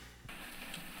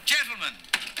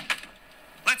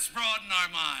broaden our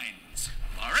minds.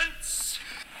 Lawrence?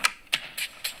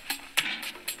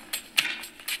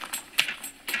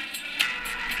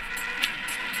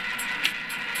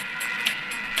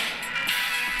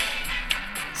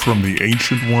 From the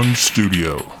Ancient One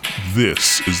studio,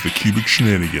 this is the Cubic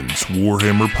Shenanigans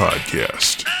Warhammer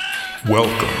Podcast.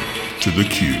 Welcome to the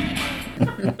Cube.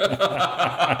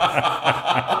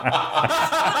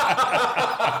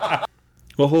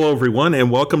 Well, hello everyone, and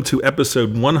welcome to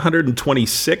episode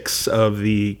 126 of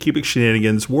the Cubic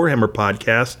Shenanigans Warhammer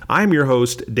Podcast. I'm your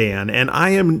host, Dan, and I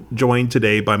am joined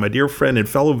today by my dear friend and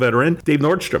fellow veteran, Dave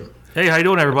Nordstrom. Hey, how you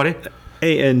doing, everybody?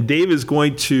 Hey, and Dave is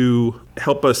going to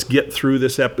help us get through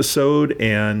this episode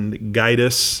and guide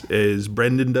us, as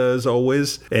Brendan does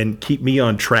always, and keep me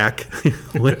on track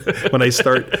when I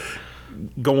start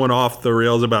going off the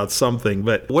rails about something.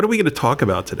 But what are we going to talk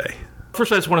about today?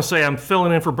 First, I just want to say I'm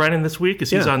filling in for Brendan this week as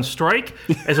he's on strike.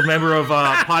 As a member of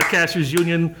Podcasters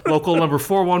Union Local Number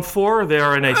 414, they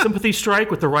are in a sympathy strike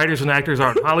with the writers and actors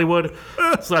out in Hollywood.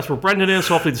 So that's where Brendan is.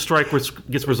 So hopefully the strike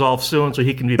gets resolved soon so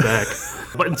he can be back.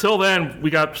 But until then, we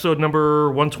got episode number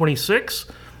 126.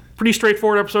 Pretty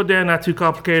straightforward episode, Dan, not too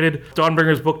complicated.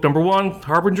 Dawnbringers Book number 1,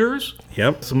 Harbingers.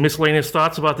 Yep. Some miscellaneous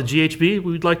thoughts about the GHB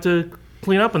we'd like to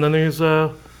clean up. And then there's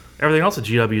everything else that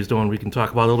GW is doing we can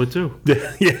talk about a little bit too.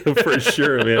 Yeah, for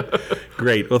sure, man.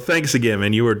 Great. Well, thanks again,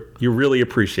 man. You really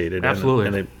appreciate it. Absolutely.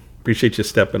 And I appreciate you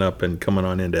stepping up and coming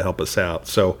on in to help us out.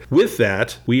 So with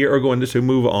that, we are going to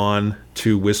move on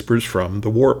to Whispers from the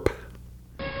Warp.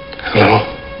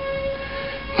 Hello.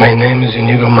 My name is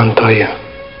Inigo Montoya.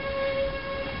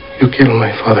 You killed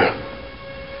my father.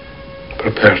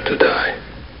 Prepare to die.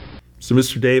 So,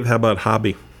 Mr. Dave, how about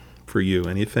hobby for you?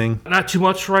 Anything? Not too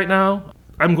much right now.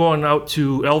 I'm going out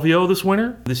to LVO this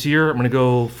winter. This year, I'm going to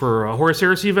go for a Horus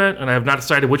Heresy event, and I have not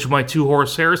decided which of my 2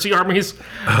 Horus Heresy armies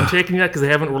I'm taking yet because they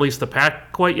haven't released the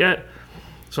pack quite yet.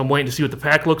 So I'm waiting to see what the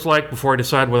pack looks like before I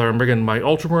decide whether I'm bringing my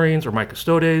Ultramarines or my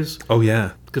Custodes. Oh,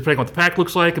 yeah. Because depending on what the pack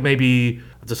looks like, maybe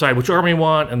decide which army I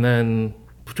want, and then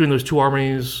between those 2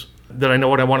 armies, then I know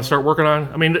what I want to start working on.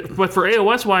 I mean, but for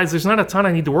AOS-wise, there's not a ton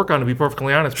I need to work on, to be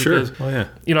perfectly honest. Because, oh, yeah.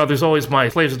 You know, there's always my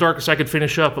Slaves of Darkness I could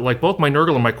finish up, but like both my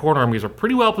Nurgle and my Khorne armies are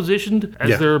pretty well positioned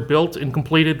as they're built and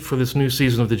completed for this new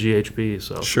season of the GHB.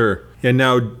 So Sure. And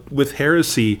now, with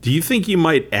Heresy, do you think you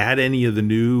might add any of the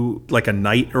new, like a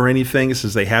Knight or anything,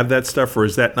 since they have that stuff, or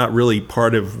is that not really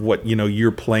part of what, you know,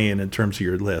 you're playing in terms of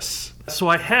your lists? So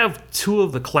I have 2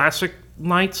 of the classic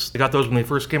Knights. I got those when they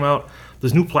first came out.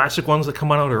 Those new plastic ones that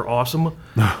come out are awesome.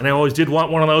 And I always did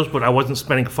want one of those, but I wasn't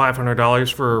spending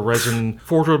 $500 for a resin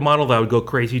Forge World model that I would go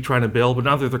crazy trying to build. But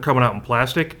now that they're coming out in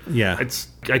plastic,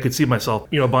 I could see myself,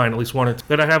 you know, buying at least one or 2.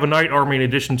 Then I have a Knight army in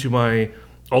addition to my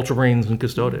Ultramarines and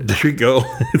Custodes. There you go.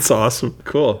 It's awesome.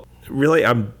 Cool. Really,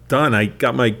 I'm done. I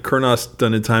got my Kurnos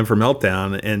done in time for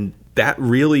Meltdown, and that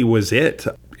really was it.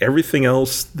 Everything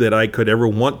else that I could ever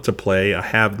want to play, I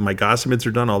have. My Gossamids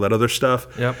are done, all that other stuff.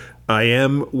 Yep. I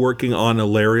am working on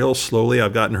Ilariel slowly.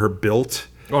 I've gotten her built.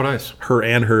 Oh, nice. Her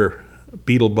and her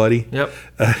beetle buddy. Yep.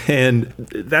 And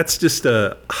that's just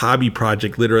a hobby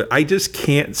project, literally. I just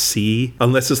can't see,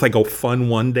 unless it's like a fun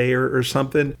one day or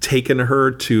something, taking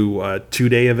her to a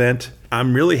 2-day event.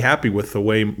 I'm really happy with the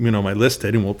way, you know, my list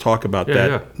did, and we'll talk about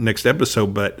that next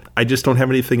episode, but I just don't have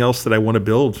anything else that I want to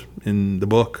build in the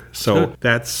book. So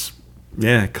that's,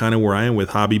 kind of where I am with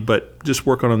hobby, but just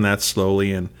working on that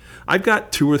slowly. And I've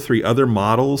got 2 or 3 other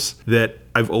models that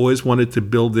I've always wanted to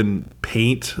build in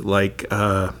paint, like,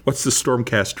 what's the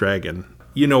Stormcast Dragon?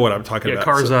 You know what I'm talking about.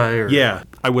 Karzai.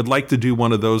 I would like to do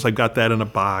one of those. I've got that in a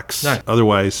box. Nice.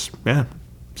 Otherwise,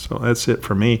 so that's it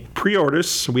for me.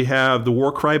 Pre-orders, we have the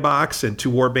Warcry box and 2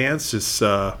 war bands. It's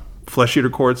Flesh Eater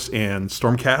Courts and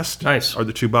Stormcast. Nice. Are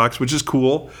the 2 box, which is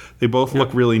cool. They both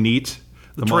look really neat.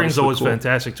 The terrain's always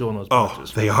fantastic too on those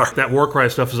boxes. Oh, they are. That Warcry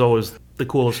stuff is always the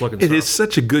coolest looking stuff. It is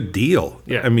such a good deal.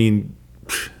 Yeah. I mean,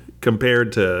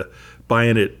 compared to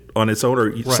buying it on its own,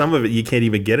 or some of it you can't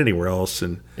even get anywhere else.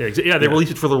 And they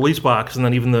release it for the release box, and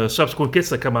then even the subsequent kits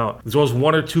that come out, there's always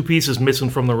 1 or 2 pieces missing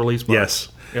from the release box. Yes.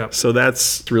 Yeah. So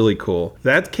that's really cool.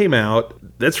 That came out.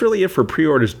 That's really it for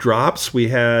pre-orders. Drops, we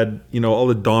had, you know, all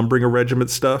the Dawnbringer Regiment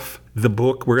stuff, the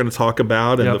book we're going to talk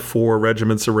about, and the 4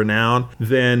 Regiments of Renown.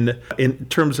 Then in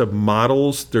terms of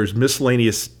models, there's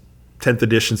miscellaneous 10th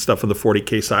edition stuff on the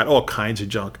 40K side, all kinds of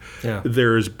junk. Yeah.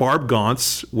 There's Barb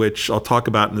Gaunts, which I'll talk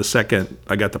about in a second.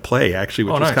 I got to play, actually,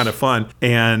 which was kind of fun.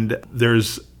 And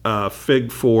there's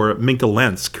fig for Minka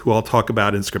Lensk, who I'll talk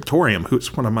about in Scriptorium,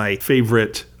 who's one of my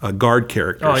favorite guard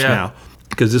characters now.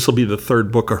 Because this will be the 3rd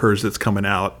book of hers that's coming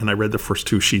out, and I read the first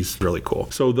 2. She's really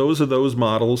cool. So those are those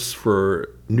models for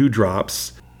new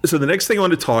drops. So the next thing I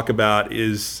want to talk about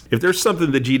is if there's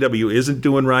something that GW isn't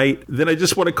doing right, then I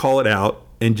just want to call it out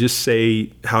and just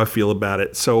say how I feel about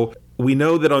it. So we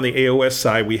know that on the AOS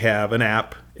side, we have an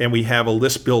app and we have a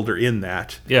list builder in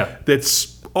that. Yeah.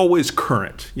 That's always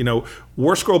current.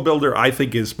 War Scroll Builder, I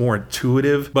think, is more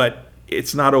intuitive, but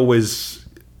it's not always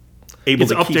able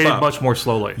to keep up. It's updated much more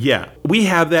slowly. Yeah. We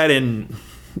have that in...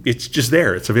 It's just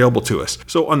there. It's available to us.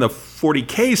 So on the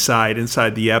 40K side,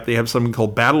 inside the app, they have something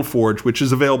called Battleforge, which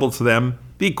is available to them,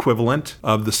 the equivalent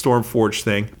of the Stormforge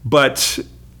thing. But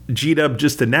GW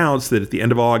just announced that at the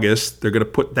end of August, they're going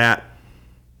to put that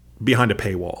behind a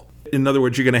paywall. In other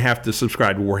words, you're going to have to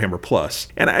subscribe to Warhammer Plus.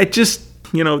 And I just...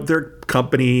 their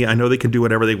company, I know they can do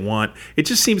whatever they want. It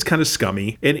just seems kind of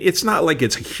scummy. And it's not like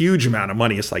it's a huge amount of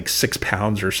money. It's like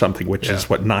 £6 or something, which is,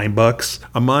 $9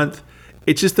 a month?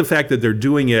 It's just the fact that they're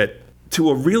doing it to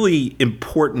a really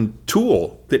important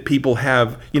tool that people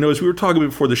have. As we were talking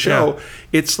before the show,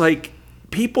 it's like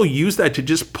people use that to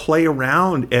just play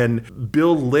around and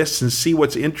build lists and see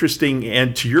what's interesting.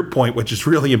 And to your point, which is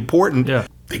really important,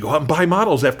 they go out and buy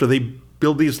models after they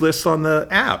build these lists on the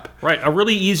app. Right. A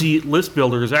really easy list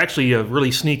builder is actually a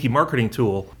really sneaky marketing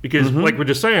tool because, like we're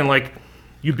just saying, like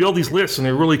you build these lists and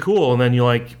they're really cool, and then you're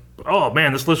like, oh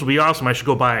man, this list will be awesome, I should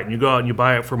go buy it. And you go out and you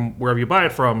buy it from wherever you buy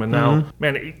it from. And now,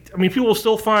 people will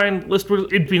still find lists.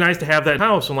 It'd be nice to have that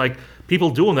in-house. And like people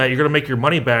doing that, you're going to make your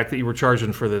money back that you were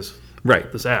charging for this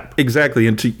app. Exactly.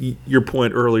 And to your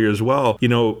point earlier as well,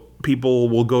 people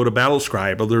will go to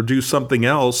Battlescribe or they'll do something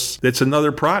else that's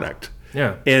another product.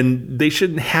 Yeah. And they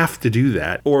shouldn't have to do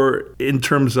that. Or in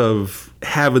terms of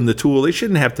having the tool, they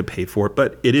shouldn't have to pay for it.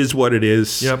 But it is what it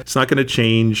is. Yep. It's not going to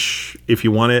change. If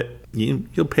you want it,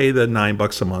 you'll pay the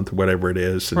 $9 a month or whatever it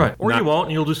is. Right. Or you won't,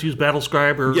 and you'll just use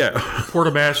Battlescribe or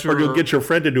Portamaster. Or you'll get your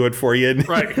friend to do it for you.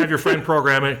 Right. Have your friend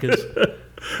program it, because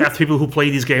half the people who play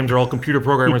these games are all computer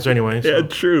programmers anyway. So. Yeah,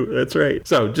 true. That's right.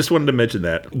 So just wanted to mention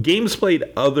that. Games played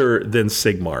other than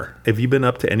Sigmar. Have you been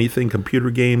up to anything, computer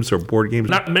games or board games?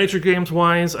 Not miniature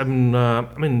games-wise. I'm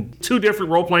in 2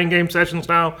 different role-playing game sessions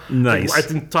now. Nice. I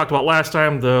think talked about last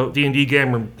time, the D&D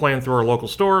game we're playing through our local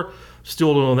store.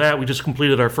 Still doing that. We just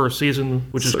completed our first season,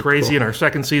 which is crazy. Cool. And our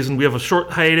second season, we have a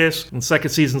short hiatus. And the second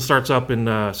season starts up in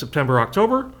September,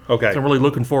 October. Okay. So I'm really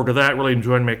looking forward to that. Really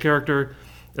enjoying my character.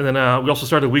 And then we also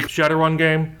started a week Shadowrun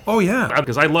game. Oh, yeah.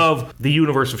 Because I love the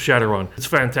universe of Shadowrun. It's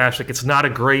fantastic. It's not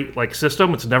a great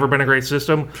system. It's never been a great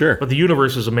system. Sure. But the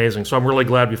universe is amazing. So I'm really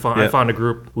glad I found a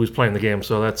group who's playing the game.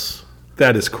 So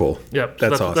that is cool. Yep.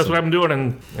 That's awesome. That's what I've been doing.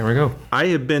 And there we go. I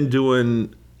have been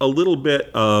doing a little bit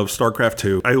of StarCraft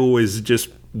 2. I always just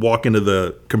walk into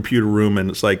the computer room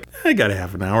and it's like, I got a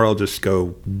half an hour. I'll just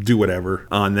go do whatever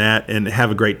on that and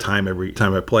have a great time every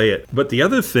time I play it. But the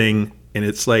other thing, and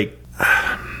it's like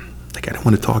I don't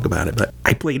want to talk about it, but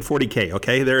I played 40K,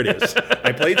 okay? There it is.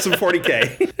 I played some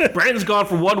 40K. Brandon's gone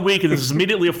for 1 week, and this is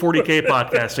immediately a 40K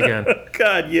podcast again.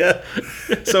 God, yeah.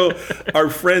 So our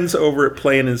friends over at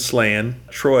Playin' and Slayin',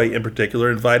 Troy in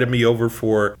particular, invited me over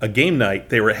for a game night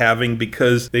they were having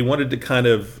because they wanted to kind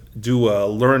of do a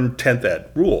learn 10th ed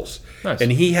rules. Nice.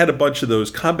 And he had a bunch of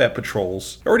those combat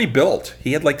patrols already built.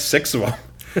 He had like 6 of them.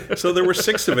 So there were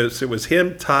 6 of us. It was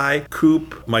him, Ty,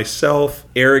 Coop, myself,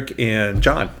 Eric, and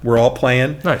John. We're all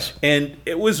playing. Nice. And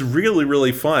it was really,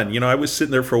 really fun. I was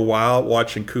sitting there for a while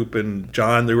watching Coop and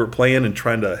John. They were playing and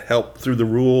trying to help through the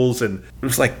rules. And it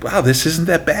was like, wow, this isn't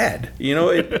that bad.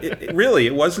 It really,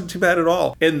 it wasn't too bad at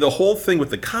all. And the whole thing with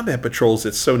the combat patrols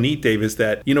that's so neat, Dave, is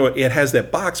that, it has that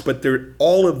box, but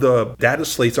all of the data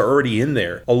slates are already in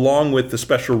there, along with the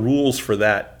special rules for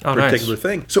that particular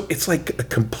thing. So it's like a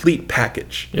complete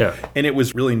package. Yeah. And it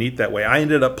was really neat that way. I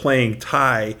ended up playing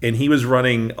Ty, and he was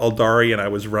running Eldari, and I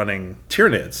was running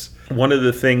Tyranids. One of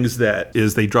the things that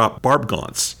is they drop barb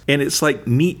gaunts. And it's like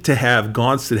neat to have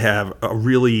gaunts that have a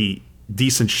really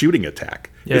decent shooting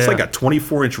attack. Yeah, it's like a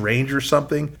 24-inch range or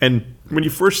something. And when you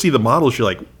first see the models, you're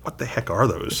like, what the heck are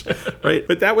those? Right?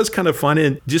 But that was kind of fun.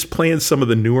 And just playing some of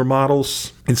the newer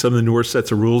models and some of the newer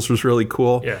sets of rules was really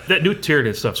cool. Yeah, that new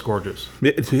Tyranid stuff's gorgeous.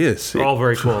 It is. They're all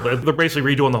very cool. They're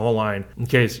basically redoing the whole line in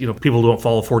case, people don't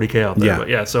follow 40K out there. Yeah. But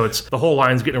yeah, so it's the whole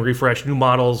line's getting refreshed, new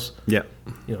models. Yeah.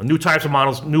 New types of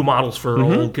models, new models for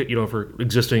old, for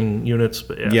existing units.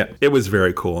 But yeah, it was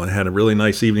very cool. And had a really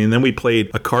nice evening. And then we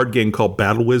played a card game called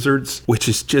Battle Wizards, which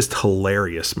is just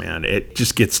hilarious, man. It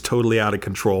just gets totally out of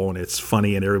control, and it's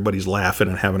funny, and everybody's laughing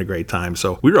and having a great time.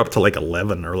 So we were up to like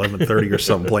 11 or 11:30 or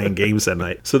something playing games that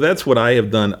night. So that's what I have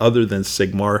done other than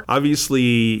Sigmar.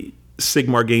 Obviously,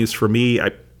 Sigmar games for me,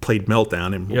 I played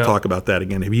Meltdown, and we'll talk about that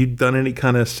again. Have you done any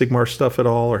kind of Sigmar stuff at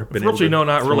all? Or been Unfortunately, no,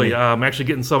 not really. I'm actually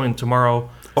getting some in tomorrow.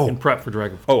 in prep for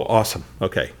Dragonfall. Oh, awesome.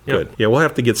 Okay, good. Yeah, we'll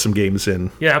have to get some games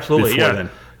in. Yeah, absolutely. before Yeah. then.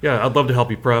 Yeah, I'd love to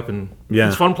help you prep, and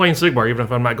it's fun playing Sigmar, even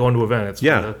if I'm not going to an event. It's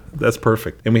Yeah, that's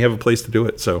perfect. And we have a place to do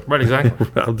it, so. Right, exactly.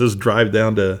 I'll just drive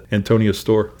down to Antonio's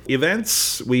store.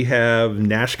 Events, we have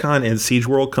NashCon and Siege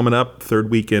World coming up,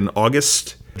 third week in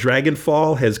August.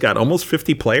 Dragonfall has got almost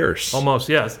 50 players. Almost,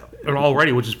 yes. And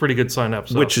already, which is pretty good sign up.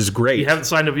 So Which is great. If you haven't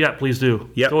signed up yet, please do.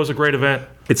 Yep. It's always a great event.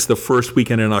 It's the first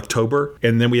weekend in October.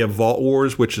 And then we have Vault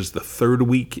Wars, which is the third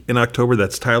week in October.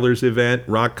 That's Tyler's event.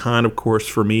 RockCon, of course,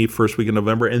 for me, first week in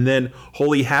November. And then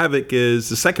Holy Havoc is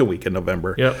the second week in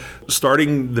November. Yep.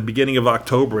 Starting the beginning of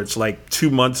October, it's like 2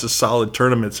 months of solid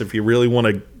tournaments if you really want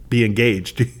to be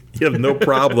engaged. You have no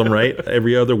problem, right?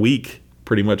 Every other week,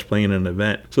 pretty much playing an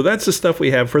event. So that's the stuff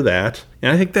we have for that.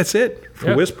 And I think that's it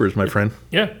for Whispers, my friend.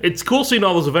 Yeah, it's cool seeing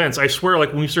all those events. I swear,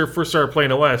 like when we first started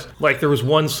playing OS, like there was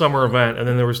one summer event and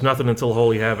then there was nothing until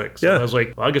Holy Havoc. So I was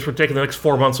like, well, I guess we're taking the next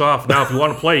 4 months off. Now, if you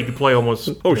want to play, you can play almost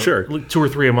sure. 2 or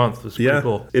 3 a month. It's pretty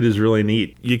cool. It is really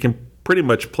neat. You can pretty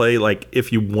much play, like,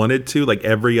 if you wanted to, like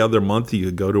every other month you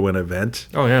could go to an event.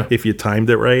 Oh, yeah. If you timed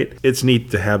it right. It's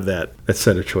neat to have that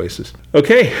set of choices.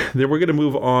 Okay, then we're going to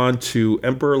move on to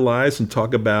Emperor Lies and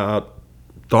talk about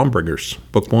Dawnbringers,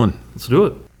 Book 1. Let's do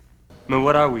it. Man,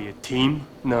 what are we, a team?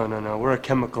 No. We're a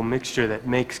chemical mixture that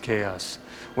makes chaos.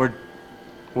 We're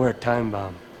a time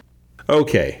bomb.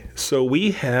 Okay, so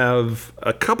we have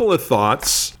a couple of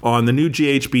thoughts on the new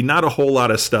GHB. Not a whole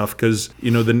lot of stuff because,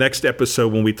 the next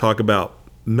episode when we talk about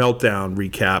Meltdown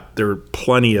recap, there are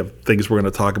plenty of things we're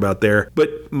going to talk about there.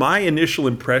 But my initial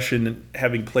impression,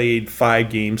 having played 5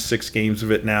 games, 6 games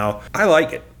of it now, I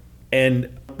like it.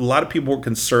 And a lot of people were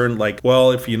concerned, like,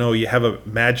 well, if you have a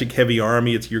magic heavy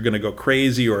army, you're going to go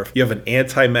crazy, or if you have an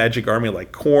anti-magic army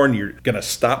like Khorne, you're going to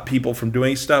stop people from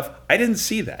doing stuff. I didn't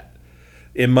see that.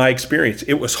 In my experience,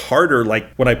 it was harder,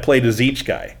 like when I played a Tzeentch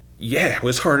guy. Yeah, it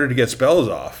was harder to get spells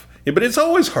off. Yeah, but it's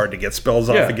always hard to get spells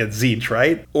off against Tzeentch,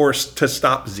 right? Or to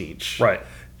stop Tzeentch. Right.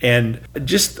 And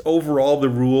just overall, the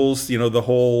rules, the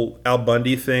whole Al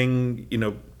Bundy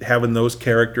thing, having those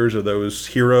characters or those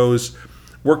heroes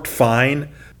worked fine.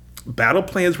 Battle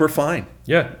plans were fine.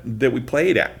 Yeah. That we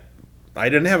played at. I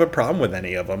didn't have a problem with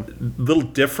any of them. A little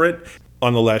different.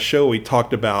 On the last show, we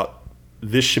talked about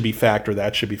this should be fact or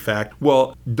that should be fact.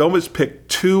 Well, Domus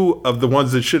picked 2 of the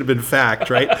ones that should have been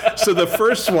fact, right? So the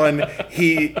first one,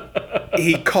 he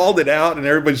called it out and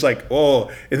everybody's like, oh.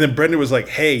 And then Brendan was like,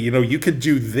 hey, you could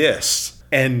do this.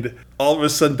 And all of a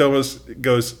sudden Domus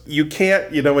goes, you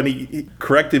can't, and he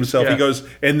corrected himself. Yeah. He goes,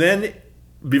 and then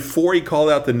before he called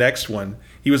out the next one,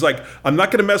 he was like, I'm not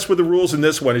going to mess with the rules in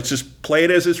this one. It's just play it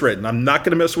as it's written. I'm not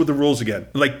going to mess with the rules again.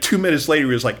 And like 2 minutes later,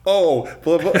 he was like, oh,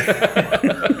 blah, blah.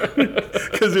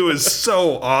 Because it was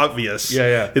so obvious.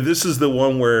 Yeah. This is the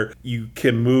one where you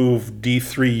can move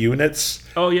D3 units.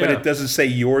 Oh, yeah. But it doesn't say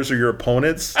yours or your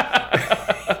opponent's.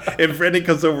 And Brendan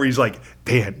comes over, he's like,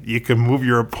 Dan, you can move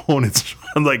your opponents.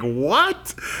 I'm like,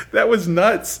 what? That was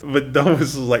nuts. But Domus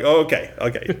was like, oh, okay.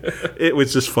 It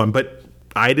was just fun. But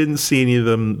I didn't see any of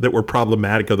them that were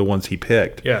problematic of the ones he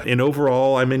picked. Yeah. And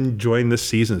overall, I'm enjoying this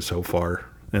season so far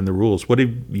and the rules. What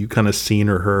have you kind of seen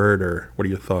or heard, or what are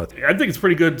your thoughts? I think it's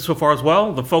pretty good so far as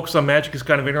well. The focus on magic is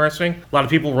kind of interesting. A lot of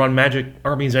people run magic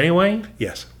armies anyway.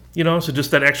 Yes. So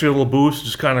just that extra little boost,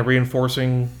 just kind of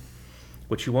reinforcing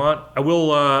what you want. I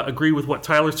will agree with what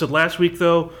Tyler said last week,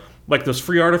 though. Like those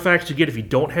free artifacts you get if you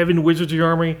don't have any wizards in your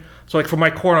army. So like for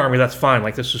my Khorne army, that's fine.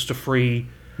 Like that's just a free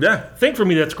thing for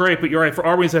me. That's great. But you're right, for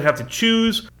armies that have to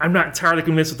choose, I'm not entirely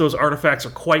convinced that those artifacts are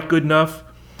quite good enough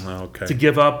to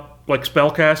give up like spell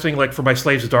casting. Like for my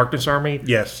Slaves of Darkness army.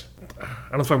 Yes. I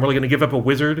don't know if I'm really going to give up a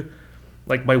wizard.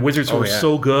 Like my wizards were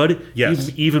so good,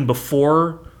 even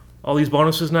before all these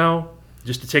bonuses now,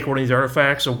 just to take one of these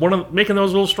artifacts. So making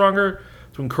those a little stronger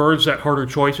to encourage that harder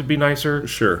choice would be nicer.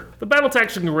 Sure. The battle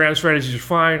tactics and grand strategies are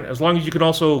fine, as long as you can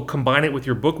also combine it with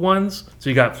your book ones. So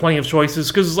you got plenty of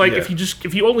choices. Because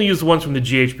if you only use the ones from the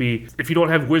GHB, if you don't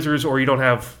have wizards or you don't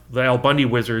have the Al Bundy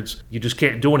wizards, you just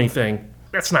can't do anything.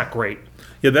 That's not great.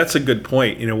 Yeah, that's a good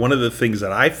point. One of the things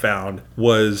that I found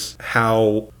was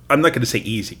how, I'm not going to say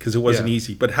easy because it wasn't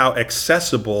easy, but how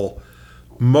accessible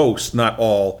most, not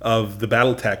all, of the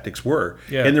battle tactics were.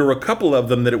 Yeah. And there were a couple of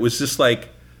them that it was just like,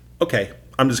 okay,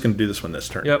 I'm just going to do this one this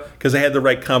turn. Yep. Because they had the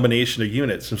right combination of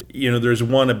units. There's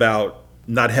one about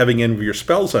not having any of your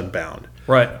spells unbound.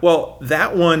 Right. Well,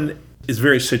 that one is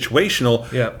very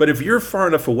situational. Yeah. But if you're far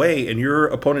enough away and your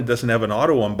opponent doesn't have an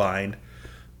auto unbind,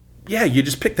 you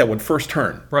just pick that one first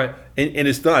turn. Right. And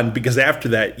it's done, because after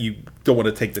that, you don't want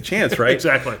to take the chance, right?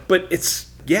 Exactly. But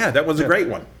that was a great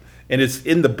one. And it's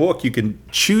in the book. You can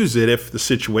choose it if the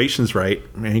situation's right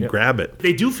and grab it.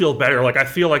 They do feel better. Like, I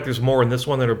feel like there's more in this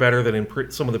one that are better than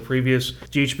in some of the previous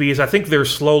GHBs. I think they're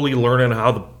slowly learning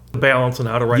how to balance and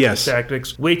how to write these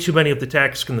tactics. Way too many of the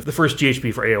tactics in the first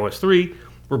GHB for AOS 3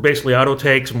 were basically auto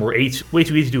takes and were way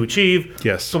too easy to achieve.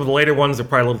 Yes. Some of the later ones are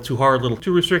probably a little too hard, a little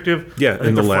too restrictive. Yeah, I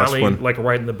think the they're last finally, one. like,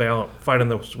 right in the balance, finding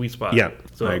the sweet spot. Yeah,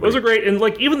 So I agree. those are great. And,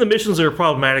 like, even the missions that are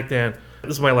problematic, Dan,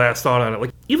 this is my last thought on it.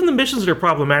 Like, even the missions that are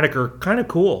problematic are kind of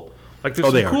cool. Like,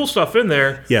 there's some cool stuff in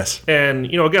there. Yes. And,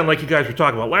 again, like you guys were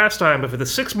talking about last time, but for the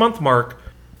 6-month mark,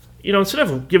 instead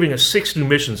of giving us 6 new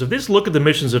missions, if they just look at the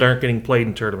missions that aren't getting played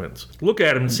in tournaments, look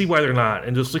at them and see why they're not,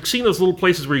 and just like seeing those little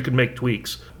places where you can make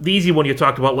tweaks. The easy one you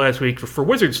talked about last week for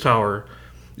Wizard's Tower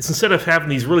is instead of having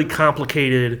these really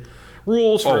complicated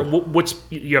rules for what's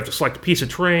you have to select a piece of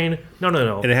terrain. No.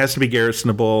 And it has to be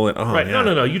garrisonable. And, right. Yeah.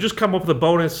 No. You just come up with a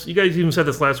bonus. You guys even said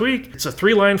this last week. It's a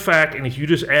 3-line fact, and if you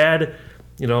just add,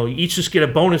 you each just get a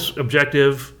bonus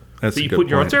objective that you put in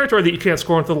your own territory that you can't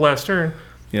score until the last turn.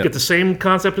 Yep. Get the same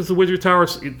concept as the Wizard Tower.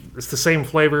 It's the same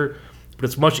flavor, but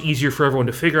it's much easier for everyone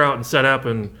to figure out and set up.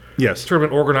 And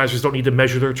tournament organizers don't need to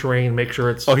measure their terrain, make sure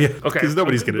it's okay. Because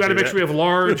nobody's going to. Got to make sure we have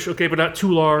large, but not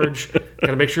too large. Got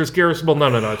to make sure it's garrisonable.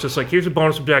 No. It's just like here's a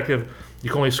bonus objective. You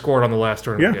can only score it on the last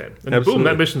turn of the game, and boom,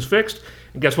 that mission's fixed.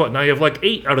 And guess what? Now you have like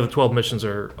 8 out of the 12 missions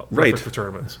are perfect for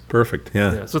tournaments. Perfect.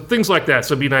 Yeah. So things like that.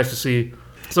 So it'd be nice to see.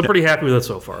 So I'm pretty happy with it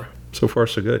so far. So far,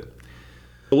 so good.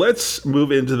 Let's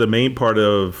move into the main part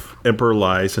of Emperor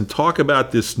Lies and talk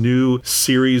about this new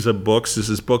series of books. This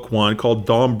is book 1 called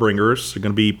Dawnbringers. There are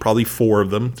going to be probably 4 of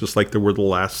them, just like there were the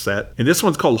last set. And this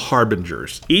one's called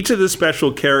Harbingers. Each of the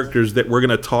special characters that we're going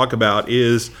to talk about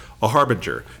is a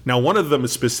Harbinger. Now, one of them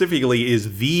specifically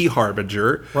is the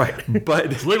Harbinger. Right.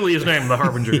 But it's literally his name, the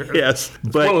Harbinger. Yes.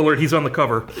 But, spoiler alert, he's on the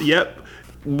cover. Yep.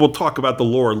 We'll talk about the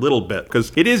lore a little bit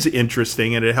because it is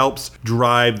interesting and it helps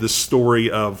drive the story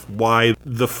of why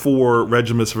the 4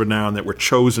 regiments of renown that were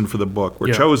chosen for the book were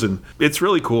chosen. It's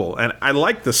really cool. And I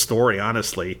like the story,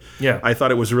 honestly. Yeah. I thought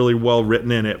it was really well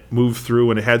written and it moved through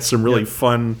and it had some really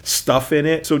fun stuff in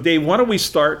it. So, Dave, why don't we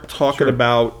start talking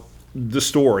about the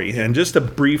story and just a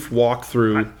brief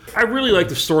walkthrough. I really like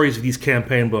the stories of these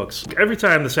campaign books. Every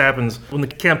time this happens, when the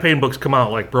campaign books come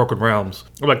out, like Broken Realms,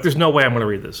 I'm like, there's no way I'm going to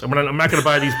read this. I'm not going to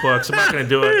buy these books. I'm not going to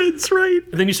do it. That's right.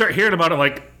 And then you start hearing about it,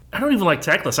 like, I don't even like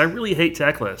Teclis. I really hate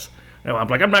Teclis. I'm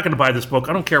like, I'm not going to buy this book.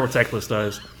 I don't care what Teclis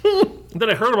does. And then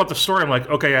I heard about the story. I'm like,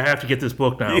 okay, I have to get this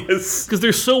book now. Yes. Because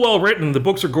they're so well written. The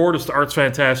books are gorgeous. The art's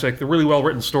fantastic. They're really well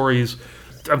written stories.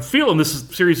 I'm feeling this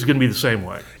series is going to be the same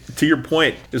way. To your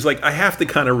point, it's like I have to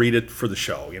kind of read it for the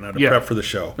show, to prep for the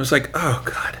show. It's like, oh,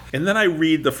 God. And then I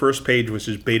read the first page, which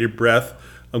is bated breath.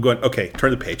 I'm going, okay, turn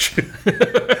the page.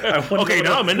 Okay,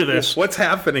 now I'm into this. What's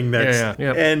happening next?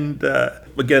 Yeah. And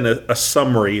again, a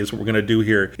summary is what we're going to do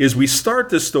here, is we start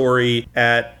the story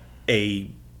at a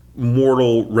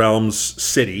mortal realms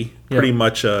city, pretty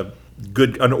much an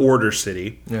order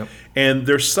city. Yep. And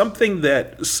there's something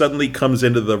that suddenly comes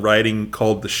into the writing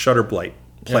called the Shutterblight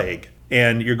Plague. Yep.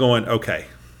 And you're going, okay,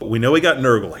 we know we got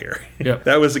Nurgle here. Yep.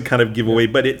 That was a kind of giveaway.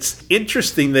 But it's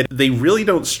interesting that they really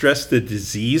don't stress the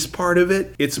disease part of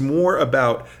it. It's more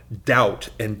about doubt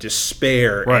and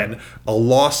despair and a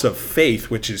loss of faith,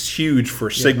 which is huge for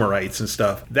Sigmarites and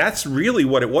stuff. That's really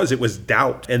what it was. It was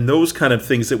doubt and those kind of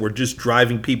things that were just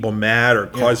driving people mad or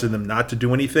causing them not to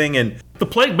do anything. And the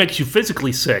plague makes you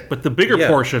physically sick, but the bigger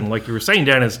portion, like you were saying,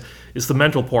 Dan, is the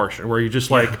mental portion where you're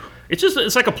just like,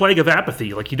 it's like a plague of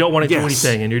apathy. Like you don't want to do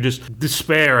anything and you're just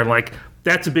despair. And like,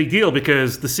 that's a big deal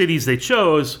because the cities they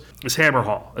chose is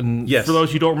Hammerhall. And for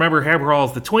those who don't remember, Hammerhall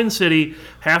is the twin city.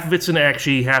 Half of it's in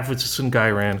Akshi, half of it's in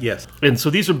Gairan. Yes. And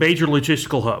so these are major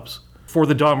logistical hubs for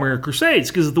the Dawnbringer Crusades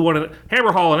because the one in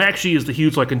Hammerhall and Akshi is the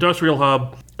huge like industrial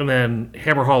hub. And then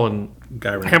Hammerhall and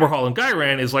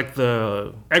Gairan is like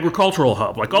the agricultural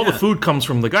hub. Like all the food comes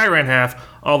from the Gairan half,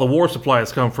 all the war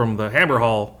supplies come from the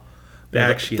Hammerhall, the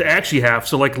Akshi half.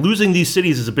 So like losing these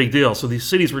cities is a big deal. So these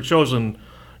cities were chosen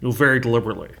very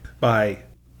deliberately by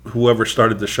whoever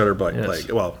started the Shutterblight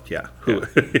Plague. Well,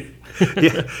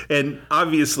 and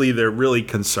obviously they're really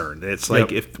concerned. It's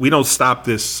like if we don't stop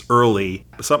this early,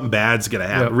 something bad's going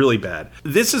to happen, really bad.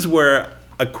 This is where,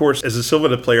 of course, as a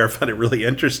Sylvanas player, I found it really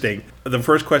interesting. The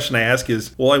first question I ask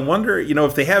is, well, I wonder,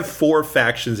 if they have 4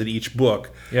 factions in each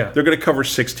book, they're going to cover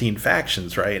 16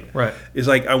 factions, right? Right. It's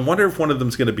like, I wonder if one of them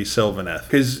is going to be Sylvanas.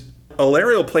 Because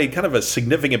Alarielle played kind of a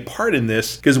significant part in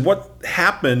this, because what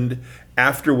happened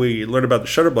after we learned about the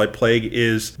Shutterblight Plague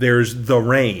is there's the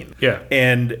rain. Yeah.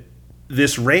 And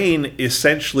this rain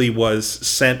essentially was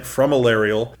sent from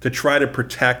Alarielle to try to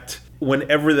protect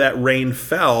whenever that rain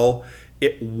fell.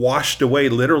 it washed away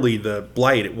literally the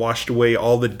blight. It washed away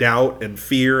all the doubt and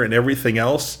fear and everything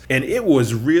else. And it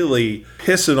was really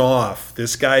pissing off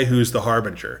this guy who's the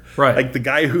Harbinger. Right. Like the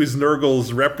guy who's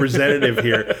Nurgle's representative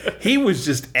here. He was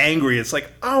just angry. It's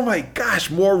like, oh my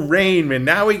gosh, more rain, man.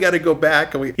 Now we got to go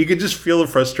back. And you could just feel the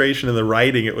frustration in the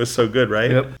writing. It was so good,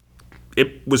 right? Yep.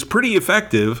 It was pretty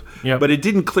effective, but it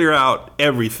didn't clear out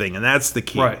everything, and that's the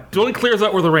key. Right. It only clears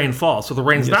out where the rain falls. So the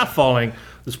rain's not falling,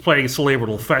 this plague is still able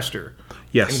to fester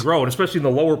and grow, and especially in the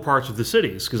lower parts of the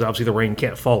cities, because obviously the rain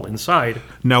can't fall inside.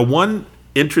 Now, one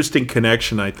interesting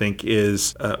connection, I think,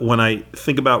 is when I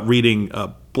think about reading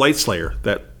Blightslayer,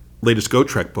 that latest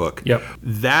Gotrek book,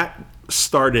 that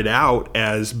started out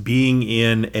as being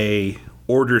in a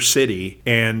Order City,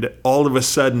 and all of a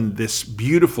sudden this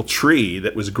beautiful tree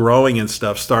that was growing and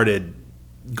stuff started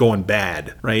going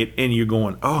bad, right? And you're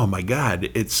going, oh my God,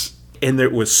 and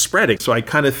it was spreading. So I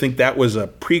kind of think that was a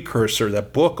precursor,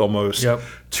 that book almost,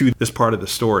 to this part of the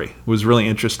story. It was really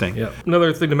interesting.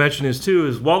 Another thing to mention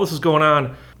is while this is going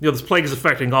on, this plague is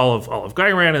affecting all of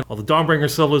Ghyran and all the Dawnbringer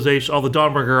civilization, all the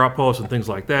Dawnbringer outposts and things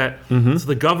like that. So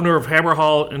the governor of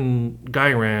Hammerhall and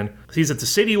Ghyran sees that the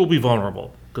city will be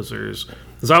vulnerable because there's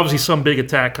obviously some big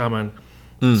attack coming.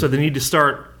 So they need to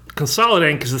start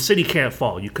consolidating because the city can't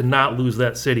fall. You cannot lose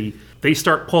that city. They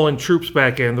start pulling troops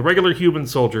back in, the regular human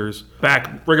soldiers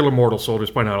back, regular mortal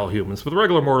soldiers, probably not all humans, but the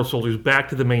regular mortal soldiers back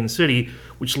to the main city,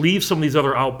 which leaves some of these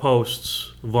other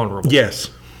outposts vulnerable. Yes.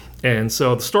 And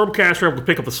so the Stormcast are able to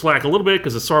pick up the slack a little bit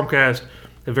because the Stormcast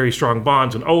have very strong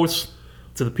bonds and oaths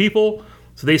to the people.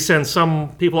 So they send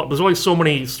some people up. There's only so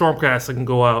many Stormcasts that can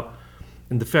go out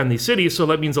and defend these cities. So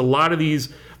that means a lot of these,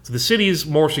 so the city's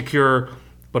more secure,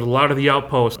 but a lot of the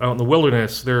outposts out in the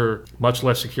wilderness, they're much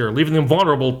less secure, leaving them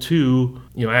vulnerable to,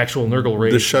 actual Nurgle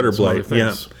raids. The Shudder Blight,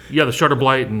 Yeah, the Shudder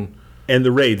Blight and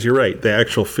the raids, you're right, the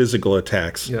actual physical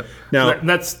attacks. Yeah. Now,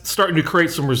 that's starting to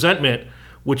create some resentment,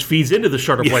 which feeds into the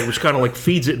Shudder Blight, which kind of like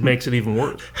feeds it and makes it even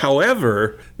worse.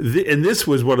 However, and this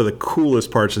was one of the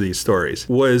coolest parts of these stories,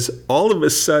 was all of a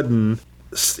sudden,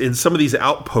 in some of these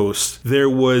outposts, there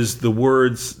was the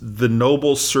words, the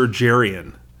noble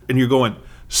Surgerian. And you're going,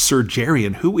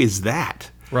 Surgerian, who is that?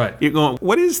 Right. You're going,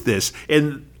 what is this?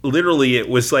 And literally it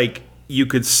was like, you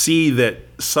could see that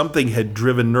something had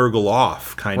driven Nurgle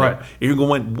off, kind of. And you're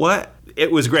going, what?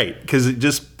 It was great, because it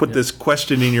just put this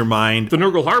question in your mind. The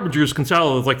Nurgle Harbingers can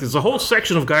tell, like, there's a whole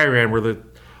section of Ghyran where the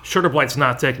Shudder Blight's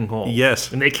not taking hold.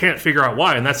 Yes. And they can't figure out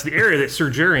why. And that's the area that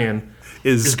Surgerian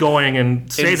is going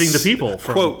and saving the people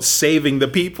from. Quote, saving the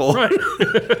people. Right.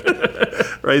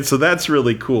 Right, so that's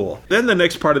really cool. Then the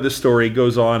next part of the story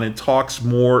goes on and talks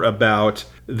more about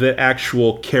the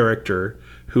actual character,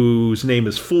 whose name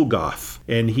is Fulgoth.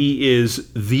 And he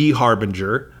is the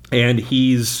Harbinger, and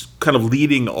he's kind of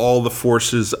leading all the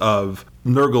forces of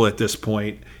Nurgle at this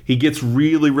point. He gets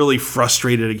really, really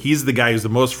frustrated. He's the guy who's the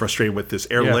most frustrated with this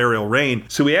aerial rain.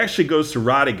 So he actually goes to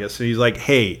Rodigus, and he's like,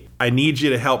 hey, I need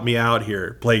you to help me out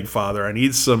here, Plague Father. I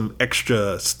need some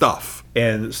extra stuff.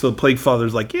 And so the Plague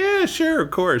Father's like, yeah, sure,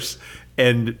 of course.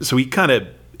 And so he kind of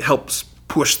helps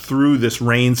push through this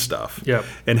rain stuff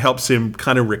and helps him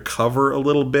kind of recover a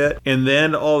little bit. And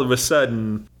then all of a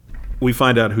sudden, we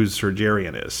find out who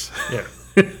Surgerian is. Yeah.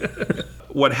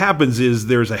 What happens is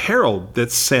there's a herald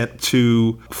that's sent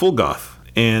to Fulgoth,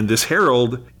 and this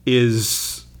herald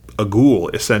is a ghoul,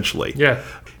 essentially. Yeah.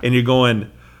 And you're going,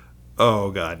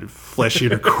 oh God, flesh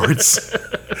eater courts.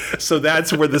 So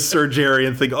that's where the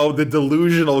Surgerian thing, the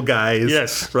delusional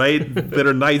guys, right, that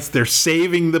are knights, they're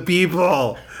saving the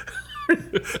people.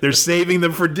 They're saving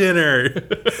them for dinner.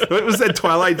 What was that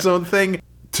Twilight Zone thing?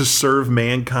 To serve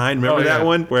mankind. Remember that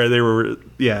one? Where they were,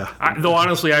 though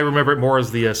honestly, I remember it more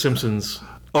as the Simpsons.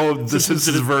 Oh, the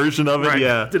Simpsons version of it? Right.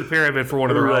 Yeah. Did a pyramid for one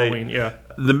of their Halloween,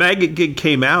 The Maggot gig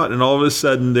came out, and all of a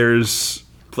sudden there's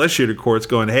flesh eater courts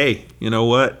going, hey, you know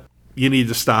what? You need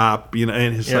to stop. And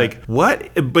it's like, what?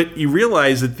 But you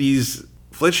realize that these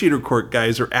flesh eater court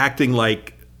guys are acting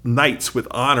like knights with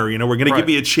honor. We're going to give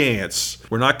you a chance.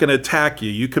 We're not going to attack you.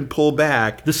 You can pull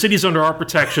back. The city's under our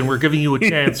protection. We're giving you a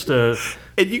chance to...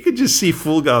 And you could just see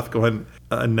Fulgoth going,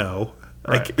 no.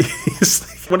 Right.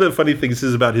 One of the funny things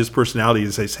is about his personality,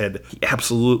 as I said, he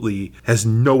absolutely has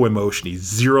no emotion. He's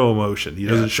zero emotion. He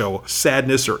doesn't show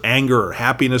sadness or anger or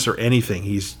happiness or anything.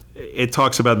 It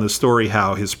talks about in the story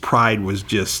how his pride was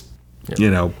just, Which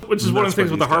is one of the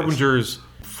things with the Harbingers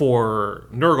for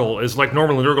Nurgle, is like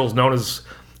normally Nurgle's known as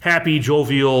happy,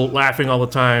 jovial, laughing all the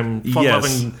time,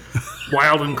 fun-loving,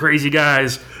 wild and crazy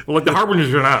guys. Well, like the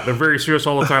Harbingers are not. They're very serious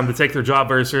all the time. They take their job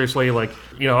very seriously. Like,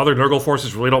 other Nurgle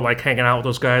forces really don't like hanging out with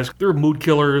those guys. They're mood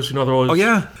killers. They're always... Oh,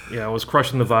 yeah. Yeah, always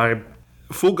crushing the vibe.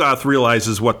 Fulgoth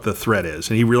realizes what the threat is,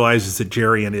 and he realizes that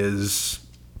Jarian is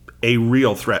a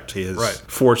real threat to his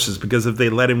forces, because if they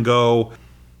let him go,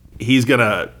 he's going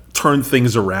to turn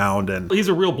things around. And he's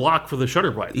a real block for the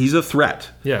Shudderbite. He's a threat.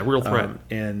 Yeah, real threat.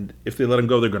 And if they let him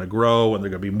go, they're going to grow, and there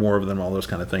are going to be more of them, all those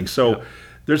kind of things. So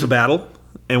there's a battle.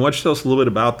 And why don't you tell us a little bit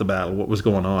about the battle, what was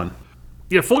going on?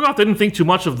 Yeah, Fulgoth didn't think too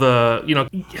much of the,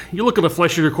 you look at the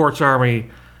Flesh Eater Court's army,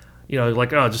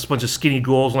 like, oh, just a bunch of skinny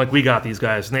ghouls, and like, we got these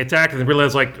guys. And they attack and they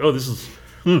realize, like, oh, this is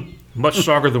much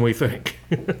stronger than we think.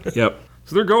 Yep.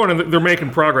 So they're going and they're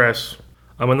making progress.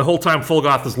 And the whole time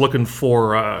Fulgoth is looking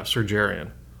for Sir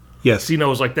Jarian. Yes. He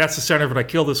knows, like, that's the center of it. I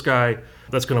kill this guy,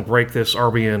 that's going to break this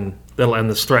army, and that'll end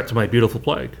this threat to my beautiful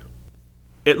plague.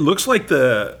 It looks like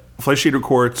the Flesh Eater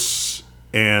Courts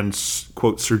and,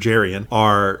 quote, Sir Jarian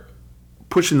are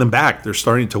pushing them back. They're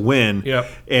starting to win. Yep.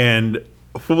 And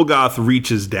Fulgoth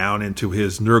reaches down into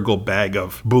his Nurgle bag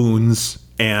of boons,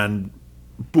 and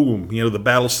boom, the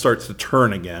battle starts to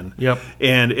turn again. Yep.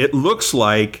 And it looks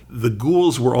like the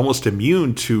ghouls were almost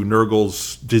immune to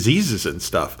Nurgle's diseases and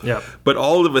stuff. Yep. But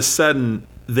all of a sudden,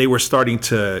 they were starting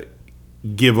to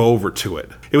give over to it.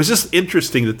 It was just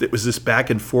interesting that it was this back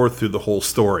and forth through the whole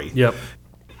story. Yep.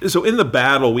 So in the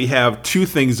battle, we have two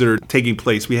things that are taking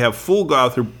place. We have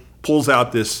Fulgoth, who pulls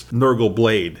out this Nurgle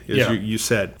blade, as you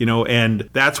said, and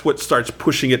that's what starts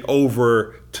pushing it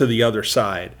over to the other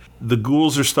side. The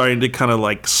ghouls are starting to kind of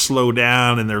like slow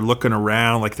down, and they're looking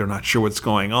around like they're not sure what's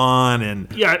going on. And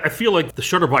yeah, I feel like the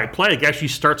Shudderbite plague actually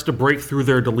starts to break through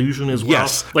their delusion as well.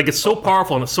 Yes. Like, it's so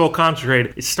powerful and it's so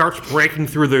concentrated, it starts breaking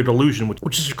through their delusion,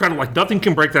 which is incredible. Like, nothing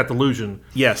can break that delusion.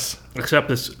 Yes. Except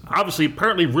this, obviously,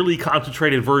 apparently really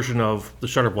concentrated version of the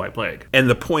Shudderbite plague. And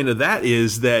the point of that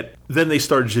is that then they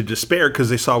started to despair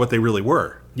because they saw what they really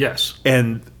were. Yes.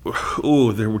 And,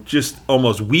 they were just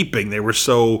almost weeping. They were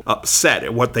so upset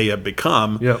at what they had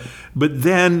become. Yep. But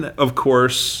then, of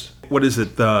course, what is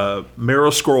it? The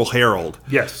Marrow Scroll Herald.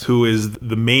 Yes. Who is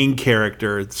the main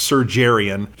character, Sir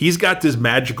Jarian. He's got this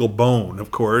magical bone,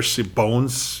 of course.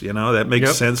 Bones, that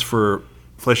makes sense for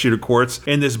Flesh Eater Courts.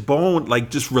 And this bone,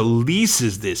 just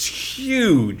releases this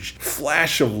huge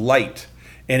flash of light.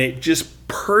 And it just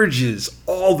purges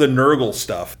all the Nurgle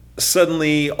stuff.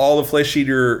 Suddenly, all the Flesh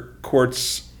Eater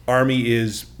Courts army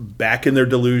is back in their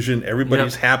delusion.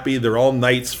 Everybody's happy. They're all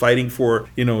knights fighting for,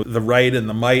 the right and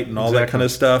the might and all that kind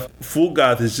of stuff.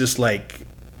 Fulgoth is just like,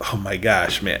 oh my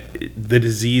gosh, man. The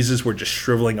diseases were just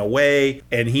shriveling away,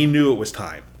 and he knew it was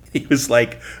time. He was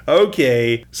like,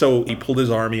 okay. So he pulled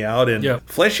his army out, and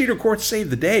Flesh Eater Courts saved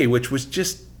the day, which was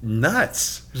just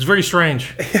nuts. It's very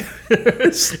strange.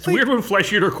 It's weird when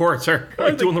Flesh Eater Courts are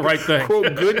doing the right thing.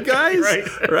 Quote, good guys?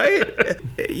 right?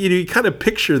 You kind of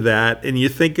picture that, and you're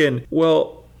thinking,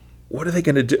 well, what are they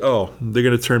going to do? Oh, they're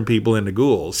going to turn people into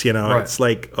ghouls. It's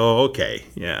like, oh, okay.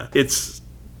 Yeah. It's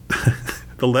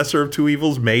the lesser of two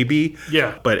evils, maybe.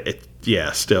 Yeah. But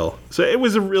still. So it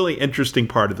was a really interesting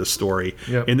part of the story.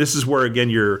 Yep. And this is where,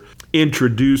 again, you're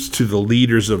introduced to the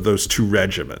leaders of those two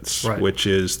regiments, which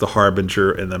is the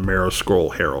Harbinger and the Marrow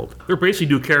Scroll Herald. They're basically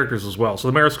new characters as well. So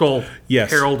the Marrow Scroll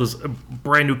Herald is a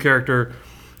brand new character.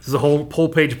 This is a whole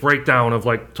page breakdown of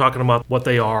talking about what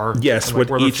they are. Yes, and,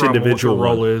 what each individual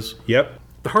role is. Yep.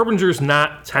 The Harbinger's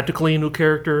not technically a new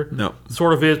character. No.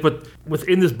 Sort of is, but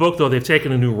within this book, though, they've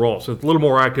taken a new role. So it's a little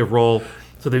more active role.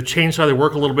 So they've changed how they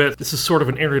work a little bit. This is sort of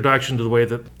an introduction to the way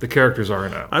that the characters are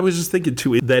now. I was just thinking,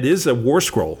 too, that is a war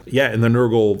scroll. Yeah, in the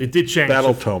Nurgle it did change.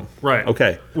 Battle Tome. Right.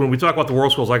 Okay. When we talk about the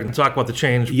war scrolls, I can talk about the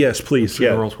change. Yes, please.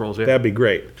 Yeah. The war scrolls, That'd be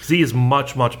great. Z is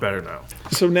much, much better now.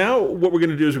 So now what we're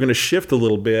going to do is we're going to shift a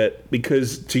little bit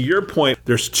because, to your point,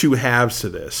 there's two halves to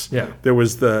this. Yeah. There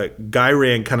was the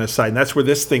Gyran kind of side, and that's where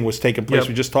this thing was taking place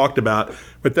we just talked about.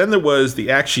 But then there was the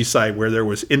Akshi side where there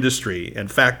was industry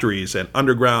and factories and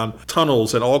underground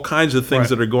tunnels and all kinds of things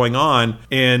that are going on.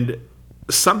 And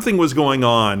something was going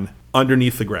on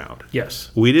underneath the ground. Yes.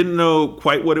 We didn't know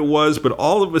quite what it was, but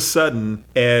all of a sudden,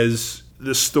 as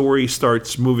the story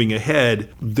starts moving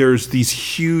ahead, there's these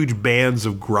huge bands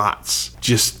of Grots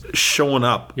just showing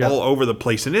up all over the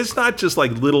place. And it's not just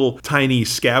like little tiny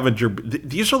scavenger.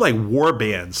 These are like war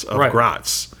bands of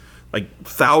Grots. Like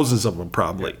thousands of them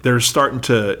probably. They're starting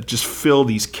to just fill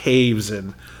these caves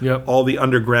and all the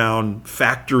underground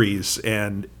factories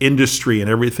and industry and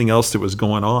everything else that was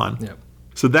going on. Yep.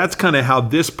 So that's kind of how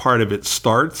this part of it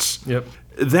starts. Yep.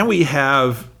 Then we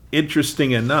have,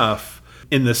 interesting enough,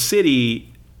 in the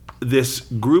city, this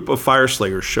group of fire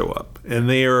slayers show up, and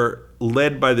they are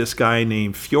led by this guy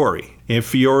named Fiore. And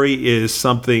Fiore is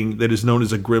something that is known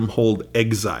as a Grimhold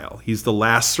exile. He's the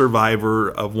last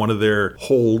survivor of one of their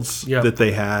holds that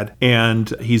they had, and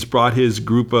he's brought his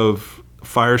group of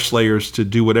Fire Slayers to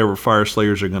do whatever Fire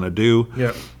Slayers are going to do.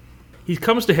 Yeah. He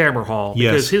comes to Hammerhall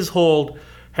because his hold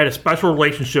had a special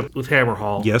relationship with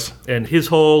Hammerhall. Yes. And his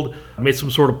hold made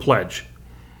some sort of pledge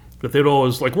that they'd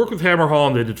always work with Hammerhall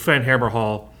and they'd defend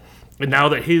Hammerhall. And now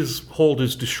that his hold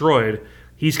is destroyed,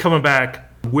 he's coming back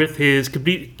with his,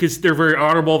 because they're very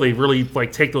honorable. They really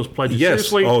take those pledges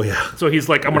seriously. Oh, yeah. So he's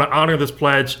like, I'm going to honor this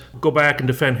pledge, go back and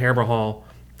defend Hammerhall,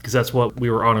 because that's what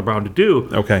we were honor bound to do.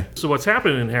 Okay. So what's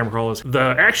happening in Hammerhall is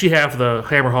actually half of the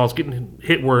Hammerhall is getting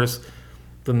hit worse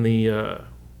than the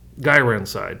Gyran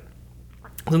side.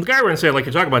 And the Gyran side, like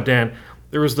you're talking about, Dan,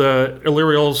 there was the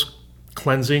Illyrial's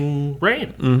cleansing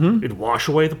rain. Mm-hmm. It'd wash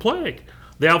away the plague.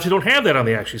 They obviously don't have that on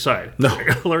the Ashy side. No.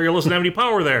 Illyrial doesn't have any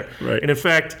power there. Right. And in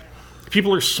fact,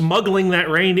 people are smuggling that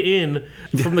rain in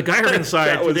from the Gyran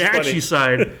side to the Ashy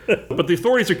side. But the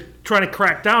authorities are trying to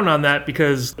crack down on that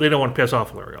because they don't want to piss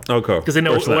off Illyrial. Okay. Because they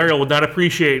know Illyrial would not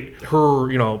appreciate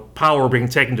her, power being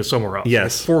taken to somewhere else.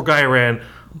 Yes. For Gyran,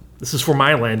 this is for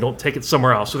my land, don't take it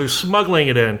somewhere else. So they're smuggling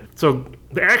it in. So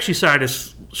the Ashy side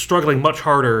is struggling much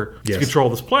harder to control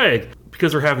this plague.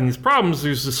 Because they're having these problems,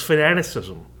 there's this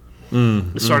fanaticism.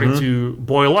 It's starting to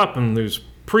boil up, and there's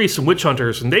priests and witch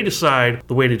hunters, and they decide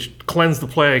the way to cleanse the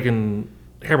plague in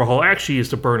Hammerhall actually is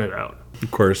to burn it out.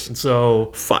 Of course. And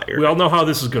so Fire. We all know how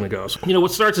this is going to go. So,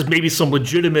 what starts as maybe some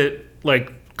legitimate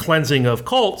cleansing of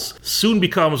cults soon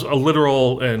becomes a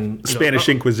literal and Spanish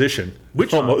Inquisition.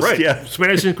 Witch hunt, almost, right? Yeah.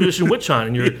 Spanish Inquisition witch hunt,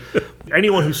 and you're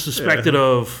anyone who's suspected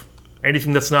of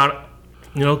anything that's not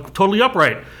totally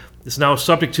upright is now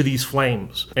subject to these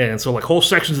flames. And so whole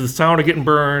sections of the town are getting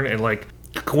burned, and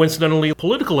coincidentally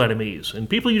political enemies and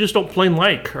people you just don't plain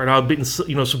are now being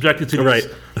subjected to these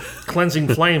cleansing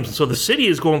flames. And so the city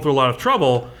is going through a lot of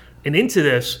trouble, and into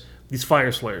this these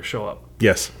fire slayers show up.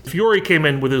 Yes. Fury came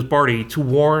in with his party to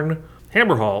warn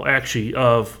Hammerhall actually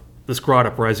of this Grot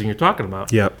uprising you're talking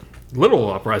about. Yep.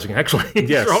 Literal uprising, actually.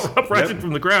 Yes. They're all uprising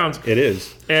from the grounds. It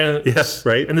is. And yes,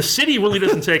 right. And the city really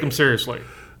doesn't take them seriously.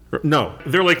 No.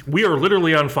 They're like, we are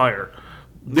literally on fire.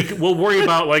 We'll worry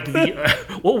about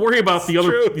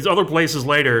these other places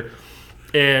later.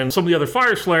 And some of the other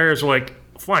fire slayers are like,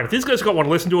 fine, if these guys don't want to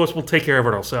listen to us, we'll take care of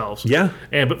it ourselves. Yeah.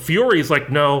 But Fury's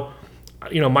like, no,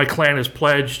 my clan is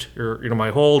pledged, or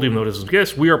my hold, even though it doesn't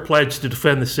exist, we are pledged to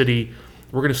defend the city.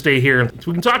 We're going to stay here, and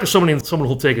we can talk to someone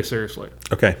who'll take us seriously.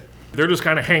 Okay. They're just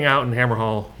kind of hang out in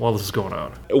Hammerhall while this is going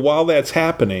on. While that's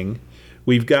happening,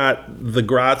 we've got the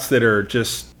Grots that are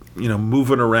just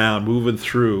moving around, moving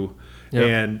through,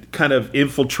 and kind of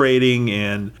infiltrating.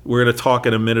 And we're going to talk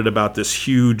in a minute about this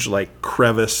huge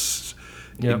crevice,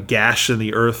 gash in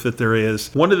the earth that there is.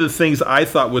 One of the things I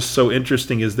thought was so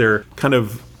interesting is they're kind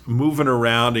of moving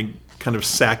around and kind of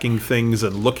sacking things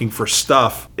and looking for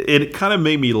stuff. It kind of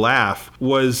made me laugh.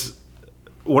 Was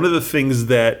one of the things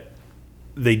that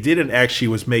they didn't actually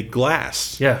was make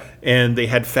glass. Yeah. And they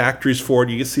had factories for it.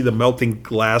 You can see the melting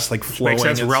glass flowing. Makes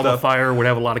sense. And Realm stuff. of Fire would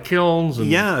have a lot of kilns. And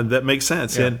Yeah, that makes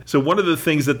sense. Yeah. And so one of the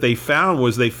things that they found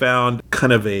was they found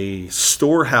kind of a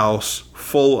storehouse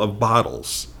full of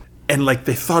bottles. And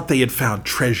they thought they had found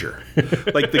treasure.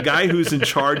 The guy who's in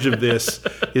charge of this,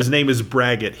 his name is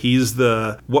Braggett. He's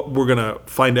what we're going to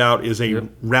find out is a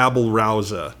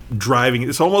rabble-rouser driving.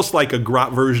 It's almost like a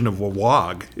Grot version of a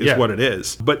Wog is what it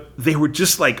is. But they were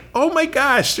just oh my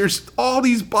gosh, there's all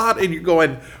these bottles. And you're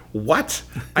going, what?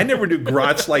 I never knew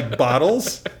Grots like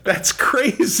bottles. That's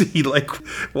crazy.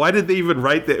 Why did they even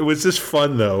write that? It was just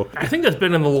fun, though. I think that's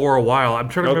been in the lore a while. I'm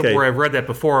trying to remember where I've read that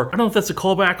before. I don't know if that's a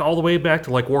callback all the way back to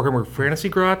Warhammer Fantasy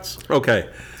Grots. Okay.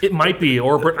 It might be,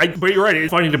 but you're right.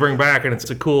 It's funny to bring back, and it's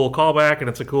a cool callback, and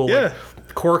it's a cool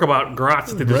quirk about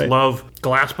Grots. They just love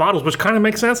glass bottles, which kind of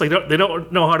makes sense. They don't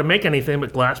know how to make anything,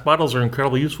 but glass bottles are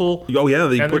incredibly useful. Oh yeah,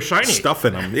 they put shiny stuff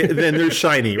in them. Then they're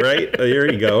shiny, right? There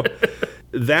you go.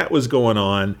 That was going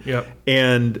on. Yep.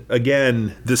 And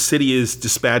again, the city is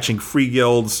dispatching free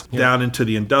guilds down into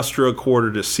the industrial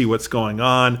quarter to see what's going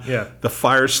on. Yeah. The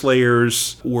fire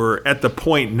slayers were at the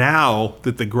point now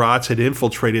that the Grots had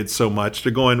infiltrated so much,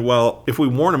 they're going, well, if we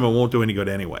warn them, it won't do any good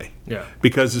anyway. Yeah.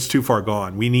 Because it's too far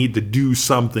gone. We need to do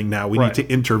something now. We need to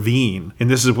intervene. And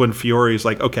this is when Fiore's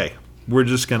like, okay, we're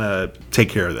just going to take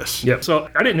care of this. Yeah. So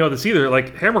I didn't know this either.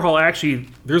 Hammerhall actually,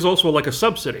 there's also a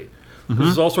sub-city. Mm-hmm.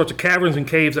 There's all sorts of caverns and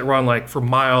caves that run for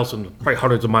miles and probably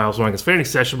hundreds of miles long. It's fantasy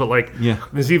session, but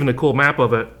there's even a cool map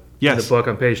of it in the book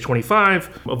on page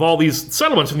 25 of all these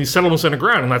settlements, and these settlements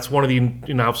underground, and that's one of the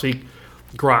obviously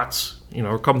Grots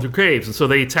are coming through caves, and so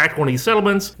they attacked one of these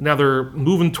settlements. Now they're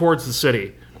moving towards the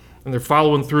city, and they're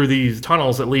following through these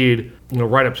tunnels that lead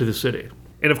right up to the city.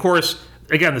 And of course,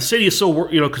 again, the city is so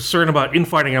concerned about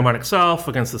infighting among itself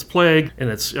against this plague, and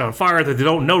it's on fire, that they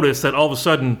don't notice that all of a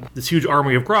sudden this huge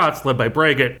army of Grots, led by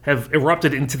Braggot, have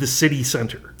erupted into the city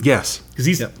center. Yes. Because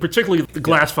he's particularly the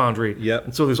glass foundry. Yep.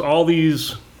 And so there's all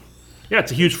these... Yeah,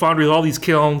 it's a huge foundry with all these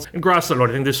kilns, and Grots don't know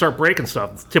anything. They start breaking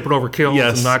stuff, tipping over kilns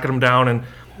and knocking them down, and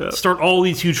start all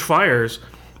these huge fires.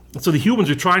 And so the humans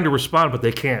are trying to respond, but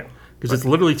they can't, because it's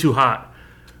literally too hot.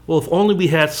 Well, if only we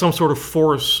had some sort of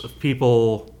force of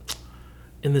people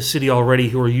in the city already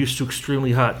who are used to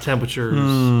extremely hot temperatures.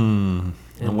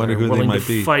 I wonder who they might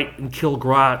be. Fight and kill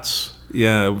Grots.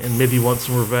 Yeah. And maybe want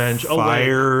some revenge.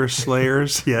 Fire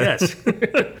slayers. Yeah. Yes.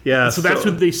 Yeah. So that's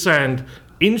who they send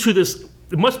into this.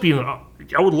 It must be. I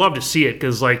would love to see it,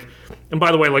 because and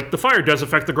by the way, the fire does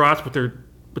affect the Grots, but they're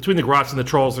between the Grots and the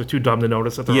trolls. They're too dumb to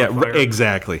notice that they're on fire.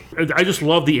 Exactly. I just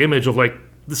love the image of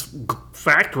this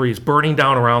factory is burning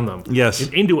down around them. Yes.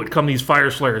 And into it come these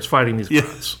fire slayers fighting these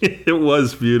Grots. It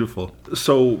was beautiful.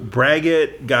 So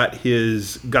Braggot got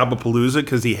his Gobapalooza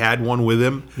because he had one with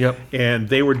him. Yep. And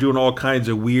they were doing all kinds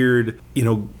of weird,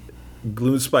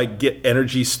 Gloomspike get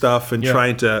energy stuff and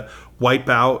trying to wipe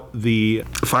out the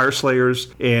fire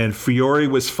slayers. And Fiore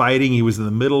was fighting. He was in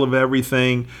the middle of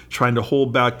everything, trying to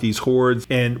hold back these hordes.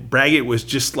 And Braggot was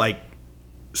just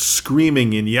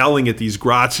screaming and yelling at these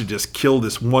Grots to just kill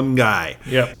this one guy.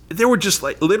 Yep. There were just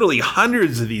literally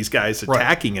hundreds of these guys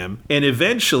attacking him. And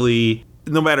eventually,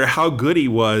 no matter how good he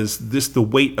was, the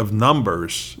weight of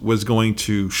numbers was going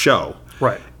to show.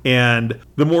 Right. And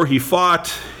the more he fought,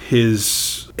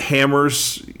 his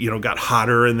hammers, got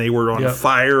hotter, and they were on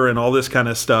fire and all this kind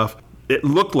of stuff. It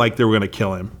looked like they were going to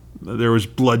kill him. There was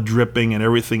blood dripping and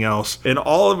everything else. And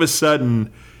all of a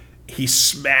sudden, he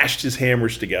smashed his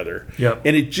hammers together. Yep.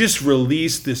 And it just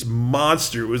released this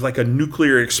monster. It was like a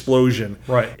nuclear explosion.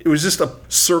 Right. It was just a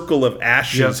circle of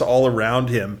ashes all around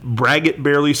him. Braggot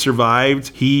barely survived.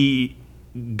 He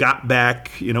got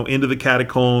back, into the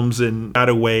catacombs and got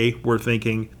away. We're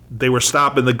thinking they were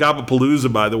stopping the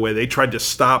Gobapalooza, by the way. They tried to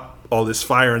stop all this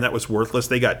fire, and that was worthless.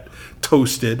 They got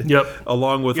toasted. Yep.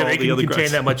 Along with all the other guys. They can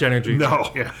contain that much energy. No.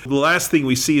 Yeah. The last thing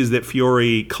we see is that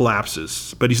Fiore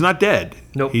collapses, but he's not dead.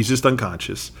 Nope. He's just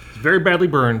unconscious. Very badly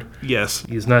burned. Yes.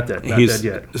 He's not dead. Not dead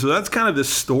yet. So that's kind of the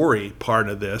story part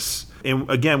of this. And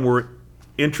again, we're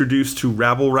introduced to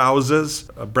rabble rousers.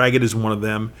 Braggot is one of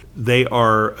them. They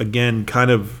are, again,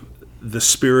 kind of the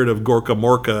spirit of Gorka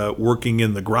Morka working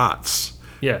in the Grots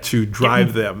to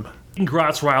drive them.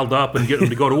 Grots riled up and get them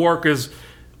to go to war, because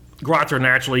Grots are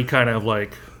naturally kind of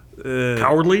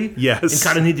cowardly. Yes. And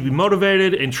kind of need to be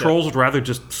motivated, and trolls would rather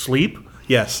just sleep.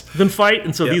 Yes. Than fight,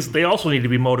 and so they also need to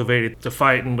be motivated to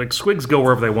fight, and squigs go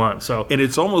wherever they want. So, and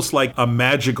it's almost like a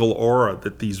magical aura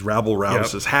that these rabble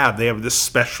rousers have. They have this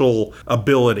special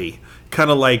ability,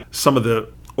 kind of like some of the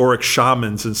Auric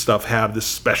shamans and stuff have this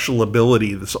special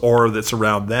ability, this aura that's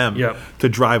around them to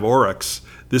drive Aurics.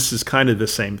 This is kind of the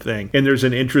same thing. And there's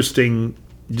an interesting,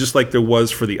 just like there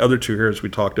was for the other two heroes we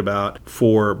talked about,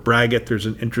 for Braggot, there's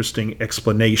an interesting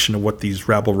explanation of what these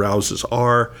rabble rousers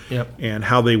are and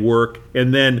how they work.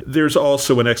 And then there's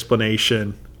also an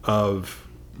explanation of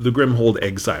the Grimhold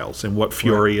exiles and what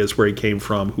Fiore is, where he came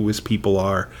from, who his people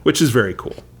are, which is very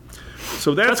cool.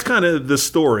 So that's kind of the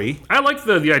story. I like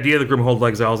the idea of the Grimhold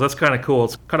exiles. That's kind of cool.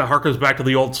 It kind of harkens back to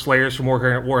the old Slayers from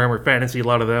Warhammer Fantasy. A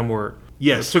lot of them were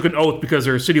took an oath because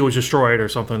their city was destroyed or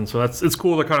something. So it's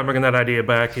cool. They're kind of bringing that idea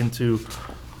back into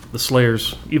the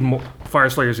Slayers, even more, Fire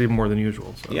Slayers, even more than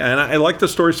usual. So. Yeah, and I like the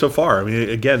story so far. I mean,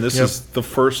 again, this is the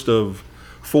first of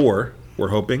 4. We're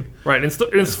hoping, right? And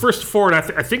it's first 4, and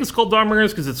I think it's called Dawnbringers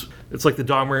because it's like the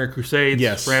Dawnbringer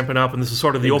Crusades ramping up, and this is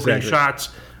sort of the opening shots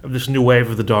of this new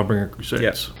wave of the Dawnbringer Crusades.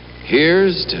 Yes.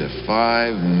 Here's to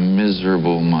 5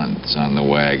 miserable months on the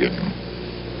wagon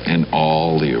and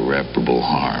all the irreparable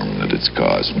harm that it's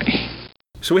caused me.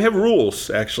 So we have rules,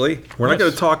 actually. We're not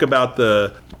going to talk about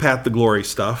the Path to Glory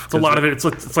stuff. It's a lot of it.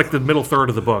 It's like the middle third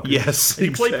of the book. Yes, if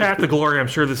you play Path to Glory, I'm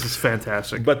sure this is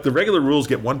fantastic. But the regular rules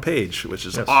get 1 page, which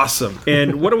is awesome.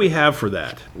 And what do we have for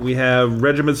that? We have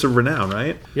Regiments of Renown,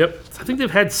 right? Yep. I think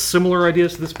they've had similar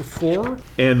ideas to this before.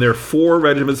 And there are 4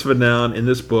 Regiments of Renown in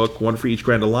this book, 1 for each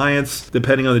Grand Alliance.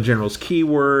 Depending on the general's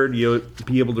keyword, you'll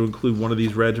be able to include one of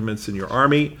these regiments in your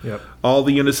army. Yep. All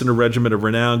the units in a Regiment of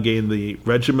Renown gain the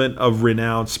Regiment of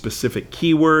Renown specific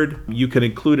keyword. You can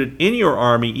include it in your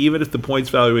army even if the points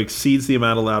value exceeds the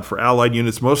amount allowed for allied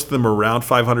units. Most of them are around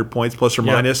 500 points plus or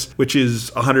minus, which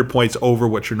is 100 points over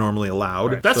what you're normally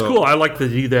allowed. Right. That's cool. I like to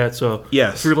do that. So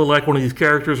if you really like one of these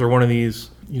characters or one of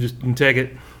these, you can take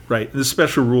it. Right. The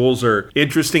special rules are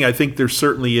interesting. I think there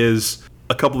certainly is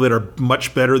a couple that are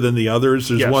much better than the others.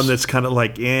 There's Yes. one that's kind of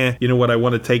like, you know what, I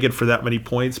want to take it for that many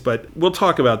points, but we'll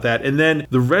talk about that. And then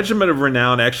the Regiment of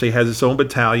Renown actually has its own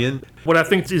battalion. What I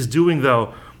think is doing,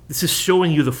 though, this is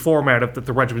showing you the format of that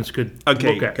the regiments could look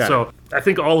at. got So I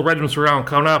think all the regiments around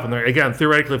coming up, and again,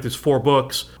 theoretically, if there's 4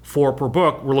 books, 4 per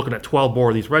book, we're looking at 12 more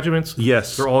of these regiments.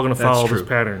 Yes, They're all going to that's follow true. this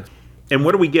pattern. And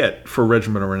what do we get for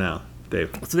Regiment of Renown, Dave?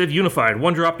 So they've unified.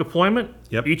 1-drop deployment.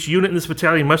 Yep. Each unit in this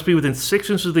battalion must be within 6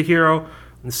 inches of the hero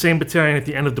in the same battalion at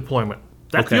the end of deployment.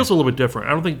 That Okay. feels a little bit different.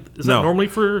 I don't think, is No. that normally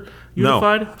for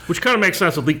unified? Which kind of makes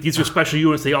sense. These are special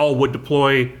units. They all would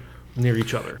deploy near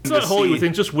each other. It's not wholly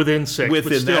within, just within 6. but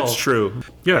Within, still, that's true.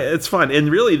 Yeah. It's fun. And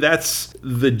really, that's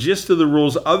the gist of the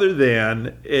rules, other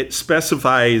than it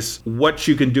specifies what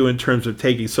you can do in terms of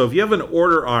taking. So if you have an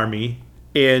order army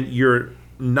and you're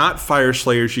not Fire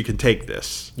Slayers, you can take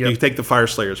this. Yep. You can take the Fire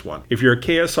Slayers one. If you're a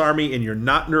Chaos army and you're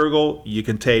not Nurgle, you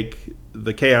can take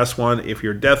the Chaos one. If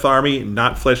you're Death army,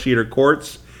 not Flesh Eater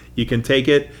Courts, you can take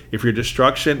it. If you're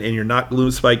Destruction and you're not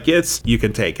Gloomspike Gits, you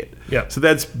can take it. Yeah. So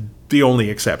that's the only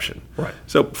exception. Right.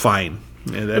 So fine.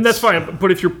 And that's fine.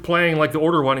 But if you're playing like the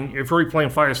order one, and if you're already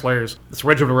playing Fire Slayers, this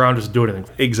regiment around doesn't do anything.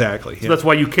 Exactly. So that's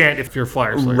why you can't if you're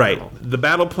Fire Slayer. Right. The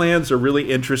battle plans are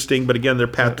really interesting, but again, they're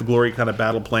Path to Glory kind of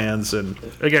battle plans. And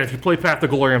Again, if you play Path to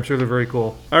Glory, I'm sure they're very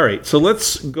cool. all right, so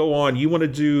let's go on. You want to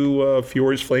do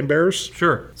Fury's Flamebearers?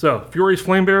 Sure. So, Fury's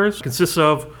Flamebearers consists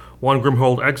of 1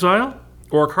 Grimhold Exile,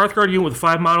 Orc Hearthguard unit with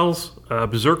 5 models,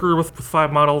 Berserker with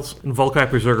 5 models, and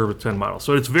Volkite Berserker with 10 models.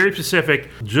 So it's very specific,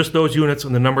 just those units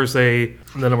and the numbers they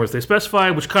specify,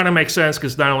 which kind of makes sense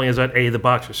because not only is that A, the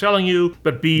box you're selling you,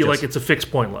 but B, like it's a fixed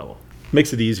point level.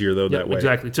 Makes it easier, though, that way.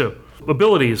 Exactly, too.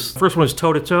 Abilities. First one is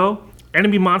toe-to-toe.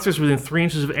 Enemy monsters within 3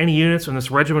 inches of any units in this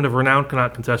Regiment of Renown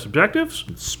cannot contest objectives.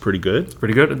 It's pretty good.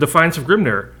 Pretty good. Defiance of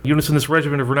Grimnir. Units in this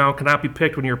Regiment of Renown cannot be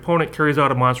picked when your opponent carries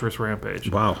out a monstrous rampage.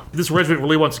 Wow. This regiment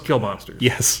really wants to kill monsters.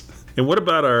 Yes. And what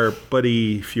about our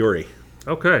buddy Fury?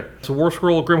 Okay. So War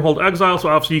Scroll Grimhold Exile, so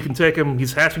obviously you can take him.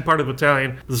 He's half part of the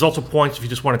battalion. There's also points if you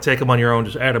just want to take him on your own,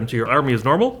 just add him to your army as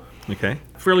normal. Okay.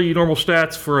 Fairly normal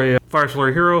stats for a Fire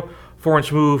Slayer hero.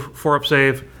 4-inch move, 4-up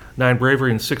save, 9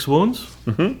 bravery, and 6 wounds.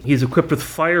 Mm-hmm. He's equipped with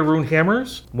Fire Rune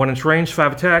Hammers, 1-inch range,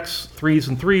 5 attacks, 3s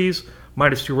and 3s,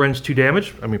 -2 range, 2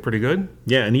 damage. I mean, pretty good.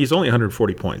 Yeah, and he's only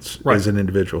 140 points as an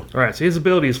individual. All right, so his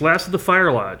ability is Last of the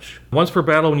Fire Lodge. Once per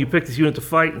battle, when you pick this unit to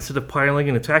fight, instead of piling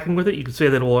and attacking with it, you can say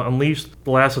that it will unleash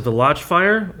the Last of the Lodge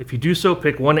fire. If you do so,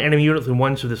 pick 1 enemy unit within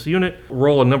 1 inch of this unit,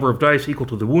 roll a number of dice equal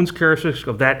to the wounds characteristic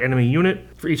of that enemy unit.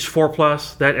 For each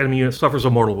 4+, that enemy unit suffers a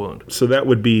mortal wound. So that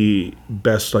would be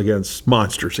best against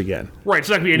monsters again. Right, it's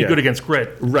not going to be any good against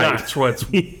grit. Right. That's what's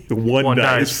One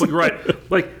dice. But you're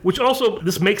right. Which also,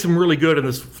 this makes him really good in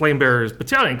this Flamebearers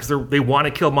battalion, because they want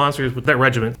to kill monsters with that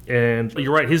regiment. And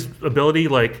you're right, his ability,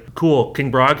 cool,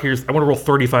 King Brog, I want to roll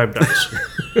 35 dice.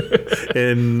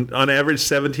 And on average,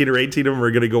 17 or 18 of them are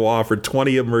going to go off, or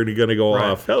 20 of them are going to go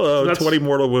off. Hello, So 20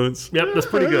 mortal wounds. Yep, that's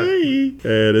pretty good.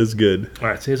 It is good. All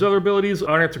right, so his other abilities,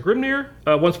 Honor to Grimnir.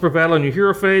 Once per battle in your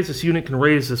hero phase, this unit can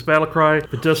raise this battle cry.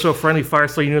 If it does so, friendly Fire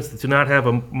Slayer units that do not have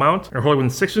a mount are holding within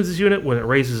 6 inches of this unit when it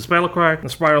raises this battle cry.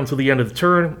 Inspired until the end of the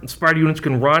turn. Inspired units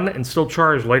can run and still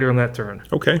charge later in that turn.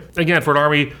 Okay. Again, for an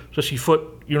army, especially foot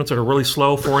units that are really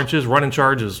slow, 4 inches, run and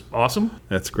charge is awesome.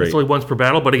 That's great. It's only once per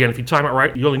battle, but again, if you time it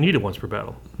right, you only need it once per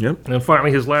battle. Yep. And then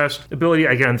finally, his last ability,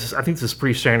 again, I think this is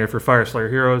pretty standard for Fire Slayer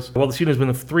heroes. While this unit has been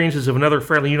within 3 inches of another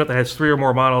friendly unit that has 3 or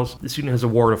more models, this unit has a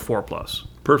ward of 4+.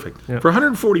 Perfect. Yeah. For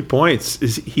 140 points,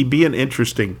 he'd be an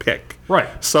interesting pick. Right.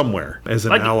 Somewhere as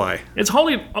an ally. It's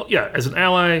wholly, as an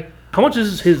ally. How much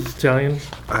is his battalion?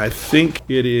 I think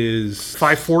it is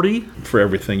 540? for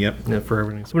everything, yep. Yeah, for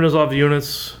everything. So Windows all the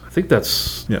units. I think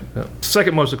that's Yeah.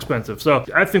 second most expensive. So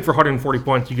I think for 140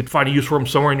 points, you could find a use for him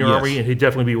somewhere in your Yes. army, and he'd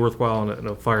definitely be worthwhile in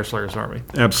a Fire Slayer's army.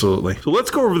 Absolutely. So let's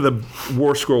go over the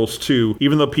War Scrolls too,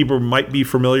 even though people might be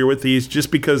familiar with these,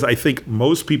 just because I think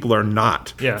most people are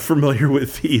not familiar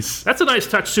with these. That's a nice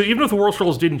touch too. Even if the War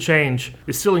Scrolls didn't change,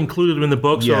 it's still included them in the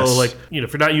book. Yes. So if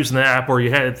you're not using the app, or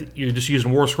you're just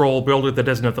using War Scroll Builder that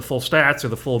doesn't have the full stats or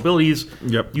the full abilities,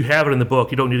 you have it in the book.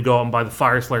 You don't need to go out and buy the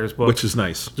Fire Slayer's book, Which is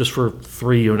nice. just for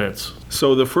 3 units.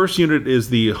 So the first unit is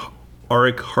the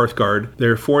Auric Hearthguard.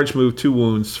 They're 4-inch move, 2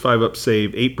 wounds, 5-up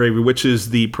save, 8 bravery, which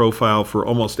is the profile for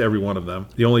almost every one of them.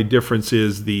 The only difference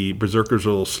is the Berserkers are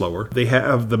a little slower. They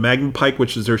have the Magma Pike,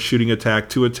 which is their shooting attack,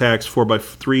 2 attacks,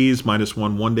 4x3s,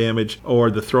 -1 damage,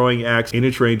 or the Throwing Axe,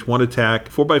 8-inch range, 1 attack,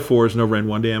 4x4s, no rend,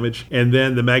 1 damage. And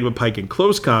then the Magma Pike in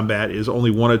close combat is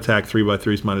only 1 attack,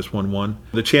 3x3s, -1/1.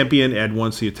 The Champion, add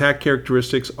 1 to the attack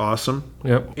characteristics, awesome.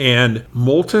 Yep. And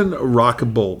Molten Rock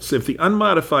Bolts. If the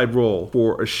unmodified roll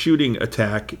for a shooting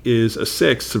attack is a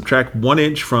 6, subtract 1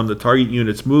 inch from the target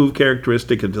unit's move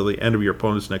characteristic until the end of your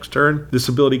opponent's next turn. This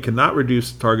ability cannot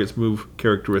reduce the target's move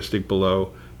characteristic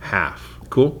below half.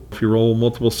 Cool. If you roll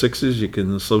multiple 6s, you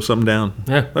can slow something down.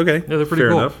 Yeah. Okay. Yeah, they're pretty Fair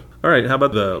cool. enough. All right, how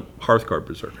about the Hearthguard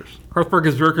Berserkers? Hearthguard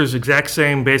Berserkers, exact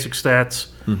same basic stats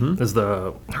as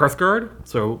the Hearthguard,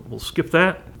 so we'll skip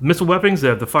that. Missile weapons, they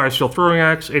have the Fire Steel Throwing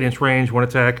Axe, 8-inch range, 1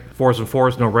 attack, 4s and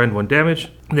 4s, no rend, 1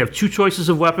 damage. They have 2 choices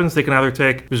of weapons. They can either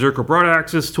take Berserker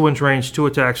Broadaxes, 2-inch range, 2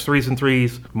 attacks, 3s and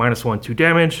 3s, -1, 2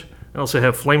 damage. They also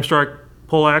have Flame Strike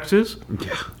Pole Axes,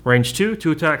 range 2,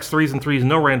 2 attacks, 3s and 3s,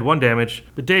 no rend, 1 damage.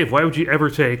 But Dave, why would you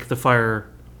ever take the Fire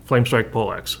Flame Strike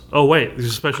Poleaxe? Oh wait, there's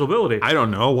a special ability. I don't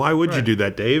know. Why would you do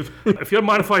that, Dave? If you have a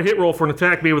modified hit roll for an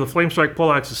attack made with a Flame Strike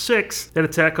Poleaxe of 6, that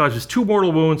attack causes 2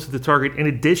 mortal wounds to the target in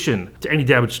addition to any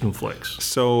damage it inflicts.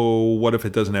 So what if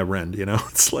it doesn't have rend, you know?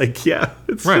 It's like, yeah,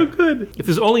 it's so good. If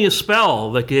there's only a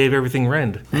spell that gave everything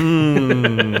rend.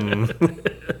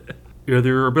 Your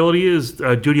other ability is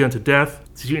Duty Unto Death.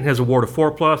 This unit has a ward of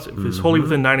 4+. If it's wholly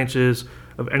within 9 inches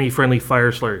of any friendly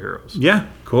Fire Slayer heroes. Yeah,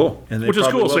 cool. And Which is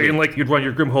cool. So you'd run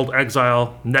your Grimhold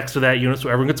Exile next to that unit so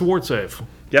everyone gets a ward save.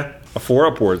 Yeah, a 4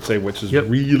 upward save, which is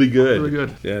really good. Really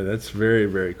good. Yeah, that's very,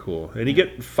 very cool. And you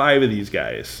get 5 of these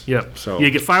guys. Yep. So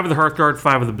you get 5 of the Hearthguard,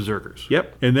 5 of the Berserkers.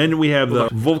 Yep. And then we have the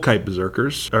Volkite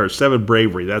Berserkers, or 7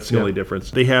 Bravery. That's the only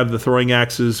difference. They have the Throwing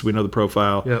Axes. We know the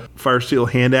profile. Yep. Fire Steel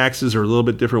Hand Axes are a little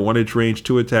bit different. 1-inch range,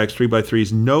 2 attacks,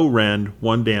 3x3s, no rend,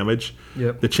 1 damage.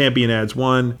 Yep. The Champion adds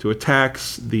 1 to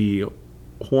attacks. The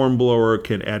Hornblower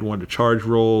can add 1 to charge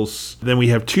rolls. Then we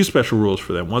have 2 special rules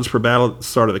for them. Once per battle at the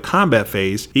start of the combat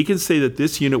phase, he can say that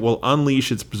this unit will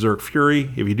unleash its Berserk Fury.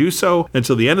 If you do so,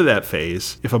 until the end of that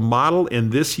phase, if a model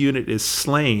in this unit is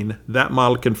slain, that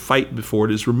model can fight before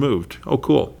it is removed. Oh,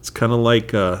 cool. It's kind of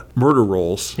like murder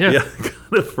rolls. Yeah. Kind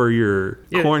of for your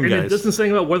Khorne and guys. it doesn't say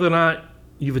about whether or not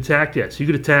you've attacked yet. So you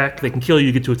could attack, they can kill you,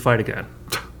 you get to fight again.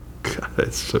 God,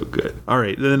 that's so good. All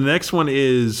right, then the next one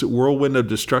is Whirlwind of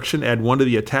Destruction. Add 1 to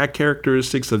the attack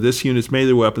characteristics of this unit's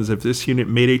melee weapons if this unit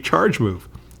made a charge move.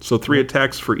 So 3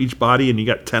 attacks for each body, and you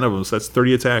got 10 of them, so that's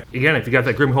 30 attack. Again, if you got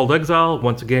that Grimhold Exile,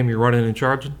 once a game you're running and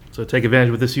charging. So take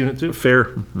advantage with this unit too.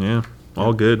 Fair, yeah,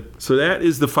 all good. So that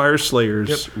is the Fire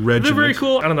Slayers regiment. They're very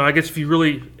cool. I don't know, I guess if you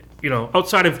really...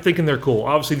 outside of thinking they're cool,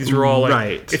 obviously these are all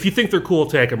like, if you think they're cool,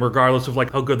 take them, regardless of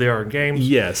like how good they are in games.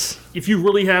 Yes. If you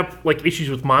really have like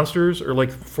issues with monsters, or like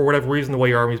for whatever reason the way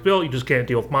your army's built, you just can't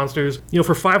deal with monsters.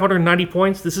 For 590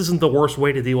 points, this isn't the worst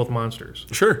way to deal with monsters.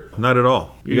 Sure, not at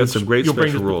all. You got some great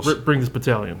special rules. Bring this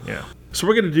battalion, yeah. So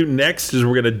what we're going to do next is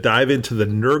we're going to dive into the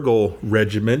Nurgle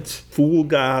regiment,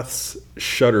 Fulgoth's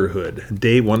Shudderhood.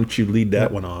 Dave, why don't you lead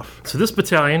that one off? So this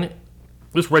battalion.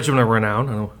 This Regiment of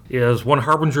Renown is 1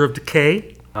 Harbinger of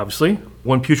Decay, obviously,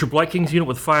 1 Putrid Blight Kings unit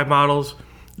with 5 models,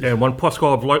 and 1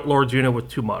 Puskal of Light Lords unit with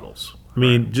 2 models. I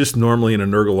mean, just normally in a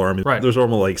Nurgle army, those are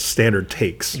almost like standard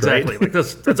takes, exactly. Right? Like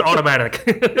that's automatic.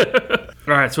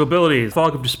 All right, so abilities.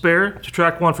 Fog of Despair.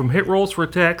 Subtract 1 from hit rolls for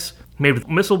attacks made with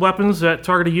missile weapons that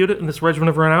target a unit in this Regiment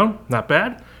of Renown. Not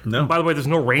bad. No. And by the way, there's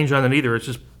no range on it either. It's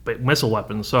just missile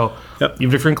weapons. So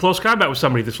even if you're in close combat with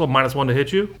somebody, there's still -1 to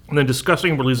hit you. And then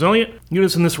Disgusting but Resilient.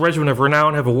 Units in this Regiment of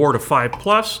Renown have a ward of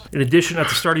 5+. In addition, at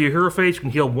the start of your hero phase, you can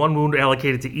heal 1 wound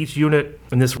allocated to each unit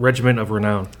in this Regiment of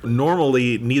Renown.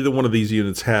 Normally, neither one of these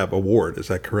units have a ward. Is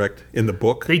that correct? In the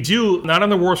book? They do, not on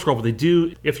the war scroll, but they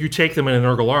do if you take them in an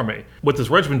Nurgle army. What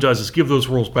this regiment does is give those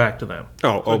rules back to them.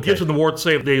 Oh, okay. So it gives them the ward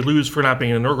save they lose for not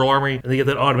being in an Nurgle army, and they get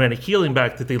that automatic healing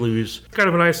back that they lose. Kind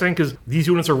of a nice thing, because these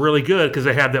units are really good because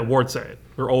they have that ward save.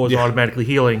 They're always automatically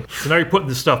healing. So now you're putting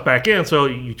this stuff back in, so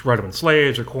you run them in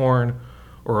Slaves or Khorne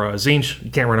or Tzeentch.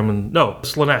 You can't run them in... No,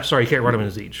 Slaanesh. Sorry, you can't run them in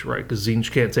Tzeentch, right? Because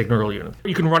Tzeentch can't take Nurgle units.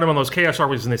 You can run them on those Chaos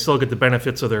armies and they still get the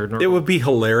benefits of their Nurgle. It would be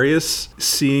hilarious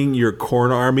seeing your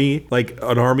Khorne army, like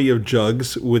an army of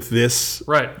jugs with this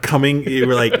coming. You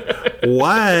were like,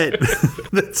 what?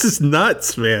 That's just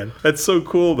nuts, man. That's so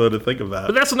cool, though, to think about.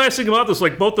 But that's the nice thing about this.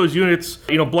 Like, both those units,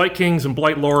 Blight Kings and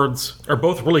Blight Lords are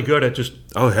both really good at just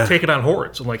taking on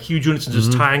hordes and, like, huge units and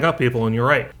just tying up people. And you're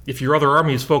right. If your other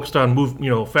army is focused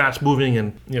on fast moving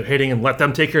and hitting, and let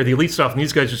them take care of the elite stuff, and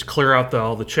these guys just clear out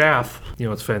all the chaff,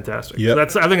 it's fantastic.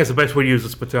 Yep. So I think that's the best way to use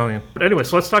this battalion. But anyway,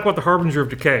 so let's talk about the Harbinger of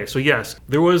Decay. So yes,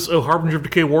 there was a Harbinger of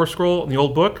Decay war scroll in the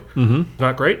old book.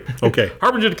 Not great. Okay.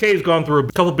 Harbinger of Decay has gone through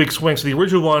a couple big swings. So the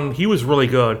original one, he was really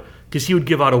good because he would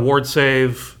give out a ward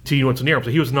save to units near him.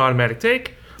 So he was an automatic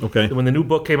take. Okay. And when the new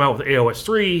book came out with AOS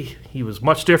 3, he was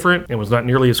much different and was not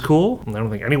nearly as cool. And I don't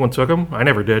think anyone took him. I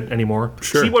never did anymore.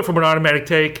 Sure. So he went from an automatic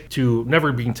take to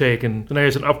never being taken. And now he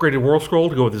has an upgraded World Scroll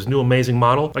to go with his new amazing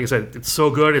model. Like I said, it's so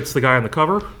good. It's the guy on the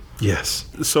cover. Yes.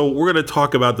 So we're going to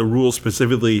talk about the rules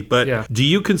specifically, but do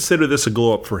you consider this a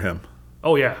glow up for him?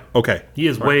 Oh, yeah. Okay. He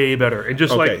is way better. And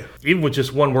just like, even with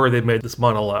just one word, they've made this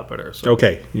model a lot better. So.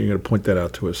 Okay. You're going to point that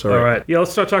out to us. All right. Yeah,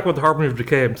 let's start talking about the Harbingers of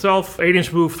Decay himself.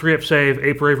 8-inch move, 3-up save,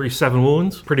 8 bravery, 7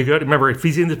 wounds. Pretty good. Remember, if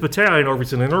he's in this battalion or if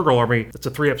he's in an Nurgle army, it's a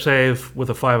 3-up save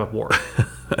with a 5-up war.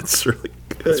 That's really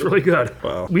good. That's really good.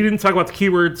 Wow. We didn't talk about the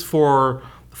keywords for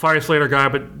the Fire Slayer guy,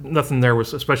 but nothing there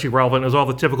was especially relevant. It was all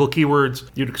the typical keywords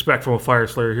you'd expect from a Fire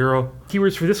Slayer hero.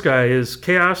 Keywords for this guy is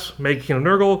Chaos, Mega King of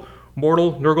Nurgle,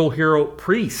 Mortal, Nurgle Hero,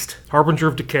 Priest, Harbinger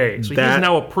of Decay. So That he's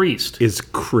now a priest. Is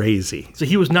crazy. So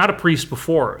he was not a priest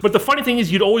before. But the funny thing is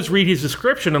you'd always read his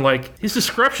description and like, his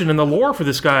description and the lore for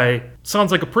this guy sounds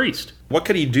like a priest. What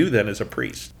could he do then as a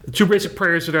priest? The 2 basic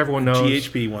prayers that everyone knows.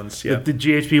 GHB ones, yeah. The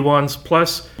GHB ones,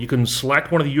 plus you can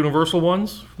select one of the universal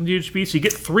ones from the GHB, so you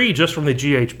get 3 just from the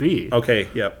GHB. Okay,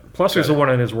 yep. Plus there's the one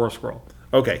in his War Scroll.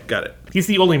 Okay, got it. He's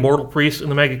the only mortal priest in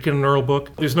the Mega King of Nurgle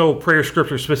book. There's no prayer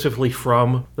scripture specifically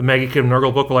from the Mega King of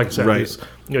Nurgle book, but like I said,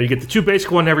 you get the 2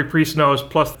 basic one every priest knows,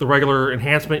 plus the regular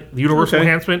enhancement, the universal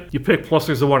enhancement. You pick, plus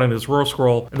there's the one in his War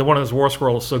Scroll, and the one in his War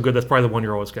Scroll is so good that's probably the one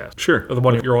you're always casting. Sure. Or the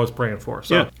one you're always praying for.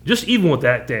 So just even with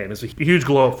that, Dan, is a huge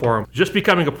glow up for him. Just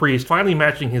becoming a priest, finally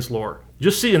matching his lore.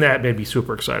 Just seeing that made me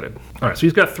super excited. All right, so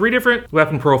he's got 3 different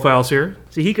weapon profiles here.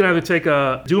 So he can either take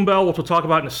a Doom Bell, which we'll talk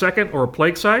about in a second, or a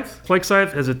Plague Scythe. Plague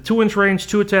Scythe has a 2-inch range,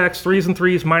 2 attacks, 3s and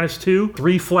 3s, -2,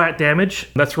 3 flat damage.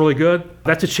 That's really good.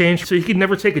 That's a change. So he could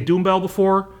never take a Doom Bell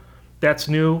before. That's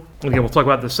new. Again, we'll talk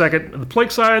about it in a second. The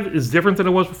Plague Scythe is different than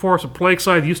it was before. So Plague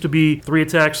Scythe used to be 3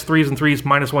 attacks, 3s and 3s,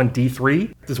 -1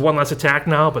 D3. There's 1 less attack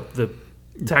now, but the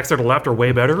attacks to the left are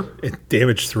way better.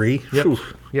 Damage 3? Yep.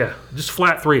 Yeah, just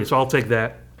flat 3, so I'll take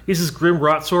that. He's his Grim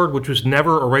Rot Sword, which was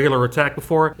never a regular attack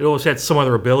before. It always had some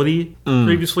other ability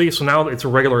previously, so now it's a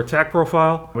regular attack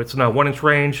profile. It's now 1-inch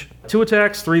range, 2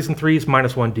 attacks, 3s and 3s,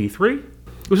 -1 D3.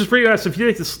 Which is pretty nice. If you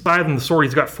take the scythe and the sword,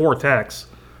 he's got 4 attacks.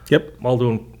 Yep. All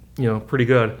doing, pretty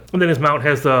good. And then his mount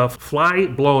has the Fly,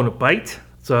 Blow, and Bite.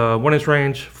 It's a 1-inch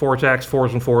range, 4 attacks,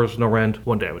 4s and 4s, no rend,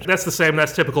 1 damage. That's the same,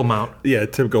 that's typical mount. Yeah,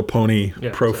 typical pony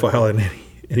profile in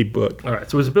any book. All right,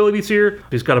 so his abilities here,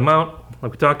 he's got a mount,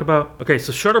 like we talked about. Okay,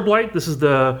 so Shudder Blight, this is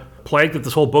the plague that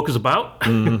this whole book is about.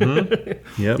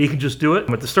 Yep. You can just do it.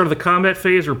 At the start of the combat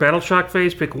phase or battle shock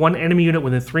phase, pick 1 enemy unit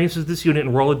within 3 inches of this unit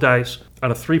and roll a dice. On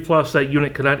a 3+, that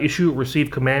unit cannot issue or receive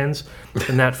commands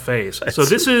in that phase. So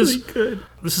this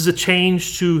is a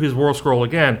change to his World Scroll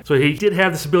again. So he did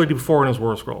have this ability before in his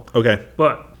World Scroll. Okay.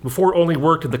 But before it only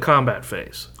worked in the combat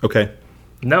phase. Okay.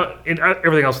 Now,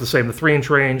 everything else is the same. The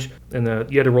 3-inch range, and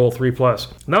you had to roll 3+.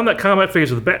 Now in that combat phase,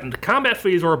 the combat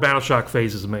phase or a battle shock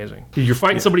phase is amazing. You're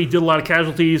fighting somebody who did a lot of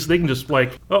casualties, they can just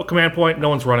command point, no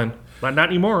one's running. But not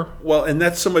anymore. Well, and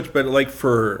that's so much better, like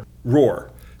for Roar.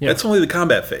 Yeah. That's only the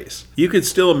combat phase. You could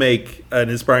still make an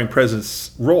Inspiring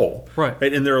Presence roll. Right.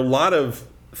 And there are a lot of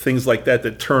things like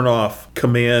that turn off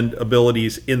command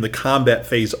abilities in the combat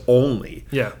phase only.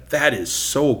 Yeah. That is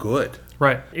so good.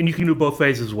 Right, and you can do both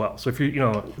phases as well. So if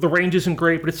the range isn't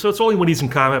great, but it's only when he's in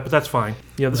combat, but that's fine.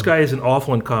 This guy isn't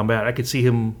awful in combat. I could see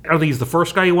him. I don't think he's the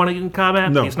first guy you want to get in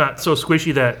combat. No. He's not so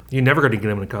squishy that you're never going to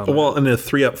get him in combat. Well, and a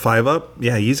 3-up, 5-up,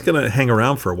 he's going to hang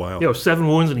around for a while. 7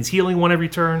 wounds, and he's healing 1 every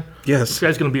turn. Yes. This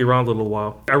guy's going to be around a little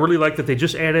while. I really like that they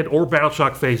just added, or battle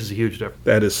shock phase is a huge difference.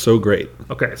 That is so great.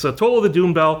 Okay, so total of the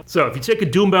Doom Bell. So if you take a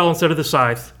Doom Bell instead of the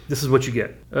Scythe, this is what you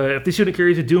get. If this unit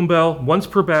carries a Doom Bell once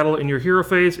per battle in your hero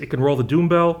phase, it can roll the Doom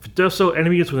Bell. If it does so,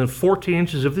 enemy units within 14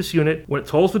 inches of this unit, when it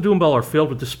totals the Doom Bell, are filled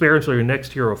with despair until your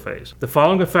next hero phase. The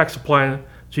following effects apply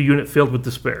to a unit filled with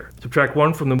despair. Subtract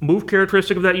 1 from the move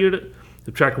characteristic of that unit.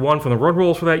 Subtract 1 from the run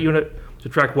rolls for that unit.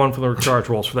 Subtract 1 from the recharge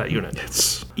rolls for that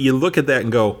unit. You look at that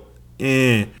and go,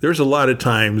 there's a lot of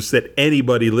times that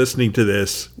anybody listening to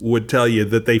this would tell you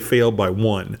that they failed by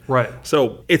 1. Right.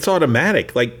 So it's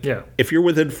automatic. If you're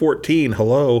within 14,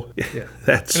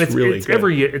 that's really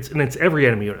good. It's every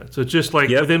enemy unit. So it's just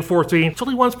within 14. It's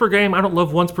only once per game. I don't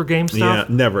love once per game stuff.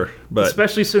 Yeah, never. But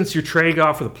especially since you're trading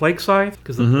off for the Plague Scythe,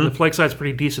 because the Plague Scythe's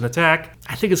pretty decent attack.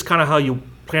 I think it's kind of how you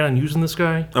plan on using this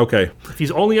guy. Okay. If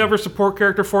he's only ever a support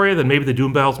character for you, then maybe the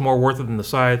Doom Bell's more worth it than the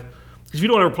Scythe. Because if you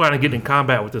don't ever plan on getting in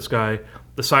combat with this guy,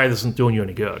 the Scythe isn't doing you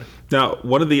any good. Now,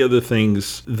 one of the other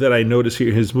things that I notice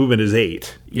here, his movement is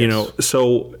 8.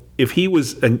 So if he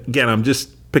was, again, I'm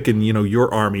just picking,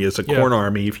 your army as a Khorne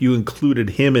army, if you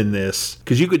included him in this,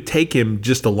 because you could take him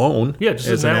just alone just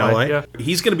as an ally. Yeah.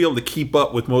 He's going to be able to keep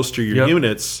up with most of your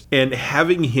units, and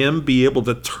having him be able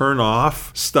to turn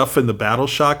off stuff in the battle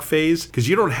shock phase, because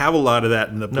you don't have a lot of that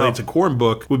in the Blades of Khorne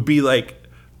book, would be like,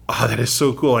 oh, that is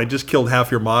so cool. I just killed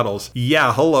half your models.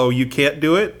 Yeah, hello, you can't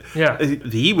do it? Yeah.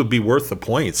 He would be worth the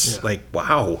points. Yeah. Like,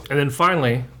 wow. And then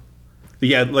finally...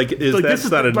 Yeah,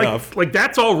 that's not enough. Like,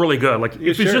 that's all really good. Like,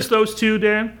 if it's just those two,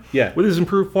 Dan, with his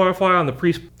improved qualifier on the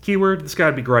priest keyword, this guy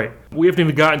would be great. We haven't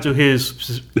even gotten to his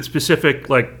specific,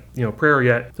 prayer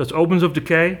yet. So it's Omens of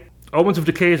Decay. Omens of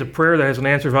Decay is a prayer that has an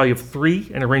answer value of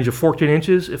 3 and a range of 14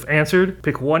 inches. If answered,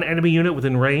 pick one enemy unit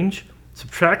within range.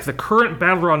 Subtract the current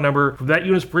battle round number from that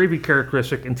unit's bravery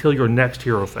characteristic until your next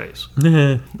hero phase.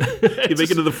 You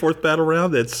make it to the 4th battle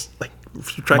round, that's like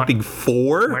subtracting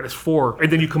 4? Minus 4. And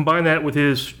then you combine that with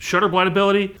his Shutter Blight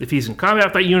ability. If he's in combat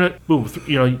with that unit, boom,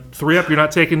 3 up, you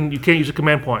can't use a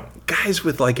command point. Guys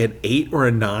with like an 8 or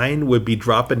a 9 would be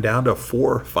dropping down to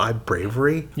 4 or 5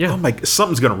 bravery. Yeah. Oh my,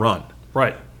 something's going to run.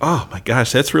 Right. Oh my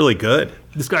gosh, that's really good.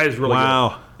 This guy is really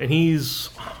good. And he's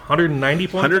 190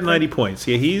 points? 190 points.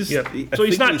 Yeah, So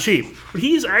he's not cheap. But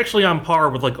he's actually on par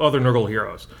with other Nurgle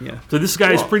heroes. Yeah. So this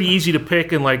guy is pretty easy to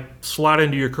pick and slot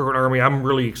into your current army. I'm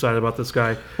really excited about this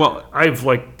guy. Well,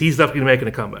 he's definitely making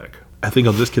a comeback. I think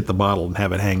I'll just get the model and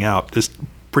have it hang out. Just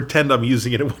pretend I'm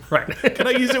using it. Right. Can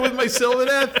I use it with my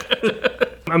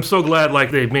Sylvaneth? I'm so glad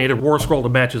they made a War Scroll to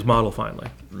match his model finally.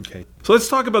 Okay. So let's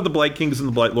talk about the Blight Kings and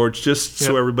the Blight Lords, just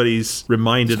so everybody's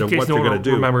reminded of what they're going to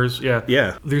do. Remembers,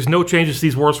 Yeah. There's no changes to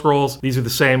these War Scrolls. These are the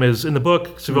same as in the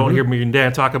book. So if you want to hear me and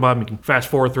Dan talk about them, you can fast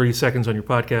forward 30 seconds on your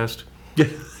podcast.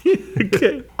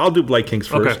 Okay. I'll do Blight Kings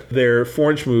first. Okay. They're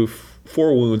 4-inch move,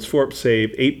 4 wounds, 4 up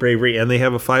save, 8 bravery, and they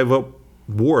have a 5 up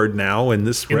ward now in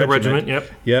this regiment.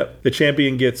 Yep. The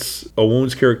champion gets a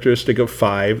wounds characteristic of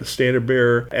 5. The standard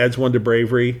bearer adds 1 to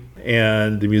bravery.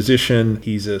 And the musician,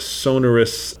 he's a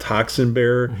sonorous toxin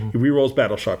bearer. He rerolls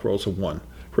battle shock rolls of 1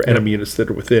 for enemy units that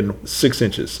are within 6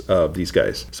 inches of these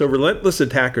guys. So relentless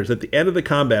attackers at the end of the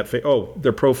combat phase. Oh,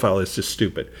 their profile is just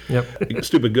stupid. Yep.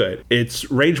 Stupid good. It's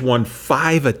range 1,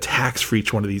 5 attacks for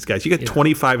each one of these guys. You get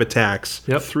 25 attacks.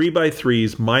 Yep.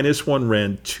 3x3s, -1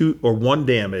 rend, 2 or 1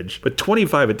 damage. But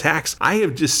 25 attacks. I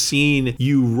have just seen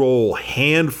you roll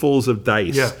handfuls of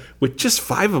dice. Yeah. With just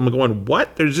 5 of them going,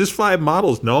 what? There's just 5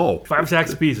 models? No. 5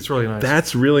 attacks apiece. It's really nice.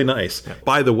 That's really nice. Yeah.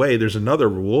 By the way, there's another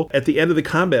rule. At the end of the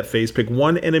combat phase, pick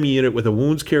one enemy unit with a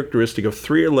wounds characteristic of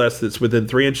 3 or less that's within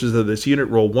 3 inches of this unit.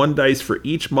 Roll 1 dice for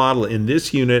each model in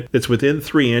this unit that's within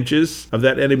 3 inches of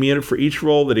that enemy unit for each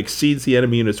roll that exceeds the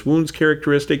enemy unit's wounds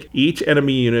characteristic. Each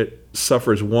enemy unit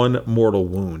suffers 1 mortal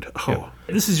wound. Oh.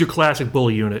 Yeah. This is your classic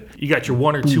bully unit. You got your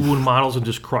 1 or 2 wound models and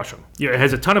just crush them. Yeah, it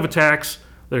has a ton of attacks.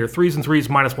 They're 3s and 3s,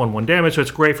 -1 damage, so it's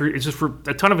great it's just for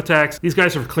a ton of attacks. These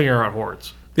guys are clearing out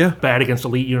hordes. Yeah. Bad against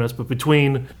elite units, but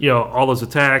between, all those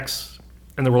attacks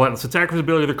and the relentless attacker's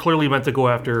ability, they're clearly meant to go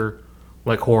after,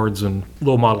 hordes and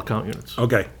low model count units.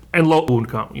 Okay. And low wound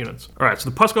count units. All right, so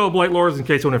the Pusco Blight Lords, in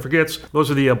case anyone forgets, those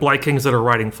are the Blight Kings that are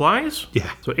riding flies.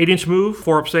 Yeah. So 8-inch move,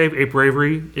 4 up save, 8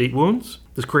 bravery, 8 wounds.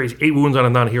 This creates 8 wounds on a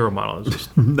non-hero model. It's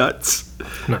just nuts.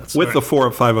 With right. the 4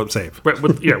 up, 5 up save. Right,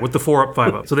 with the 4 up,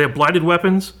 5 up. So they have blighted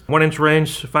weapons, 1-inch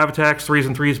range, 5 attacks, 3s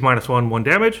and 3s, -1, 1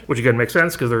 damage, which again makes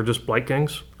sense because they're just Blight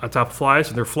Kings on top of flies.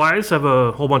 And their flies have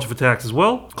a whole bunch of attacks as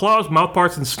well. Claws, mouth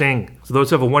parts, and sting. So those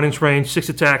have a 1-inch range, 6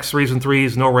 attacks, 3s and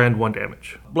 3s, no rend, 1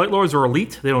 damage. Blight Lords are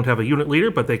elite. They don't have a unit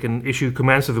leader, but they can issue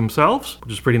commands to themselves,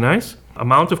 which is pretty nice. A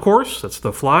mount, of course, that's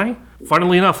the fly.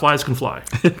 Funnily enough, flies can fly.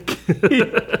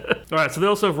 All right, so they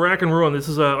also have Rack and Ruin. This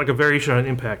is a variation on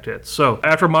impact hits. So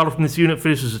after a model from this unit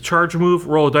finishes a charge move,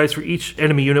 roll a dice for each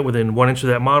enemy unit within 1 inch of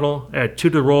that model. Add 2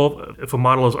 to the roll if a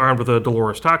model is armed with a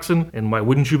Dolores Toxin. And why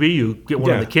wouldn't you be? You get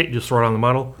one in the kit, you just throw it on the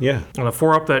model. Yeah. On a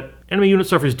 4 up, that enemy unit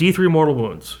suffers D3 mortal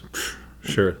wounds.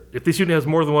 Sure. If this unit has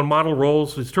more than 1 model,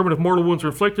 rolls to determine if mortal wounds are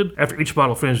inflicted. After each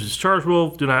model finishes its charge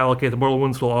move, do not allocate the mortal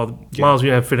wounds until all the models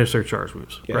you have finished their charge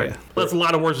moves. Yeah, right. yeah. That's a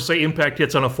lot of words to say impact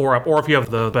hits on a 4 up, or if you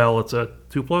have the bell, it's a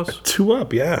 2+. 2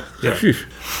 up, yeah.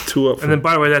 2 up. And then,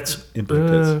 by the way, that's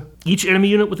each enemy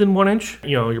unit within 1 inch.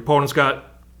 Your opponent's got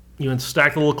units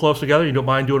stacked a little close together. You don't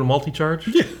mind doing a multi-charge?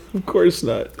 Yeah, of course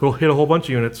not. It'll hit a whole bunch of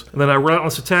units. And then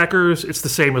relentless attackers, it's the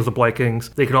same as the Blight Kings.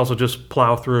 They can also just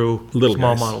plow through little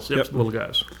small guys. models. Yep, little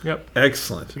guys. Yep.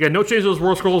 Excellent. Again, no change to those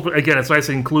War Scrolls, but again, it's nice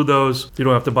to include those. You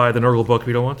don't have to buy the Nurgle book if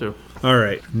you don't want to. All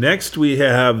right. Next, we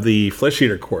have the Flesh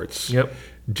Eater Courts. Yep.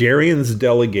 Darian's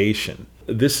Delegation.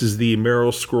 This is the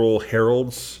Merrill Scroll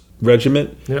Heralds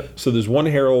regiment. Yep. So there's one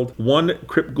Herald, one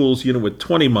Crypt Ghouls unit with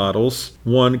 20 models,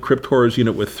 one Crypt Horrors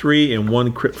unit with 3, and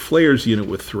one Crypt Flayers unit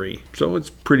with 3. So it's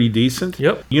pretty decent.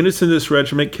 Yep. Units in this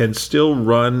regiment can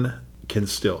run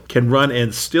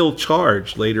and still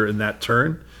charge later in that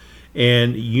turn.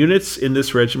 And units in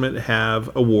this regiment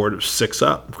have a ward of 6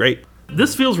 up. Great.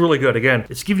 This feels really good. Again,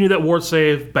 it's giving you that ward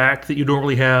save back that you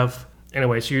normally have.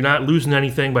 Anyway, so you're not losing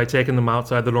anything by taking them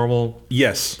outside the normal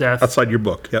Yes. death. Outside your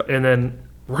book. Yep. And then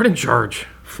run and charge.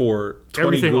 For 20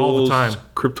 Everything ghouls, all the time.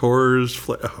 Crypt Horrors.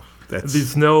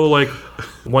 There's no, like,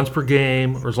 once per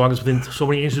game, or as long as within so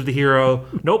many inches of the hero.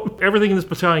 Nope. Everything in this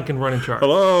battalion can run and charge.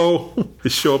 Hello. They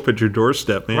show up at your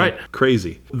doorstep, man. Right.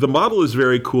 Crazy. The model is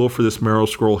very cool for this Marrow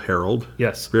Scroll Herald.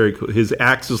 Yes. Very cool. His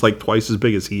axe is like twice as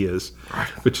big as he is,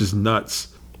 which is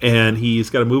nuts. And he's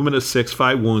got a movement of 6,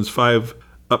 5 wounds, 5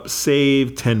 up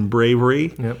save, 10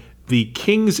 bravery. Yep. The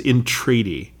King's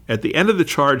Entreaty. At the end of the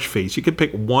charge phase, you can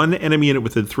pick one enemy unit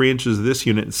within 3 inches of this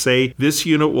unit and say this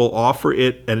unit will offer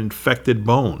it an infected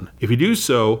bone. If you do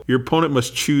so, your opponent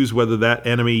must choose whether that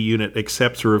enemy unit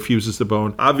accepts or refuses the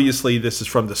bone. Obviously, this is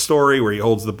from the story where he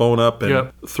holds the bone up and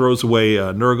throws away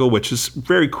Nurgle, which is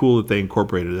very cool that they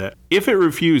incorporated that. If it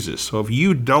refuses, so if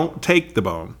you don't take the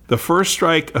bone, the first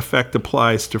strike effect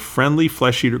applies to friendly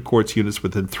Flesh Eater Quartz units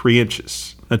within 3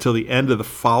 inches. Until the end of the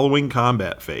following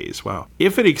combat phase. Wow.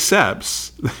 If it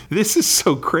accepts, this is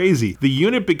so crazy. The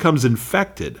unit becomes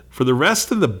infected. For the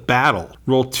rest of the battle,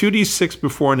 roll 2d6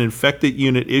 before an infected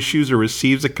unit issues or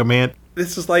receives a command.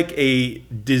 This is like a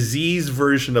disease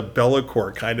version of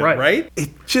Be'lakor, kind of, right?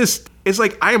 It's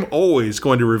like, I am always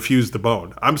going to refuse the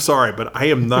bone. I'm sorry, but I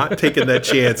am not taking that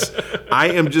chance. I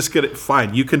am just going to,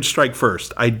 fine, you can strike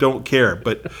first. I don't care.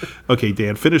 But, okay,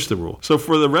 Dan, finish the rule. So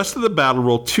for the rest of the battle,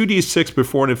 roll 2d6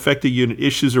 before an infected unit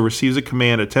issues or receives a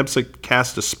command, attempts to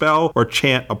cast a spell, or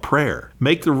chant a prayer.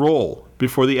 Make the roll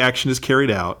before the action is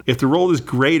carried out. If the roll is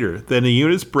greater than a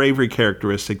unit's bravery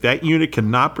characteristic, that unit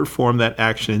cannot perform that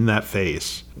action in that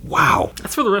phase. Wow.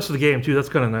 That's for the rest of the game, too. That's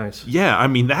kind of nice. Yeah, I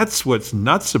mean, that's what's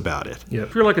nuts about it. Yeah.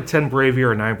 If you're like a 10 bravery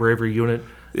or a 9 bravery unit,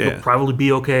 you'll probably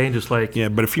be okay. Just like,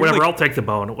 but if you're whatever, like I'll take the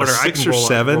bone. Whatever, 6 or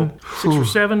 7? 6 or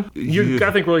 7? You got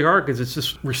to think really hard because it's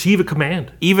just receive a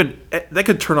command. Even, that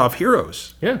could turn off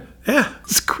heroes. Yeah. Yeah,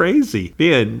 it's crazy.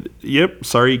 Man,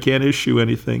 sorry you can't issue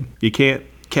anything. You can't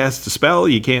cast a spell,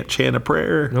 you can't chant a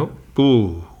prayer. Nope.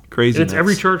 Ooh, crazy. And it's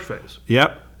every charge phase.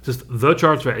 Yep. Just the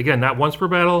charge phase. Again, not once per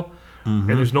battle, and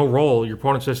there's no roll. Your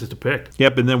opponent just has to pick.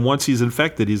 Yep, and then once he's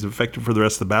infected for the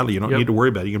rest of the battle. You don't need to worry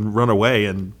about it. You can run away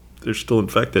and they're still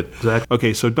infected. Exactly.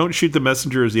 Okay, so don't shoot the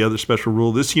messenger is the other special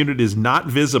rule. This unit is not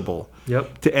visible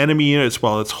to enemy units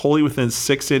while it's wholly within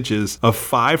 6 inches of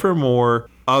 5 or more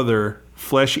other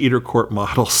Flesh Eater Court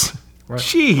models. Right.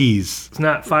 Jeez. It's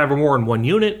not 5 or more in one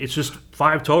unit. It's just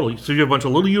 5 total. So you have a bunch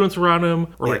of little units around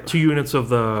him, or like 2 units of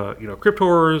the Crypt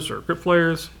Horrors or Crypt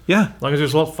Flayers. Yeah. As long as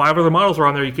there's 5 other models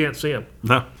around there, you can't see them.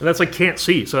 No. And that's like can't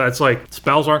see. So that's like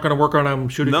spells aren't going to work on him.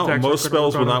 Shooting attacks. No, most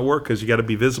spells will not work because you got to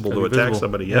be visible to attack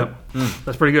somebody. Yep.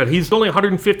 That's pretty good. He's only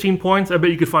 115 points. I bet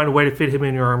you could find a way to fit him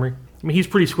in your army. I mean, he's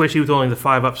pretty squishy with only the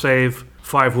 5 up save,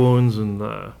 5 wounds,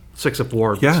 and 6 up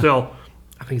ward. Yeah. But still,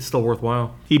 I think it's still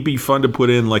worthwhile. He'd be fun to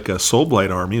put in like a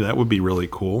Soulblight army. That would be really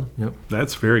cool. Yep.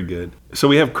 That's very good. So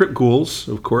we have Crypt Ghouls,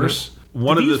 of course. Yep.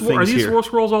 One of the things are these here, War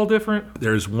Scrolls all different?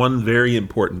 There's one very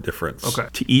important difference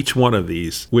to each one of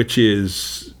these, which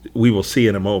is, we will see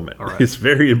in a moment. All right. It's a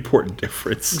very important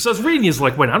difference. Because I was reading, I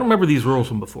don't remember these rules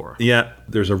from before. Yeah,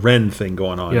 there's a Ren thing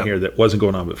going on here that wasn't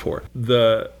going on before.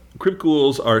 The Crypt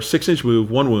Ghouls are 6-inch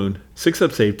move, 1 wound, 6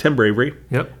 up save, 10 bravery.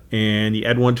 Yep. And you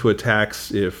add 1 to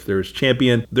attacks if there's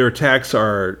champion. Their attacks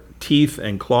are teeth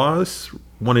and claws,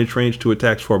 1-inch range, 2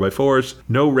 attacks, 4x4s.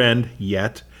 No rend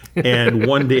yet. And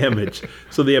 1 damage.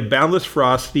 So they have Boundless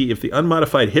Ferocity. If the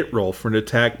unmodified hit roll for an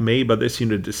attack made by this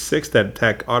unit is 6, that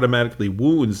attack automatically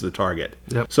wounds the target.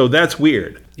 Yep. So that's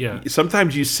weird. Yeah.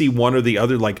 Sometimes you see one or the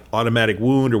other, like automatic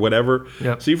wound or whatever.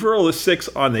 Yep. So if you roll a 6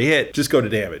 on the hit, just go to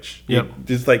damage. Yep.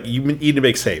 Just like you need to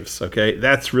make saves. Okay,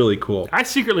 that's really cool. I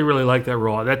secretly really like that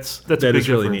roll. That's a big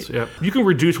really difference. neat. Yep. You can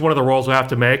reduce one of the rolls I have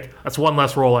to make. That's 1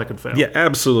 less roll I can fail. Yeah,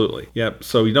 absolutely. Yep.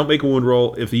 So you don't make a wound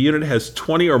roll if the unit has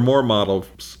 20 or more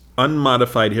models.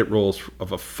 Unmodified hit rolls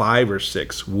of a 5 or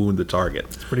 6 wound the target.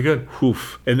 It's pretty good.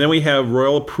 Oof. And then we have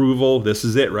Royal Approval. This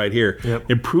is it right here.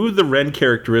 Yep. Improve the Ren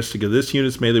characteristic of this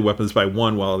unit's melee weapons by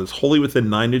 1 while it is wholly within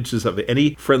 9 inches of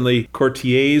any friendly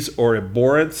courtiers or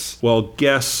abhorrents. Well,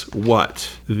 guess what?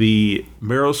 The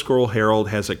Marrow Scroll Herald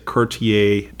has a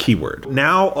courtier keyword.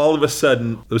 Now, all of a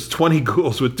sudden, those 20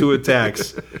 ghouls with 2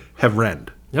 attacks have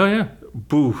Rend. Oh, yeah.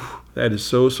 Boo. That is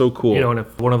so cool. And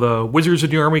if one of the wizards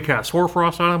in your army casts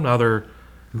Hoarfrost on them, now they're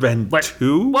Rend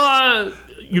 2? Well,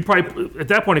 you'd probably, at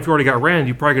that point, if you already got Rend,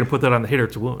 you're probably going to put that on the hitter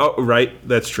to wound. Oh, right.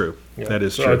 That's true. Yeah. That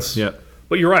is So true. it's- Yeah.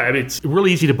 But you're right. I mean, it's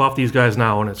really easy to buff these guys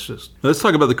now, and it's just... Let's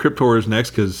talk about the Cryptors next,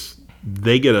 because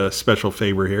they get a special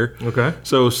favor here. Okay.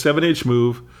 So 7-inch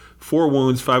move, 4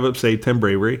 wounds, 5 up save, 10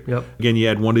 bravery. Yep. Again, you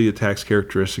add 1 to the attack's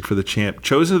characteristic for the champ.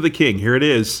 Chosen of the king, here it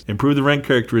is. Improve the rend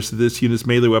characteristic of this unit's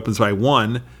melee weapons by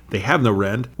 1. They have no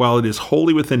rend. While it is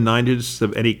wholly within 9 inches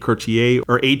of any courtier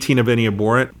or 18 of any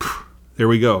abhorrent. There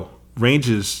we go. Range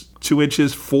is 2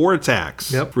 inches, 4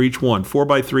 attacks for each one.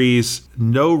 4x3s,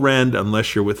 no rend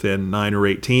unless you're within 9 or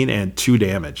 18, and 2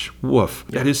 damage. Woof.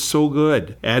 That is so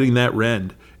good. Adding that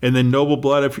rend. And then Noble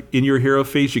Blood, if in your hero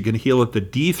phase, you can heal up to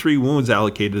D3 wounds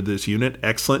allocated to this unit.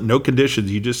 Excellent. No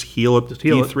conditions. You just heal up to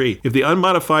D3. If the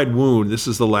unmodified wound, this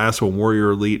is the last one,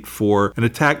 Warrior Elite, for an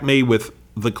attack made with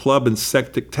the club and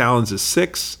sectic talons is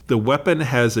 6. The weapon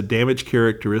has a damage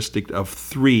characteristic of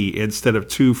 3 instead of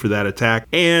 2 for that attack,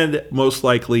 and most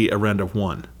likely a rend of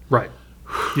 1. Right.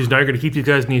 Because now you're going to keep these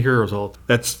guys in your heroes all.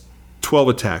 That's 12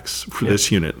 attacks for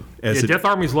this unit. Death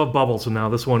Armies love bubbles, and now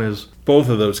this one is... Both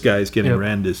of those guys getting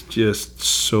rend is just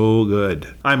so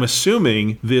good. I'm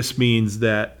assuming this means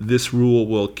that this rule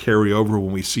will carry over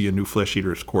when we see a new Flesh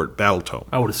Eater's Court battle tome.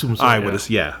 I would assume so, I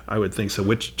would think so,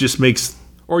 which just makes...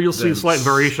 Or you'll see a slight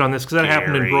variation on this, because that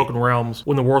happened in Broken Realms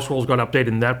when the War Scrolls got updated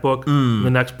in that book. The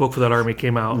next book for that army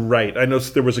came out. Right. I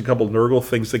noticed there was a couple Nurgle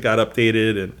things that got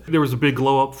updated. And there was a big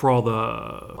glow up for all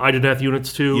the Eye to Death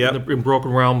units, too, in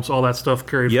Broken Realms. All that stuff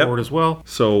carried forward as well.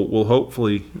 So we'll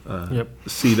hopefully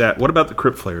see that. What about the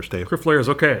Crypt Flayers, Dave? Crypt Flayers,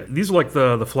 okay. These are like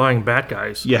the flying bat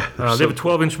guys. Yeah. They have a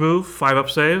 12-inch move, 5 up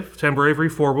save, 10 bravery,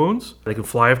 4 wounds. They can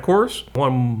fly, of course.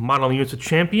 1 model unit's a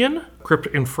champion. Crypt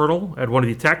Infernal, add 1 of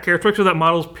the attack characteristics of that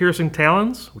model's piercing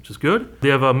talons, which is good. They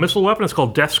have a missile weapon, it's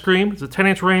called Death Scream. It's a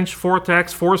 10-inch range, 4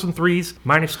 attacks, 4s and 3s,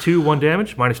 -2, 1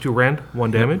 damage, -2 rend,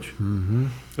 1 damage.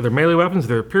 Their melee weapons,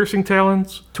 they're piercing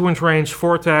talons, 2-inch range,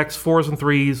 4 attacks, 4s and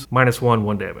 3s, -1,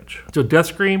 1 damage. So Death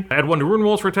Scream, add 1 to rune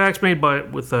rolls for attacks made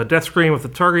with Death Scream if the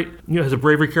target unit has a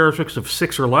bravery characteristic of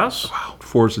 6 or less. Wow,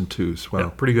 4s and 2s, wow. Yeah,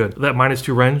 pretty good. That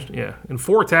 -2 range, and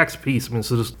 4 attacks apiece. I mean,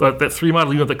 so just that 3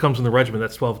 model unit that comes in the regiment,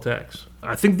 that's 12 attacks.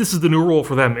 I think this is the new rule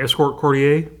for them, Escort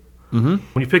Courtier. When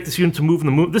you pick this unit to move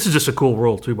in the this is just a cool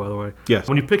roll too, by the way. Yes.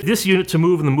 When you pick this unit to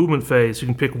move in the movement phase, you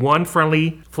can pick 1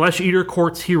 friendly Flesh Eater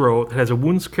Courts hero that has a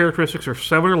wounds characteristics of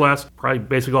 7 or less, probably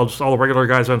basically all the regular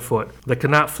guys on foot, that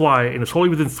cannot fly and is wholly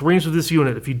within 3 inches of this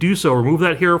unit. If you do so, remove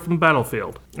that hero from the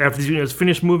battlefield. After this unit has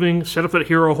finished moving, set up that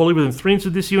hero wholly within 3 inches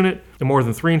of this unit and more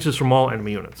than 3 inches from all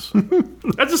enemy units.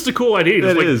 That's just a cool idea.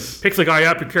 That is. Picks the guy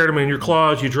up, you carry him in your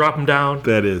claws, you drop him down.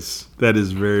 That is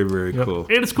very, very cool.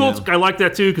 And it's cool. I like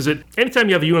that too, because anytime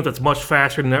you have a unit that's much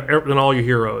faster than all your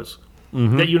heroes,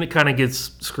 that unit kind of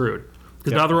gets screwed.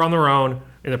 Because now they're on their own,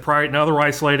 and now they're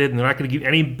isolated, and they're not going to get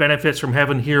any benefits from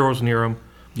having heroes near them.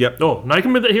 Yep. Oh, now you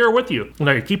can bring that hero with you.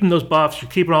 Now you're keeping those buffs,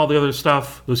 you're keeping all the other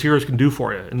stuff those heroes can do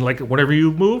for you. And like whenever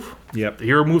you move, the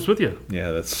hero moves with you.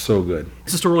 Yeah, that's so good.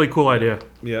 It's just a really cool idea.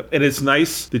 Yep. And it's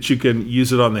nice that you can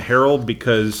use it on the Herald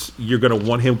because you're going to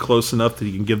want him close enough that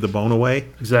he can give the bone away.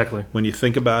 Exactly. When you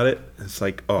think about it, it's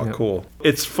like, cool.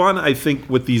 It's fun, I think,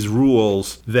 with these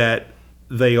rules that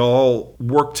they all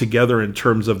work together in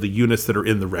terms of the units that are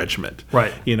in the regiment.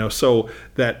 Right. So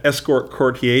that Escort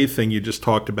Courtier thing you just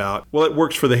talked about, well, it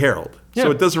works for the Herald. Yeah.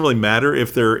 So it doesn't really matter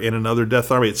if they're in another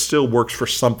Death Army. It still works for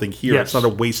something here. Yes. It's not a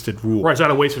wasted rule. Right, it's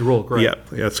not a wasted rule, correct.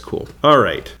 Yeah, that's cool. All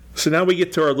right. So now we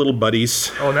get to our little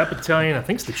buddies. Oh, and that battalion, I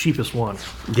think it's the cheapest one.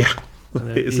 Yeah.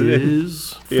 Isn't it?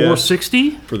 Is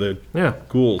 $460? For the Yeah.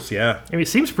 ghouls, yeah. I mean, it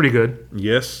seems pretty good.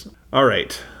 Yes. All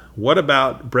right. What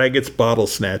about Braggart's bottle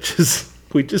snatches?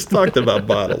 We just talked about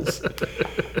bottles.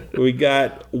 We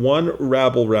got 1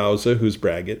 Rabble Rouser, who's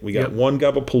Braggart. We got 1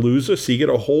 Gobblepalooza, so you get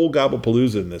a whole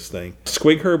Gobblepalooza in this thing.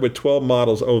 Squig Herd with 12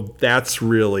 models. Oh, that's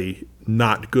really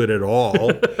not good at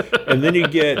all. And then you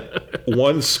get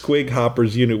 1 Squig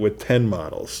Hoppers unit with 10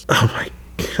 models. Oh, my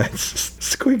God.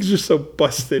 Squigs are so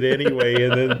busted anyway,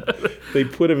 and then they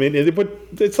put them in.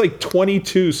 It's like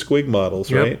 22 Squig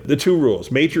models, right? The 2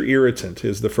 rules. Major Irritant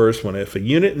is the first one. If a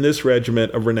unit in this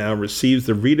regiment of renown receives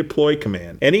the redeploy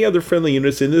command, any other friendly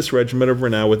units in this regiment of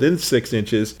renown within 6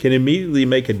 inches can immediately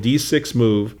make a D6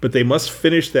 move, but they must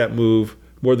finish that move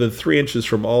more than 3 inches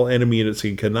from all enemy units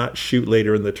and cannot shoot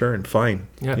later in the turn. Fine.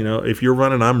 Yeah. If you're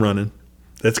running, I'm running.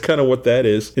 That's kind of what that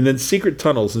is. And then secret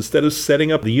tunnels. Instead of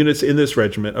setting up the units in this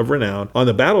Regiment of Renown on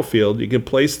the battlefield, you can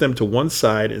place them to one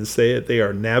side and say that they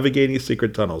are navigating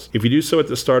secret tunnels. If you do so at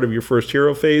the start of your first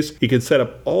hero phase, you can set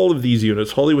up all of these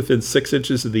units wholly within 6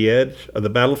 inches of the edge of the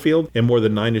battlefield and more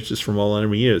than 9 inches from all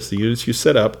enemy units. The units you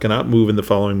set up cannot move in the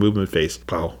following movement phase.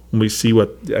 Wow. We see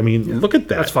what, look at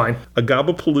that. That's fine. A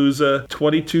Gobblepalooza,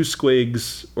 22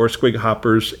 squigs or squig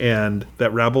hoppers, and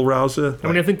that rabble rouser.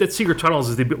 I think that secret tunnels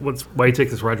is why you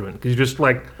take this regiment. Because you're just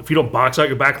like, if you don't box out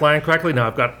your back line correctly, now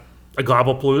I've got a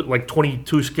Gobblepalooza, like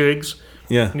 22 skigs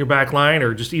in your back line,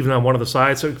 or just even on one of the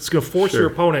sides. So it's going to force your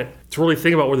opponent to really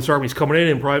think about where this army's coming in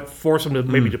and probably force them to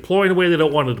maybe deploy in a way they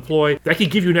don't want to deploy. That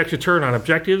could give you an extra turn on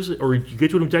objectives, or you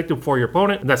get to an objective for your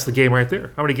opponent, and that's the game right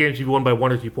there. How many games have you won by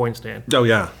 1 or 2 points, Dan? Oh,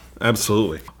 yeah.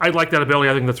 Absolutely. I like that ability.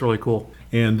 I think that's really cool.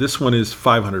 And this one is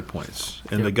 500 points.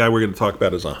 And the guy we're going to talk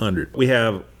about is 100. We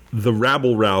have the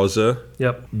Rabble Rouser.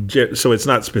 Yep. So it's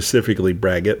not specifically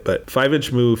Braggett, but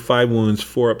 5-inch move, 5 wounds,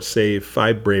 4 up save,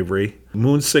 5 bravery.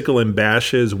 Moonsickle and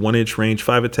bashes, 1-inch range,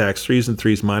 5 attacks, 3s and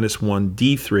 3s, -1,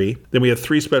 D3. Then we have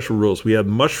 3 special rules. We have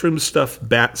mushroom stuffed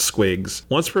bat squigs.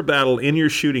 Once per battle in your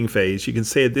shooting phase, you can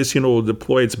say that this unit will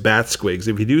deploy its bat squigs.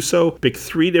 If you do so, pick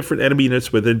 3 different enemy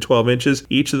units within 12 inches.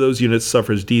 Each of those units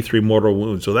suffers D3 mortal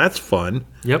wounds. So that's fun.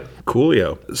 Yep.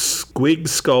 Coolio. Squig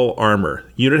skull armor.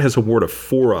 Unit has a ward of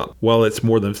 4 up, while it's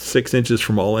more than 6 inches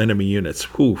from all enemy units.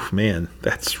 Whew, man,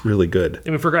 that's really good.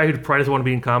 For a guy who probably doesn't want to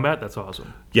be in combat, that's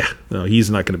awesome. Yeah, no, he's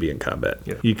not going to be in combat.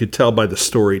 Yeah. You could tell by the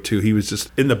story, too. He was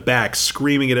just in the back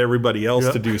screaming at everybody else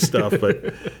to do stuff,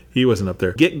 but he wasn't up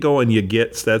there. Get going, you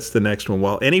gits. That's the next one.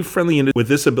 While any friendly unit with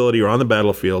this ability are on the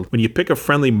battlefield, when you pick a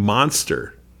friendly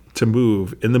monster to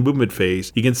move in the movement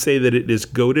phase, you can say that it is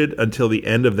goaded until the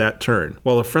end of that turn.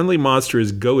 While a friendly monster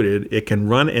is goaded, it can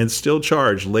run and still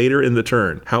charge later in the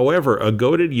turn. However, a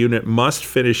goaded unit must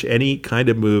finish any kind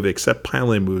of move except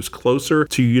pile-in moves closer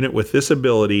to a unit with this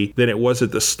ability than it was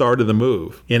at the start of the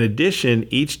move. In addition,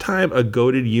 each time a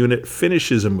goaded unit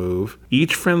finishes a move,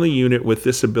 each friendly unit with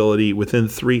this ability within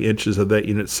 3 inches of that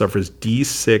unit suffers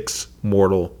D6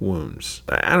 mortal wounds.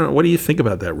 I don't know. What do you think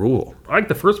about that rule? I like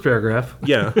the first paragraph.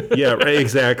 Yeah, right,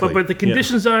 exactly. But the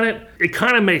conditions on it, it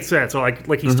kind of makes sense. So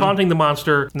like he's taunting the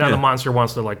monster. Now the monster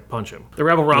wants to punch him. The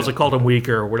rabble rouser called him weak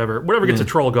or whatever. Whatever gets a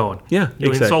troll going. Yeah,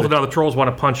 You insulted, now the trolls want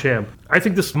to punch him. I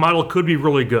think this model could be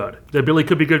really good. The ability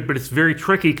could be good, but it's very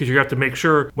tricky because you have to make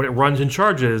sure when it runs and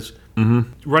charges,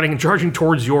 running and charging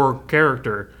towards your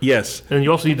character. Yes. And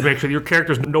you also need to make sure that your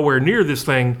character's nowhere near this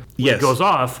thing when it goes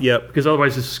off. Yep. Because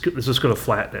otherwise it's just going to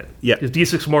flatten it. Yeah. Because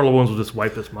D6 mortal wounds will just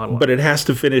wipe this model out. But it has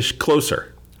to finish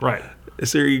closer. Right.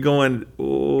 So you're going,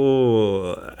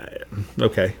 oh,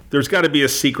 okay. There's got to be a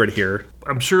secret here.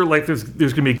 I'm sure there's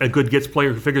going to be a good Gits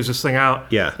player who figures this thing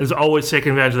out. Yeah. Is always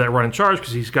taking advantage of that run and charge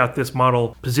because he's got this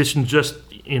model positioned just,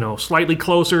 slightly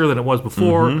closer than it was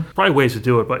before. Probably ways to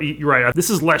do it, but you're right. This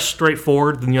is less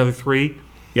straightforward than the other 3.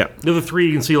 Yeah. The other 3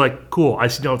 you can see cool, I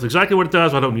know it's exactly what it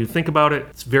does. I don't need to think about it.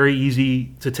 It's very easy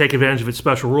to take advantage of its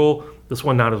special rule. This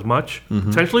one, not as much.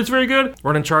 Potentially it's very good.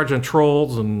 Run and charge on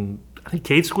trolls and I think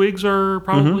cave squigs are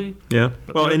probably. Yeah.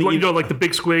 Well, and the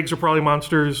big squigs are probably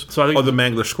monsters. So I think the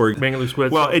mangler squig. Mangler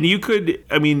squids. Well, and you could,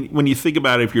 when you think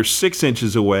about it, if you're 6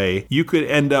 inches away, you could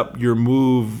end up your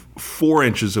move 4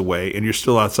 inches away and you're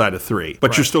still outside of 3,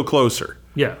 but you're still closer.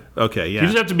 Yeah. Okay, yeah. You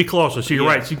just have to be closer. So you're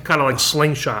right. So you can kind of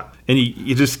slingshot. And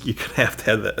you have to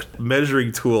have that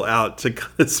measuring tool out to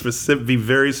kind of be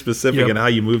very specific in how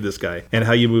you move this guy and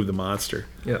how you move the monster.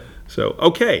 Yep. So,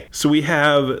 okay. So we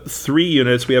have 3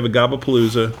 units. We have a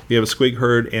Gobblepalooza, we have a Squig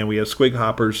Herd, and we have Squig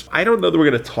Hoppers. I don't know that we're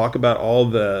going to talk about all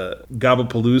the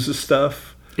Gobblepalooza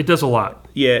stuff. It does a lot.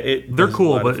 Yeah, they're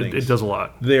cool, but it does a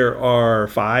lot. There are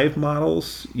 5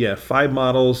 models. Yeah, 5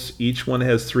 models. Each one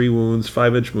has 3 wounds,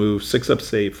 5-inch move, 6 up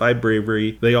save, 5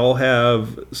 bravery. They all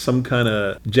have some kind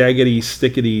of jaggedy,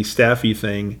 stickety, staffy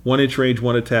thing. 1-inch range,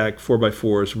 1 attack,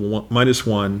 4x4s,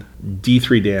 -1,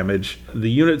 D3 damage.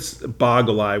 The unit's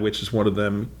Boggle Eye, which is one of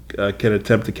them, can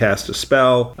attempt to cast a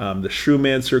spell. The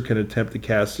Shrewmancer can attempt to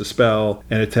cast a spell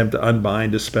and attempt to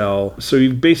unbind a spell. So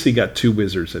you've basically got 2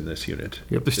 wizards in this unit.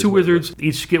 Yep, there's 2 wizards.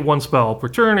 Each get 1 spell per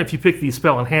turn. If you pick the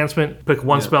spell enhancement, pick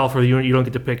 1 spell for the unit. You don't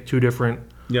get to pick 2 different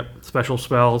special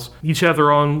spells. Each have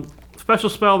their own special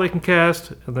spell they can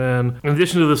cast. And then in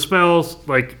addition to the spells,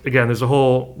 again, there's a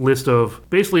whole list of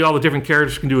basically all the different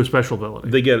characters can do a special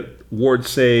ability. They get ward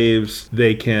saves.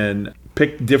 They can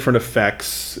pick different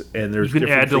effects, and there's You can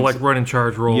different add to things. like run and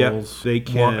charge rolls. Yep, they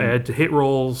can. Add to hit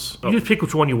rolls. You just pick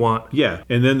which one you want. Yeah,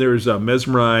 and then there's a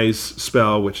Mesmerize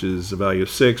spell, which is a value of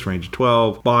 6, range of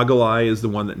 12. Boggle Eye is the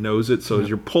one that knows it, so as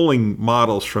you're pulling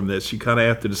models from this, you kind of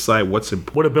have to decide what's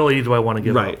important. What ability do I want to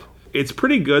give Right. up? It's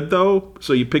pretty good, though.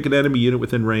 So you pick an enemy unit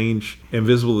within range,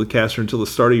 invisible to the caster until the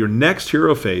start of your next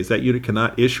hero phase. That unit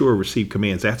cannot issue or receive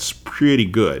commands. That's pretty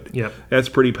good. Yep. That's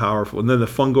pretty powerful. And then the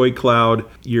Fungoid Cloud,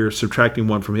 you're subtracting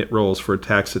 1 from hit rolls for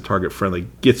attacks that target friendly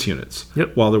Gits units.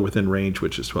 Yep. While they're within range,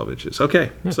 which is 12 inches. Okay,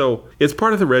 so it's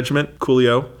part of the regiment.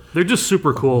 Coolio. They're just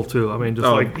super cool, too. I mean,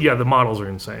 the models are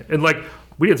insane. And, like,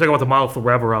 we didn't talk about the model for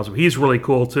Rabble Rouser. He's really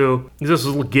cool, too. He's this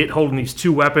little Git holding these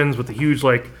 2 weapons with a huge,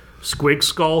 like, squig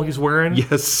skull he's wearing.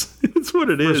 Yes, it's what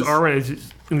it is. His armor and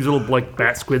these little like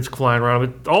bat squids flying around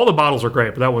him. All the models are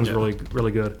great, but that one's really,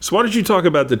 really good. So why don't you talk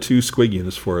about the 2 squig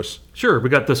units for us? Sure, we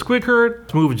got the Squig Herd.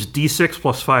 Its move is D6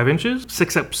 plus 5 inches.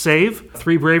 6 up save,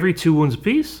 3 bravery, 2 wounds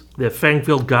apiece. They have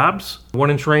Fang-filled Gobs.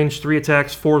 1 inch range, 3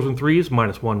 attacks, 4s and 3s,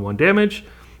 -1 damage.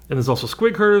 And there's also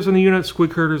Squig Herders in the unit.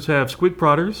 Squig Herders have Squig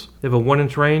Prodders. They have a 1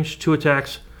 inch range, 2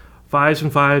 attacks, 5s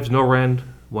and 5s, no rend,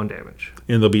 1 damage.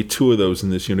 And there'll be 2 of those in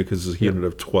this unit because it's a unit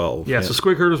of 12. Yeah, so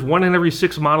Squig Herders, 1 in every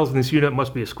 6 models in this unit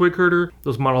must be a Squig Herder.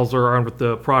 Those models are armed with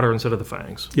the Prodder instead of the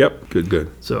Fangs. Yep, good.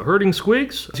 So herding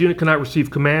squigs, this unit cannot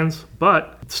receive commands,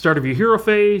 but at the start of your hero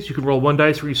phase, you can roll 1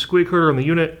 dice for each squig herder in the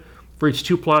unit. For each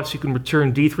 2+, you can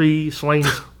return D3 slain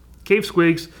cave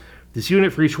squigs. This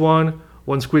unit for each one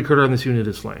squig herder on this unit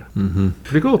is slain. Mm-hmm.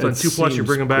 Pretty cool. It's on 2+, you're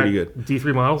bringing back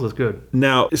D3 models. That's good.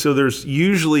 Now, so there's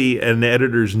usually an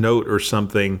editor's note or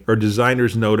something, or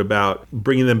designer's note about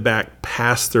bringing them back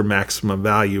past their maximum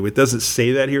value. It doesn't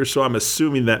say that here, so I'm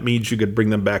assuming that means you could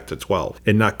bring them back to 12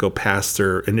 and not go past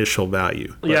their initial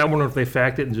value. Yeah, I wonder if they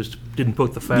fact it and just didn't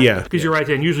put the fact. Yeah. Because you're right,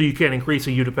 Dan. Usually you can't increase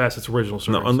a unit past its original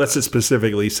size. No, unless it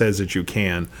specifically says that you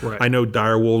can. Right. I know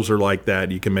dire wolves are like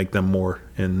that. You can make them more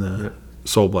in the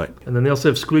Soulblight. And then they also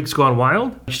have Squigs Gone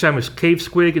Wild. Each time a cave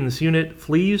squig in this unit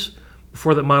flees,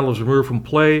 before that model is removed from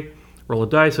play, roll a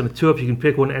dice. On a 2-up, you can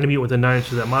pick one enemy within 9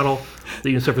 inches of that model. The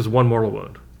unit suffers 1 mortal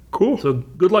wound. Cool. So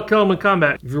good luck killing them in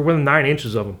combat. If you're within 9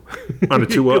 inches of them. On a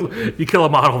 2-up? You kill a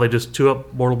model, they just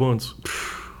 2-up mortal wounds.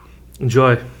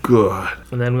 Enjoy. Good.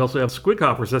 And then we also have Squig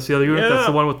Hoppers. That's the other unit. Yeah. That's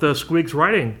the one with the Squigs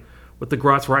riding. With the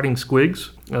Grots riding squigs.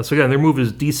 So again, their move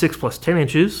is D6 plus 10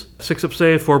 inches. 6 up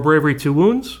save, 4 bravery, 2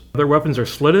 wounds. Their weapons are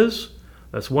Slittas.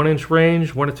 That's 1 inch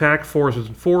range, 1 attack, 4s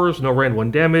and 4s, no rend,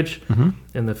 1 damage. Mm-hmm.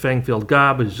 And the Fang-filled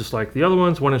Gob is just like the other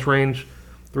ones, 1 inch range,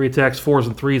 3 attacks, 4s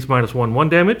and 3s, -1, 1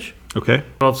 damage. Okay.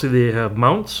 Obviously, they have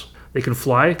mounts. They can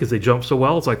fly because they jump so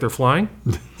well. It's like they're flying.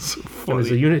 So And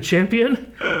as a unit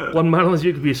champion, 1 model is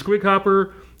you could be a Squig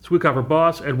Hopper, Squig Hopper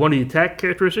boss, add 1 of the attack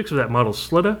characteristics of that model's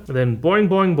Slitta, and then boing,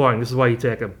 boing, boing. This is why you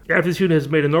attack him. After this unit has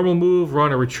made a normal move,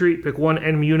 run a retreat, pick 1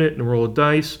 enemy unit, and roll a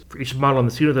dice. For each model in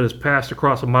this unit that has passed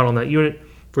across a model in that unit,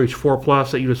 for each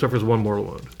 4+, that unit suffers 1 mortal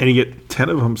wound. And you get 10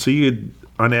 of them, so you,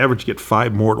 on average, get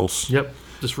 5 mortals. Yep.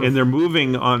 Just for And they're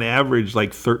moving on average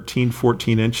like 13,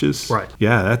 14 inches. Right.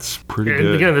 Yeah, that's pretty and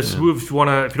good. again, this move, if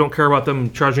you don't care about them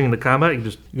charging into combat,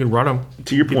 you can run them.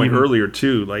 To your point earlier,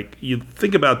 too, like you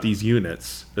think about these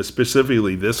units,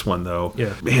 specifically this one, though.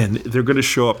 Yeah. Man, they're going to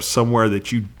show up somewhere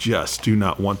that you just do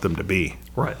not want them to be.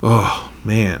 Right. Oh,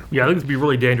 man. Yeah, I think it'd be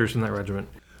really dangerous in that regiment.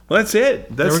 Well, that's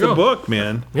it. That's There we the go. book,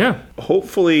 man. Yeah.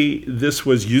 Hopefully, this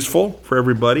was useful for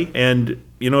everybody. And,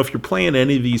 you know, if you're playing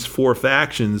any of these 4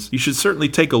 factions, you should certainly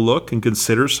take a look and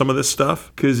consider some of this stuff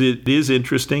because it is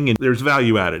interesting and there's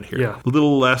value added here. Yeah. A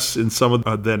little less in some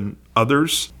of than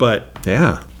others, but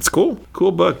yeah, it's cool.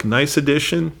 Cool book. Nice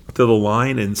addition to the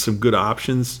line and some good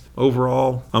options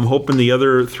overall. I'm hoping the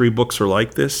other 3 books are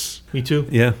like this. Me too.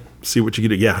 Yeah. See what you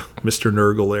can do. Yeah. Mr.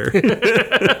 Nurgle there.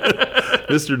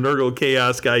 Mr. Nurgle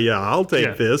Chaos Guy. Yeah, I'll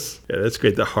take this. Yeah, that's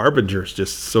great. The Harbinger's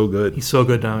just so good. He's so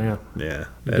good now, yeah. Yeah.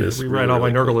 I rewrite all my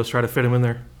Nurgle lists, try to fit him in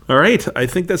there. All right. I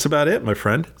think that's about it, my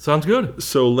friend. Sounds good.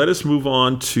 So let us move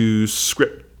on to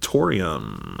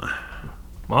Scriptorium.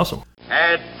 Awesome.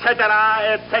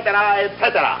 Etc., etc.,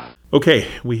 etc. Okay,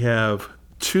 we have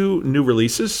 2 new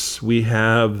releases. We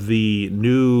have the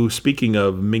new, speaking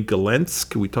of Minka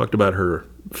Lensk, we talked about her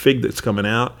fig that's coming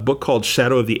out, a book called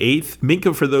Shadow of the Eighth.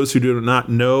 Minka, for those who do not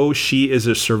know, she is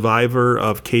a survivor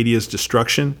of Cadia's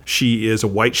destruction. She is a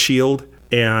White Shield,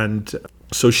 and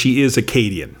so she is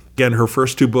Acadian. Again, her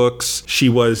first 2 books, she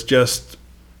was just,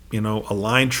 you know, a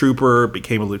line trooper,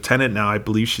 became a lieutenant. Now I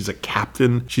believe she's a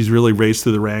captain. She's really raised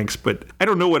through the ranks, but I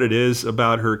don't know what it is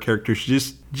about her character. She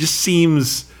just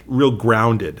seems real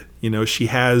grounded. You know, she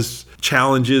has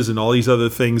challenges and all these other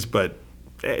things, but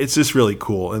it's just really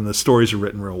cool, and the stories are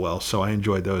written real well, so I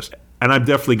enjoyed those. And I'm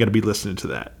definitely going to be listening to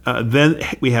that. Then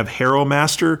we have Harrow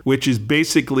Master, which is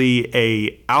basically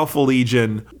a Alpha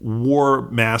Legion war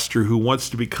master who wants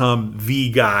to become the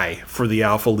guy for the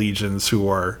Alpha Legions who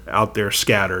are out there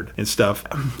scattered and stuff.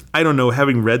 I don't know,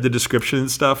 having read the description and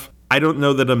stuff, I don't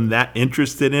know that I'm that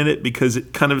interested in it because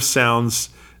it kind of sounds...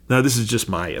 Now, this is just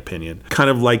my opinion. Kind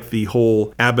of like the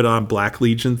whole Abaddon Black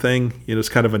Legion thing. It's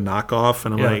kind of a knockoff.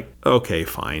 And I'm like, okay,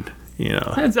 fine.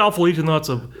 It's Alpha Legion, though. It's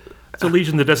a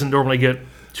legion that doesn't normally get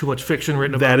too much fiction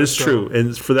written about. That is true.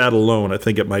 And for that alone, I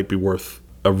think it might be worth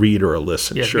a read or a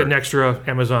listen. Yeah, sure. Get an extra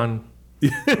Amazon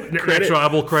extra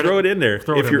Apple credit. Throw it in there.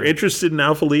 If you're interested in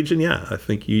Alpha Legion, I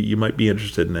think you might be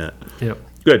interested in that. Yep.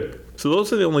 Good. So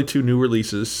those are the only 2 new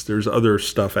releases. There's other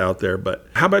stuff out there. But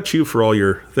how about you for all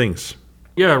your things?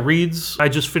 Yeah, reads. I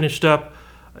just finished up.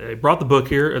 I brought the book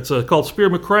here. It's called Spear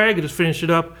McCrag. I just finished it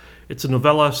up. It's a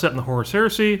novella set in the Horus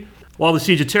Heresy. While the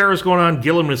Siege of Terror is going on,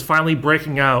 Gilliman is finally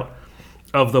breaking out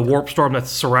of the warp storm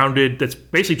that's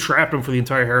basically trapped him for the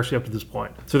entire heresy up to this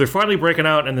point. So they're finally breaking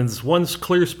out, and then this one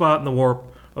clear spot in the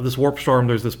warp storm,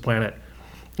 there's this planet.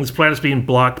 This planet's being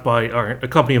blocked by a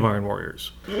company of Iron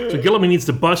Warriors. So Gilliman needs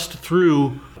to bust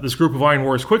through this group of Iron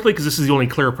Warriors quickly because this is the only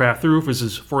clear path through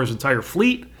for his entire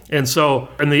fleet. And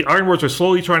the Iron Warriors are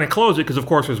slowly trying to close it because, of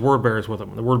course, there's word bearers with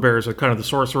them. The word bearers are kind of the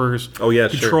sorcerers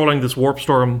controlling this warp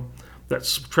storm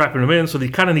that's trapping them in. So they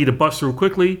kind of need to bust through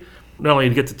quickly, not only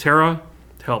to get to Terra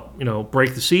to help,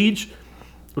 break the siege,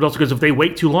 but also because if they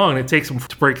wait too long and it takes them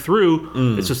to break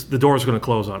through, it's just the door's going to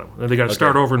close on them. And they got to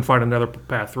start over and find another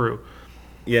path through.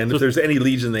 Yeah, and if there's any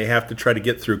legion they have to try to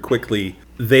get through quickly,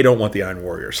 they don't want the Iron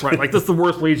Warriors. Right, like that's the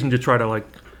worst legion to try to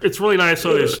It's really nice.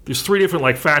 So there's 3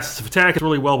 different facets of attack. It's a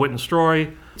really well-written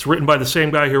story. It's written by the same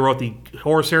guy who wrote the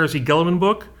Horus Heresy Gilliman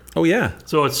book. Oh, yeah.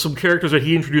 So it's some characters that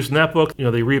he introduced in that book.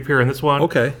 They reappear in this one.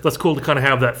 Okay. That's cool to kind of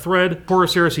have that thread.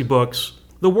 Horus Heresy books.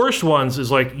 The worst ones is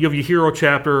you have your hero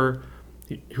chapter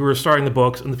who are starting the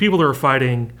books, and the people that are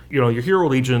fighting, your hero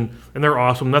legion, and they're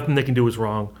awesome. Nothing they can do is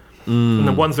wrong. And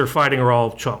the ones they're fighting are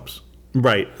all chumps.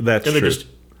 Right, that's true. And they're just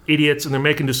idiots, and they're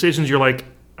making decisions. You're like,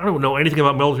 I don't know anything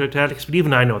about military tactics, but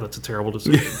even I know that's a terrible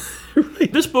decision.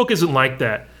 Right. This book isn't like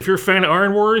that. If you're a fan of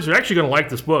Iron Warriors, you're actually going to like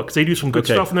this book because they do some good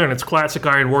stuff in there, and it's classic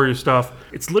Iron Warrior stuff.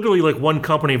 It's literally like one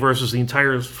company versus the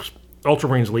entire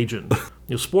Ultramarines Legion.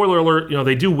 Spoiler alert,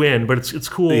 they do win, but it's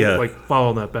cool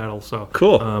following that battle. So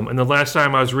cool. And the last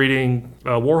time I was reading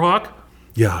Warhawk,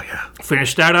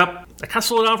 finished that up. I kind of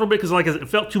slowed down for a bit because it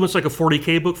felt too much like a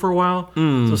 40K book for a while.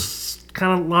 So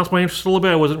kind of lost my interest a little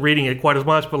bit. I wasn't reading it quite as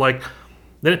much, but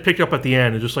then it picked up at the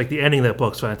end, and just the ending of that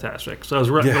book's fantastic. So I was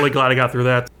really glad I got through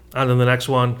that. On to the next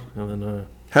one, and then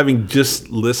having just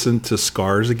listened to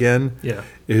Scars again, it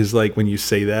is when you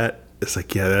say that, it's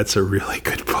that's a really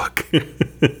good book.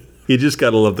 You just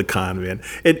gotta love the con, man.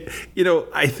 And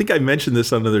I think I mentioned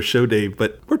this on another show, Dave,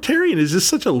 but Mortarion is just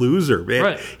such a loser, man.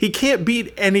 Right. He can't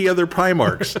beat any other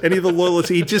Primarchs, any of the Loyalists.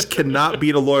 He just cannot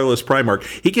beat a Loyalist Primarch.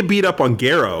 He can beat up on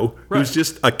Garrow, who's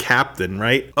just a captain,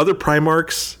 right? Other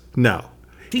Primarchs, no.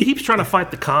 He keeps trying to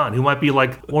fight the Khan, who might be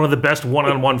one of the best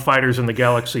one-on-one fighters in the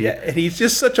galaxy. Yeah, and he's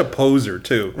just such a poser,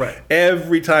 too. Right.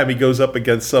 Every time he goes up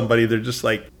against somebody, they're just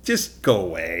just go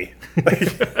away.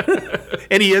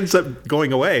 And he ends up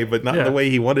going away, but not the way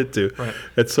he wanted to. Right.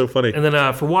 That's so funny. And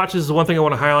then for watches, the one thing I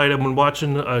want to highlight, I've been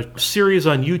watching a series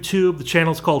on YouTube. The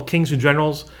channel's called Kings and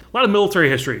Generals. A lot of military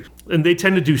history. And they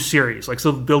tend to do series.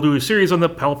 So they'll do a series on the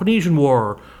Peloponnesian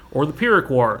War or the Pyrrhic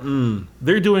War.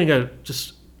 They're doing an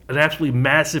absolutely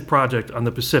massive project on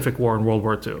the Pacific War in World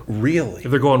War II. Really?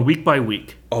 They're going week by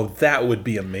week. Oh, that would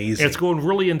be amazing. And it's going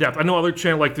really in depth. I know other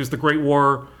channels, there's the Great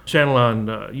War channel on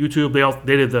YouTube.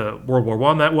 They did the World War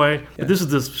I that way. Yeah. But this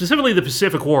is specifically the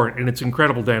Pacific War, and it's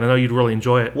incredible, Dan. I know you'd really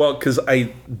enjoy it. Well, because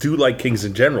I do like Kings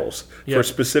and Generals. For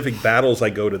specific battles, I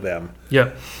go to them.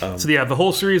 Yeah. The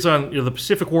whole series on the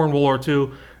Pacific War and World War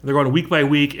II, they're going week by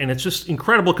week, and it's just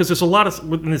incredible because there's a lot of,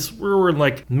 we're in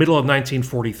middle of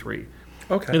 1943.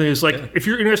 Okay. And there's if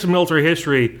you're interested in military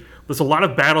history, there's a lot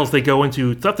of battles they go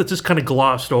into, stuff that's just kind of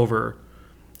glossed over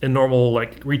in normal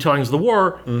retellings of the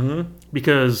war.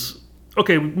 Because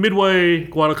Midway,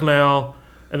 Guadalcanal,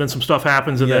 and then some stuff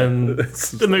happens, and then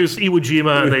there's Iwo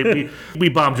Jima, and we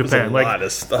bomb Japan. There's a lot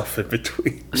of stuff in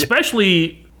between.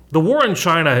 Especially the war in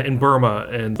China and Burma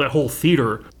and that whole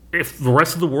theater. If the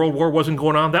rest of the World War wasn't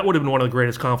going on, that would have been one of the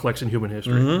greatest conflicts in human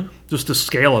history. Just the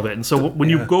scale of it. And so when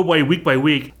you go week by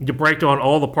week, you break down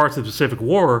all the parts of the Pacific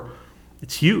War,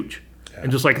 it's huge. Yeah.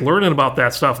 And just learning about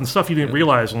that stuff and stuff you didn't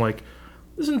realize, and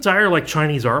this entire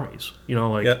Chinese armies,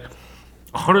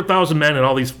 100,000 men in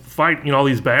all these all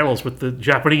these battles with the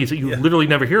Japanese that you literally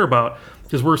never hear about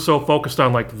because we're so focused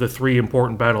on like the 3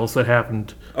 important battles that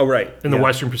happened. In the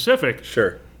Western Pacific.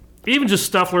 Sure. Even just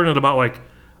stuff learning about like,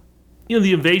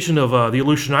 the invasion of the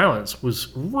Aleutian Islands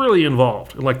was really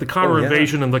involved, and like the counter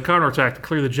invasion and the counterattack to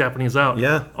clear the Japanese out.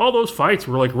 Yeah. All those fights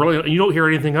were like really. You don't hear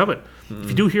anything of it. If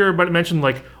you do hear about it mentioned,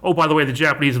 like, oh, by the way, the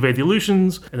Japanese invade the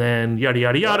Aleutians, and then yada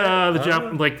yada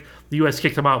yada. Like the U.S.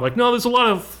 kicked them out. Like, no, there's a lot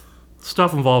of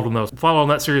stuff involved in those. Following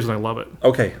that series, and I love it.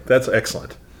 Okay, that's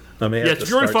excellent. If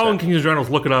you're already following Kings and Generals,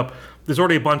 look it up. There's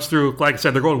already a bunch through. Like I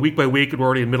said, they're going week by week, and we're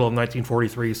already in the middle of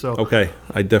 1943. So okay,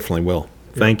 I definitely will.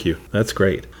 Thank you. That's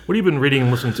great. What have you been reading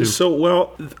and listening to? So,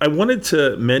 well, I wanted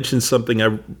to mention something.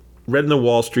 I read in the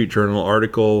Wall Street Journal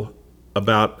article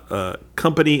about a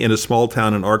company in a small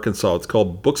town in Arkansas. It's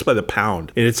called Books by the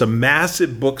Pound. And it's a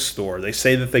massive bookstore. They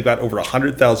say that they've got over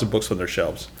 100,000 books on their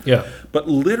shelves. Yeah. But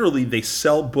literally, they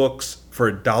sell books for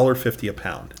 $1.50 a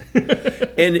pound.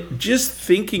 And just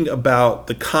thinking about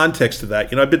the context of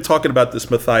that, I've been talking about this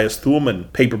Matthias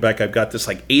Thulman paperback. I've got this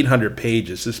like 800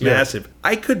 pages, this massive.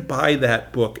 I could buy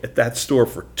that book at that store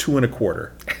for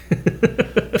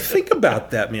 $2.25. Think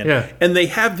about that, man. Yeah. And they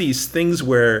have these things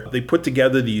where they put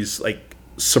together these like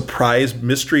surprise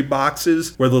mystery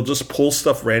boxes where they'll just pull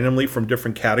stuff randomly from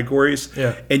different categories.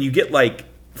 Yeah. And you get like,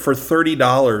 for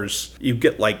 $30, you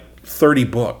get like 30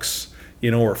 books.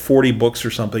 Or 40 books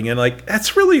or something. And like,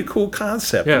 that's really a cool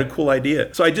concept and a cool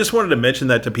idea. So I just wanted to mention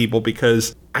that to people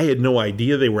because I had no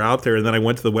idea they were out there. And then I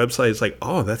went to the website. It's like,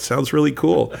 oh, that sounds really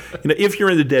cool. If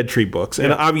you're into Dead Tree books,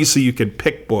 and obviously you can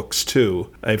pick books too,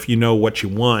 if you know what you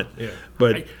want. Yeah.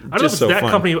 But I don't know if it's that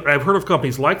company. I've heard of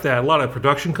companies like that. A lot of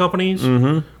production companies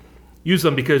use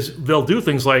them because they'll do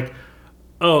things like,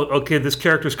 oh, okay, this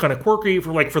character's kind of quirky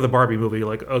for the Barbie movie.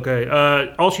 Like,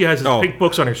 okay, all she has is pink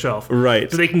books on her shelf.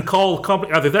 Right. So they can call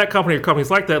either that company or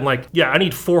companies like that and like, yeah, I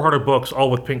need 400 books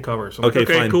all with pink covers. I'm okay,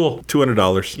 fine. Cool.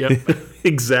 $200. Yep.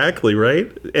 Exactly,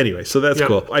 right? Anyway, so that's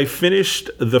cool. I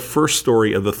finished the first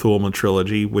story of the Thulman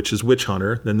trilogy, which is Witch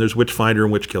Hunter. Then there's Witch Finder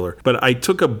and Witch Killer. But I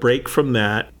took a break from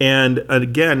that. And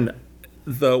again,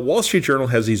 the Wall Street Journal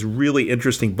has these really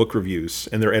interesting book reviews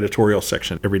in their editorial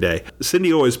section every day.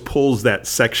 Cindy always pulls that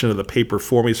section of the paper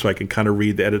for me so I can kind of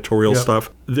read the editorial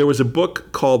stuff. There was a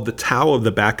book called The Tao of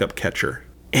the Backup Catcher.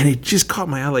 And it just caught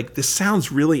my eye, like, this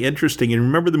sounds really interesting. And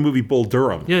remember the movie Bull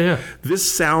Durham? Yeah. This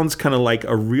sounds kind of like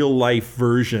a real-life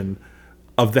version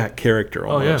of that character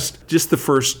almost. Oh, yeah. Just the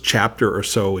first chapter or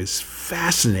so is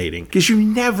fascinating because you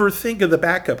never think of the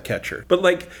backup catcher. But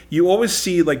like you always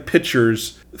see like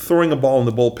pitchers throwing a ball in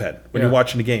the bullpen when you're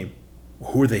watching the game.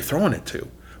 Who are they throwing it to?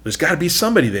 There's got to be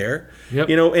somebody there. Yep.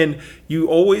 And you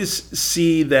always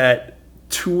see that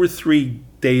 2 or 3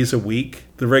 days a week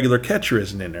the regular catcher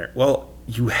isn't in there. Well,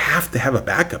 you have to have a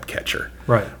backup catcher.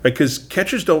 Right. Because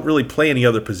catchers don't really play any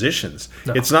other positions.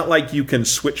 No. It's not like you can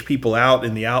switch people out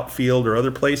in the outfield or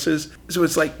other places. So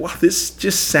it's like, wow, this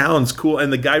just sounds cool.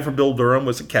 And the guy from Bill Durham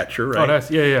was a catcher, right? Oh, nice.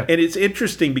 Yeah. And it's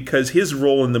interesting because his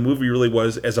role in the movie really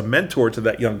was as a mentor to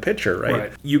that young pitcher,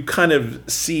 right? You kind of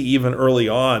see even early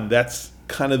on, that's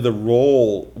kind of the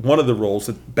role, one of the roles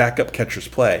that backup catchers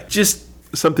play. Just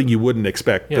something you wouldn't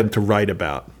expect them to write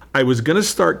about. I was going to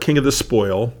start King of the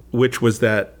Spoil, which was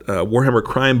that Warhammer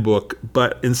crime book,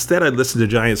 but instead I listened to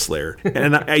Giant Slayer.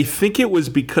 And I think it was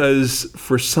because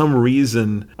for some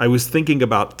reason I was thinking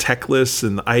about Teclis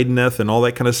and Idoneth and all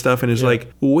that kind of stuff. And it's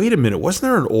like, wait a minute, wasn't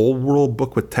there an old world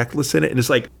book with Teclis in it? And it's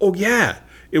like, oh yeah,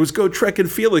 it was Go Trek and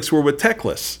Felix were with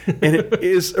Teclis. And it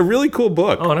is a really cool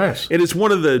book. Oh, nice. And it's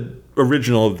one of the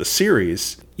original of the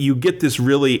series. You get this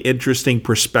really interesting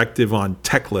perspective on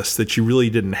Teclis that you really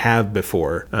didn't have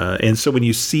before. And so when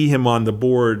you see him on the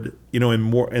board, in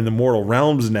the Mortal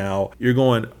Realms now, you're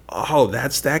going, oh,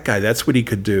 that's that guy. That's what he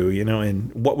could do,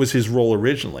 and what was his role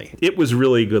originally. It was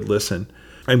really a good listen.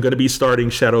 I'm going to be starting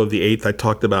Shadow of the Eighth. I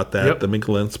talked about that, the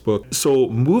Minkelentz book. So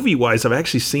movie-wise, I've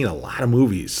actually seen a lot of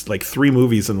movies, like 3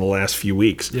 movies in the last few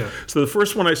weeks. Yeah. So the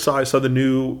first one I saw the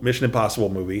new Mission Impossible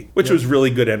movie, which was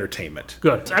really good entertainment.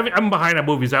 Good. I'm behind on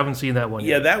movies. I haven't seen that one yet.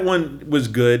 Yeah, that one was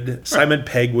good. Simon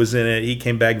Pegg was in it. He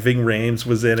came back. Ving Rhames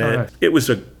was in it. Nice. It was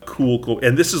a cool.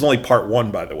 And this is only part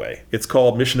 1, by the way. It's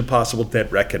called Mission Impossible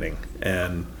Dead Reckoning.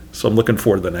 And so I'm looking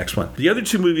forward to the next one. The other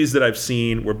 2 movies that I've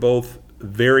seen were both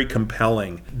very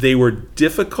compelling. They were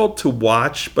difficult to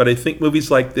watch, but I think movies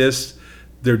like this,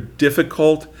 they're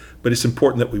difficult, but it's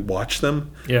important that we watch them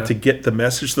to get the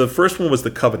message. So the first one was The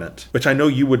Covenant, which I know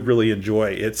you would really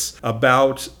enjoy. It's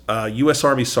about a U.S.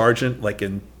 Army sergeant like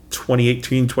in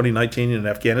 2018, 2019 in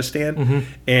Afghanistan.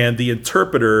 And the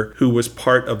interpreter who was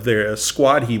part of their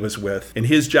squad he was with, and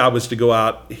his job was to go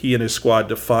out, he and his squad,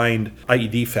 to find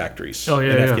IED factories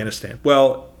in Afghanistan.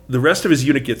 Well, the rest of his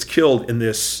unit gets killed, and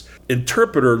this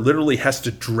interpreter literally has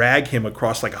to drag him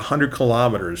across like 100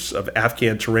 kilometers of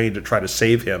Afghan terrain to try to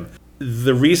save him.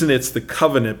 The reason it's the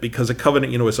covenant, because a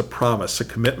covenant, is a promise, a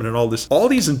commitment, and all this. All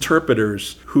these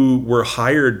interpreters who were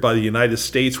hired by the United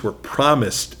States were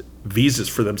promised visas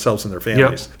for themselves and their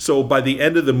families. So by the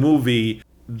end of the movie,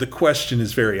 the question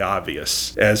is very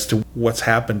obvious as to what's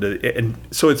happened, and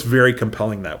so it's very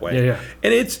compelling that way.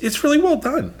 And it's really well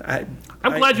done.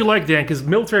 I'm glad you like Dan, because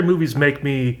military movies make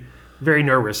me very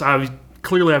nervous. I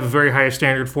clearly have a very high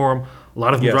standard for them. A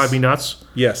lot of them drive me nuts.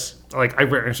 Like, I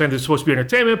understand there's supposed to be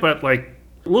entertainment, but like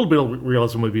a little bit of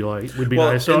realism would be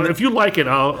nice. So if you like it,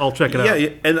 I'll check it out. Yeah,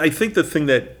 and I think the thing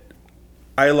that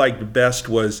I liked best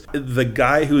was the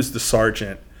guy who's the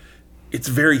sergeant. It's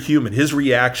very human. His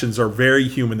reactions are very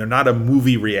human. They're not a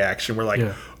movie reaction. We're like,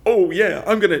 oh yeah,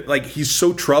 I'm gonna, like, he's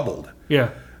so troubled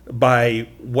by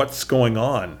what's going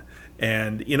on.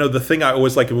 And, the thing I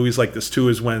always like in movies like this, too,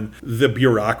 is when the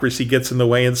bureaucracy gets in the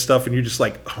way and stuff, and you're just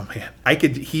like, oh, man,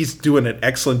 he's doing an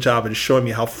excellent job and showing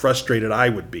me how frustrated I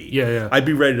would be. I'd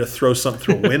be ready to throw something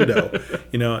through a window,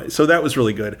 So that was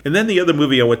really good. And then the other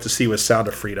movie I went to see was Sound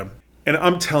of Freedom. And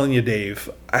I'm telling you, Dave,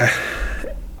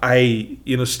 I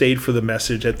stayed for the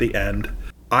message at the end.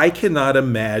 I cannot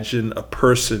imagine a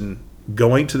person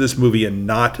going to this movie and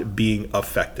not being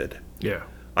affected.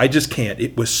 I just can't.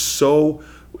 It was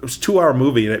a 2-hour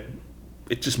movie, and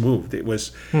it just moved. It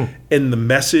was, and the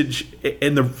message,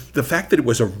 and the fact that it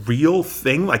was a real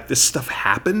thing, like this stuff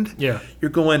happened.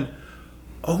 You're going,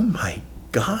 oh my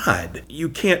God. You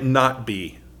can't not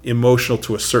be emotional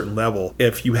to a certain level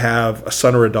if you have a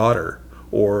son or a daughter,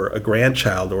 or a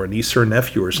grandchild, or a niece or a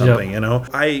nephew or something.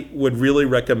 I would really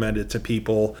recommend it to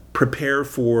people. Prepare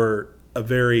for a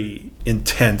very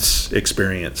intense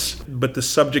experience, but the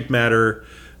subject matter,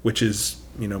 which is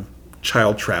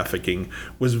child trafficking,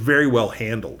 was very well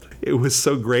handled. It was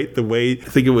so great the way, I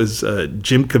think it was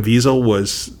Jim Caviezel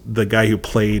was the guy who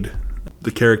played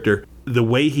the character. The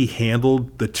way he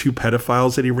handled the 2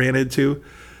 pedophiles that he ran into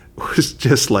was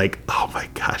just like, oh my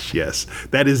gosh, yes,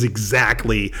 that is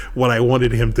exactly what I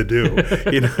wanted him to do.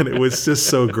 And it was just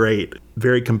so great.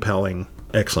 Very compelling.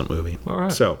 Excellent movie. All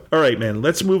right, man,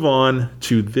 let's move on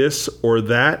to this or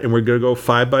that, and we're going to go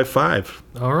 5 by 5.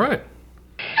 All right.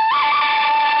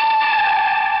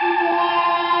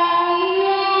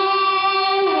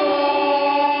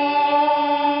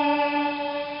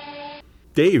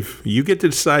 Dave, you get to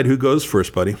decide who goes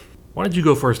first, buddy. Why don't you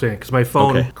go first, Dan? Because my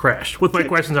phone crashed with my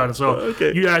questions on it. So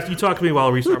you talk to me while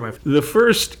I restart my phone. The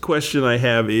first question I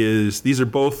have is, these are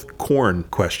both Khorne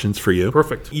questions for you.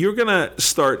 Perfect. You're going to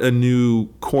start a new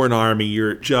Khorne army.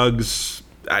 Your Jugs,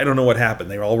 I don't know what happened.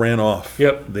 They all ran off.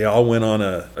 They all went on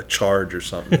a charge or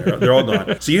something. They're all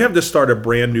gone. So you have to start a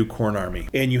brand new Khorne army.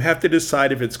 And you have to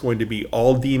decide if it's going to be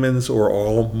all demons or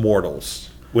all mortals,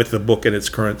 with the book in its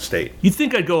current state. You'd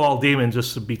think I'd go all demons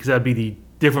just because that'd be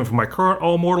different from my current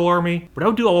all mortal army, but I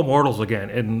would do all mortals again,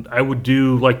 and I would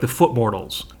do like the foot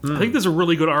mortals. I think there's a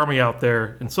really good army out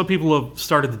there, and some people have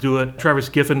started to do it. Travis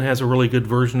Giffen has a really good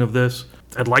version of this.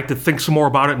 I'd like to think some more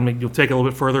about it and take it a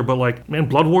little bit further, but like, man,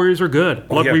 Blood Warriors are good.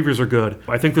 Blood Reapers are good.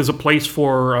 I think there's a place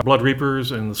for Blood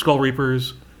Reapers and the Skull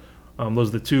Reapers. Those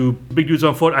are the 2 big dudes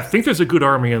on foot. I think there's a good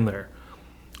army in there.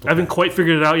 I haven't quite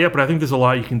figured it out yet, but I think there's a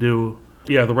lot you can do.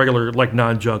 Yeah, the regular, like,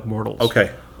 non-jug mortals.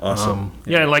 Okay, awesome.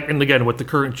 And again, with the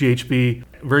current GHB,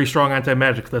 very strong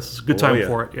anti-magic. That's a good time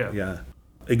for it, Yeah.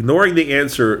 Ignoring the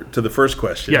answer to the first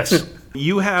question. Yes.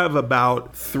 You have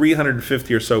about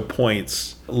 350 or so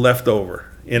points left over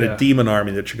in a demon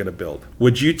army that you're going to build.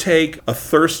 Would you take a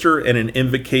Thirster and an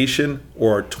Invocation,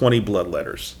 or 20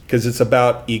 Bloodletters? Because it's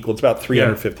about equal. It's about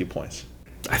 350 points.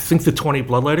 I think the 20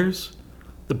 Bloodletters,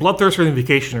 the Bloodthirster and the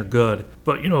Invocation are good.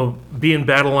 But, being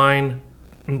battle line,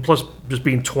 and plus just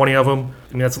being 20 of them,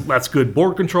 I mean, that's good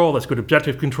board control, that's good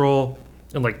objective control.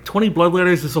 And like 20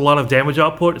 Bloodletters is a lot of damage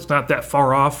output. It's not that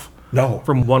far off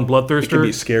from one Bloodthirster. It can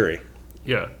be scary.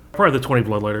 Yeah, probably the 20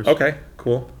 Bloodletters. Okay,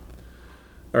 cool.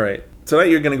 All right. Tonight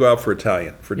you're going to go out for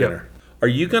Italian for dinner. Are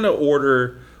you going to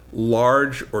order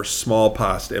large or small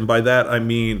pasta? And by that I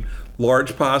mean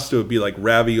large pasta would be like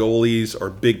raviolis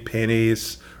or big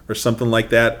pennes or something like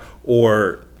that,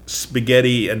 or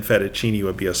spaghetti and fettuccine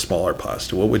would be a smaller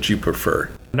pasta. What would you prefer?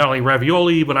 Not only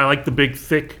ravioli, but I like the big,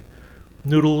 thick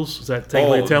noodles. Is that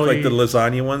tagliatelle? Like the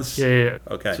lasagna ones? Yeah.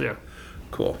 Okay. So,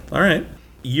 cool. All right.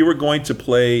 You were going to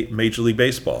play Major League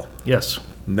Baseball. Yes.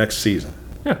 Next season.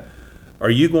 Yeah. Are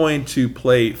you going to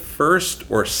play first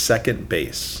or second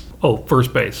base? Oh,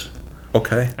 first base.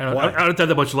 Okay. I don't have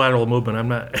that much lateral movement. I'm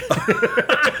not.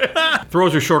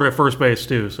 Throws are shorter at first base,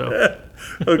 too, so.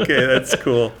 Okay, that's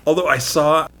cool. Although I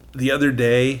saw the other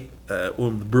day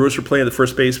when the Brewers were playing the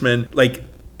first baseman, like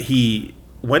he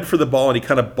went for the ball and he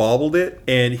kind of bobbled it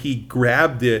and he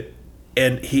grabbed it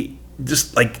and he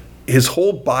just like his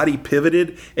whole body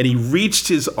pivoted and he reached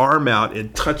his arm out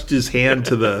and touched his hand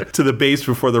to the base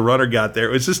before the runner got there.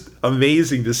 It was just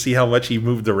amazing to see how much he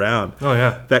moved around. Oh,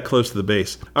 yeah. That close to the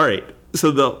base. All right.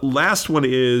 So the last one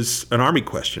is an Army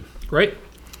question. Right.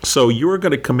 So you are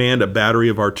going to command a battery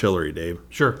of artillery, Dave.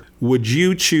 Sure. Would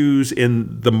you choose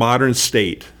in the modern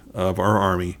state of our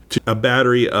Army a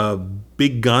battery of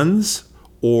big guns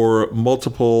or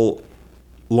multiple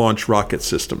launch rocket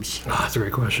systems? Oh, that's a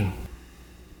great question.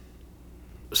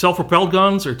 Self-propelled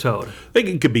guns or towed? I think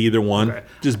it could be either one. Okay.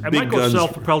 Just I big might go guns.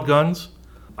 self-propelled guns.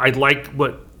 I like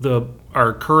what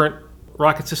our current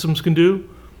rocket systems can do.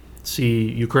 See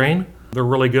Ukraine. They're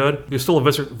really good. There's still a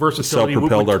versatility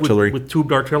Self-propelled artillery. With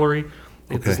tubed artillery.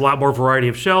 There's a lot more variety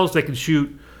of shells. They can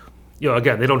shoot,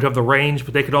 again, they don't have the range,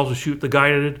 but they can also shoot the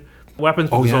guided weapons.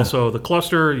 There's also the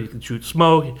cluster. You can shoot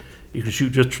smoke. You can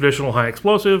shoot just traditional high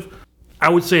explosive. I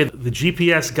would say the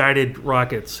GPS-guided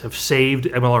rockets have saved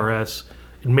MLRS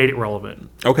and made it relevant.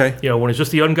 Okay. When it's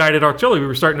just the unguided artillery, we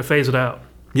were starting to phase it out.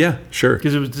 Yeah, sure.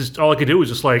 Because it was just, all I could do was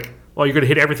just like, well, you're going to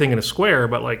hit everything in a square,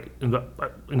 but like,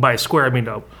 and by a square, I mean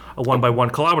a 1 by 1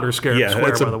 kilometer square. Yeah, square,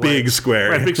 that's by a the big way.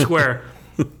 square. Right, big square.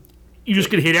 You just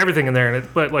could hit everything in there,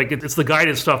 but like it's the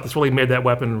guided stuff that's really made that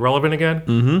weapon relevant again.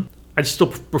 Mm-hmm. I still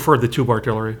prefer the tube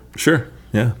artillery. Sure,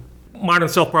 yeah. Modern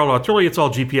self-propelled artillery, it's all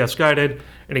GPS guided,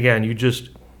 and again, you just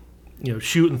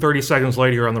shoot, and 30 seconds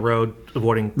later you're on the road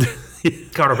avoiding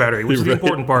counter battery, which is the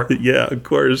important part. Yeah, of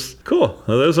course. Cool.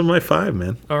 Well, those are my 5,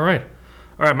 man. All right,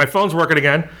 my phone's working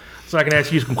again, so I can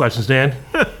ask you some questions, Dan.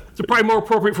 It's probably more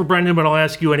appropriate for Brendan, but I'll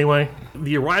ask you anyway.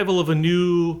 The arrival of a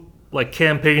new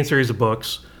campaign series of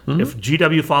books. Mm-hmm. If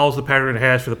GW follows the pattern it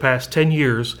has for the past 10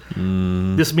 years,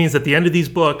 this means at the end of these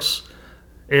books,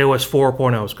 AOS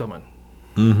 4.0 is coming.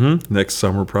 Mm-hmm. Next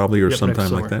summer probably, or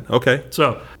sometime like that. Okay.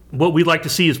 So what we'd like to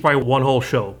see is probably one whole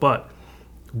show, but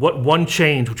what one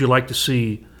change would you like to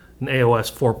see in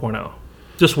AOS 4.0?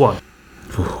 Just one.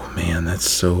 Oh man, that's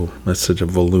such a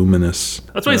voluminous.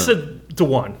 That's why I said to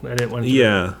one. I didn't want to.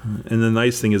 Yeah, and the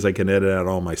nice thing is I can edit out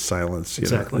all my silence.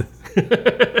 Exactly.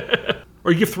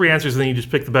 Or you give 3 answers and then you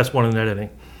just pick the best one in editing.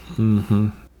 Mm-hmm.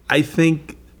 I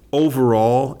think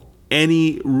overall,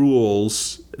 any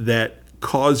rules that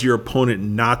cause your opponent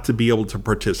not to be able to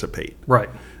participate. Right.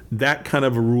 That kind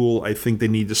of a rule, I think they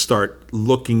need to start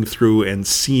looking through and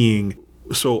seeing.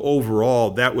 So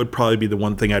overall, that would probably be the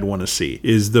one thing I'd want to see,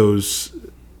 is those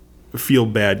feel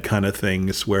bad kind of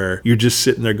things where you're just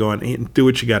sitting there going, hey, do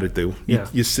what you got to do. Yeah.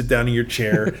 You sit down in your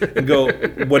chair and go,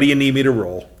 what do you need me to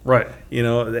roll? Right.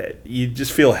 You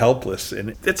just feel helpless.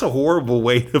 And it's a horrible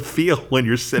way to feel when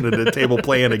you're sitting at a table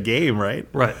playing a game, right?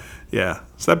 Right. Yeah.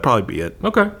 So that'd probably be it.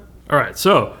 Okay. All right.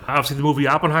 So obviously the movie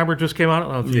Oppenheimer just came out. I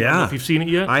don't know if you've seen it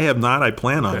yet. I have not. I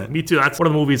plan on it. Me too. That's one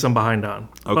of the movies I'm behind on.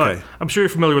 Okay. But I'm sure you're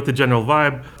familiar with the general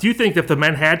vibe. Do you think that if the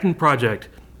Manhattan Project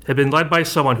had been led by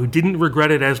someone who didn't regret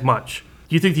it as much,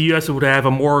 do you think the U.S. would have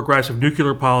a more aggressive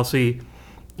nuclear policy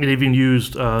and even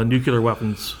used nuclear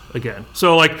weapons again?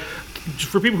 So,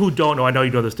 for people who don't know, I know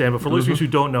you know this, Dan, but for listeners who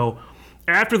don't know,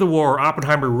 after the war,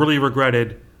 Oppenheimer really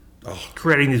regretted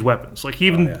creating these weapons. He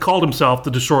even called himself the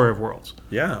Destroyer of Worlds.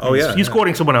 Yeah. He's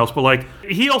quoting someone else, but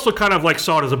he also kind of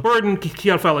saw it as a burden.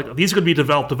 He felt like these could be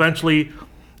developed eventually.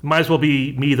 Might as well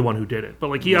be me the one who did it.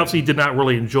 But he obviously did not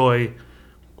really enjoy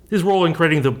his role in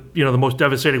creating the most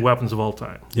devastating weapons of all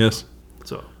time. Yes.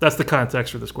 So that's the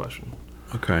context for this question.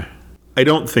 Okay. I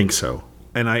don't think so.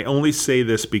 And I only say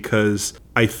this because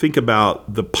I think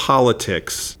about the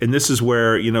politics, and this is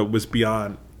where, it was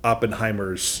beyond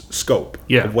Oppenheimer's scope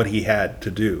of what he had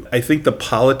to do. I think the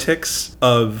politics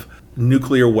of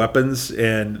nuclear weapons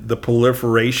and the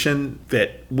proliferation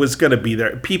that was going to be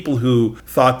there, people who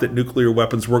thought that nuclear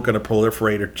weapons weren't going to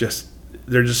proliferate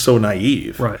they're just so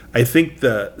naive. Right. I think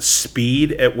the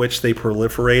speed at which they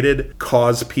proliferated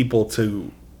caused people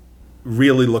to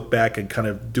really look back and kind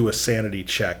of do a sanity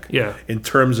check in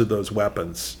terms of those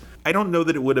weapons. I don't know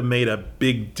that it would have made a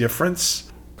big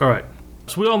difference. All right.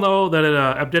 So we all know that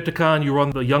at Abdepticon you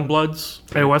run the Youngbloods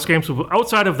AOS game. So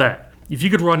outside of that, if you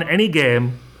could run any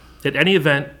game at any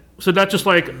event, so not just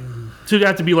so it'd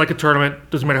have to be a tournament,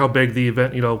 doesn't matter how big the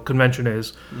event, convention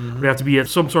is. It would have to be at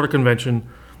some sort of convention.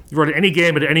 You run any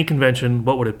game at any convention,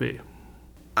 what would it be?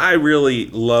 I really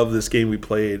love this game we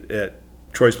played at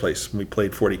Troy's place when we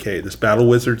played 40K, this Battle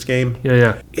Wizards game.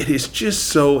 Yeah. It is just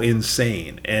so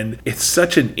insane. And it's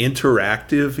such an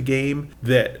interactive game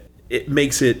that it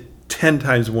makes it 10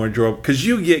 times more enjoyable. Because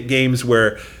you get games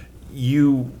where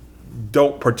you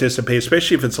don't participate,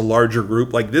 especially if it's a larger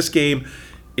group. Like this game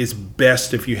is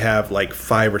best if you have like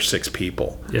 5 or 6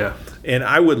 people. Yeah. And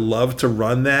I would love to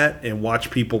run that and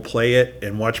watch people play it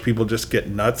and watch people just get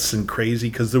nuts and crazy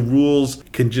because the rules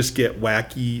can just get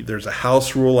wacky. There's a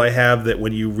house rule I have that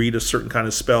when you read a certain kind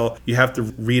of spell, you have to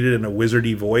read it in a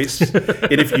wizardy voice.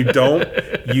 And if you don't,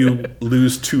 you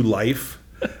lose 2 life.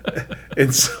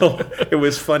 And so it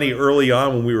was funny early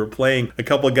on when we were playing, a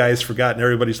couple of guys forgot and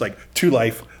everybody's like, 2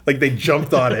 life. Like they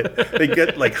jumped on it. They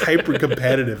get like hyper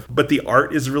competitive. But the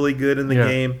art is really good in the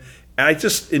game. And I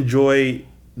just enjoy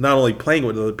not only playing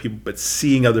with other people, but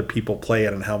seeing other people play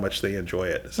it and how much they enjoy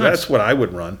it. So that's what I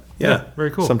would run. Yeah, very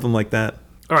cool. Something like that.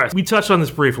 All right, we touched on this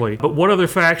briefly, but what other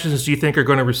factions do you think are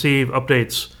going to receive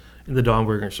updates in the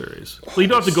Dawnbringer series? Well, you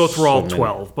don't have to go through all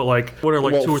 12, but like, what are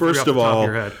like 2 or 3 off the top of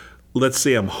your head? Let's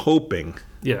say I'm hoping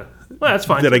well, that's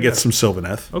fine. that I get some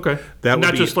Sylvaneth. Okay. That would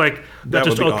not be, just like, not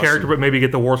just a awesome. character, but maybe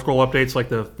get the War Scroll updates like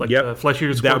the Flesh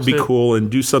Eaters. That would be cool, and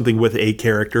do something with a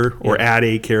character or add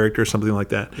a character, something like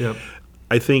that. Yep.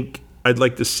 I think I'd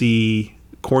like to see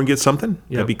Khorne get something. Yep.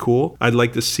 That'd be cool. I'd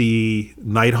like to see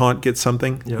Nighthaunt get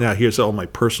something. Yep. Now, here's all my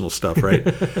personal stuff, right?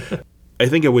 I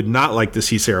think I would not like to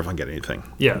see Seraphon get anything.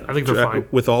 Yeah, I think they're fine.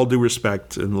 With all due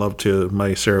respect and love to my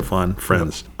Seraphon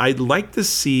friends. Yep. I'd like to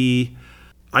see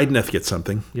Idoneth get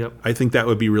something. Yep. I think that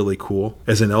would be really cool.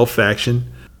 As an elf faction,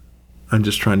 I'm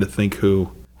just trying to think who.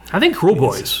 I think Cruel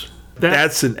Boys.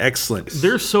 That's an excellent.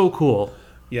 They're so cool.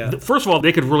 Yeah. First of all,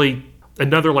 they could really,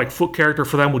 another like foot character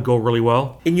for them would go really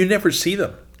well. And you never see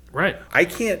them. Right. I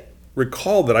can't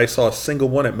recall that I saw a single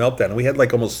one at Meltdown, and we had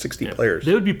like almost 60 players.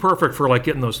 They would be perfect for like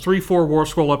getting those 3-4 War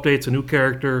Scroll updates, a new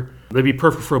character. They'd be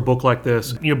perfect for a book like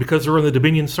this. You know, because they're in the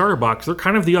Dominion starter box, they're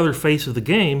kind of the other face of the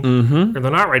game. Mm-hmm. And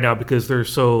they're not right now because they're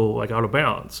so like out of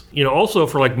balance. You know, also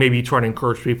for like maybe trying to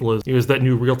encourage people is that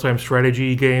new real-time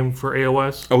strategy game for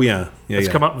AOS. Oh, yeah. It's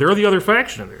come out. They're the other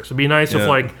faction in there. So it'd be nice if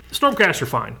like Stormcast are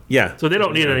fine. Yeah. So they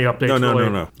don't need any updates.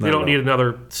 No. They don't need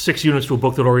another 6 units to a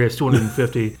book that already has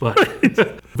 250.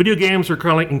 But video games are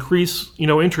kind of like increase,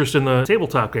 interest in the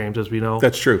tabletop games, as we know.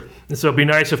 That's true. And so it'd be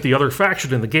nice if the other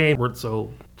faction in the game weren't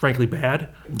so, frankly, bad.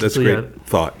 That's a great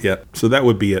thought, yeah. So that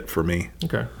would be it for me.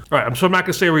 Okay. All right, so I'm not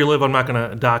going to say where you live. I'm not going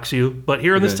to dox you. But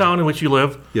here in this town in which you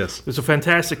live, there's a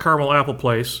fantastic caramel apple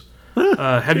place.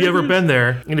 Have you ever been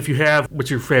there? And if you have, what's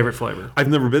your favorite flavor? I've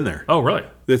never been there. Oh, really?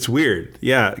 That's weird.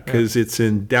 Yeah, because it's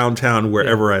in downtown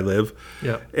wherever I live.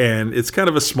 Yeah. And it's kind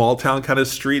of a small town kind of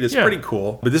street. It's pretty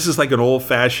cool. But this is like an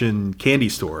old-fashioned candy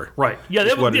store. Right. Yeah,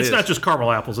 it's not just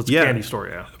caramel apples. It's a candy store,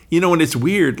 And it's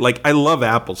weird. Like, I love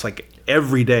apples. Like,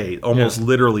 every day, almost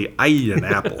literally, I eat an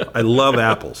apple. I love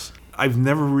apples. I've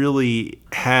never really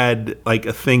had like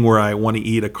a thing where I want to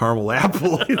eat a caramel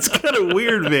apple. It's kind of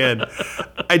weird, man.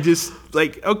 I just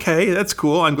like, okay, that's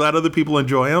cool. I'm glad other people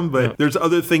enjoy them, but there's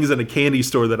other things in a candy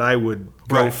store that I would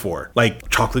go for, like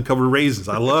chocolate covered raisins.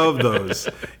 I love those,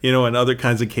 and other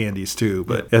kinds of candies too.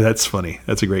 But that's funny.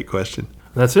 That's a great question.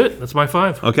 That's it. That's my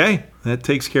 5. Okay, that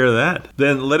takes care of that.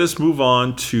 Then let us move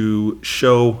on to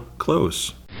show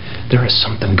close. There is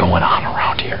something going on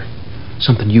around here.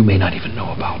 Something you may not even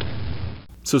know about.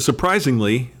 So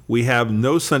surprisingly, we have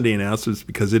no Sunday announcements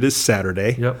because it is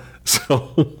Saturday. Yep.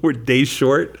 So we're days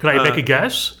short. Can I make a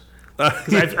guess?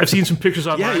 I've seen some pictures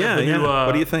online of the new,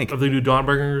 what do you think? Of the new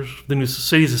Dawnbringers, the new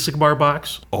Cities of Sigmar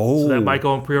box. Oh. So that might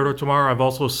go on pre-order tomorrow. I've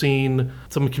also seen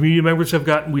some community members have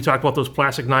gotten, we talked about those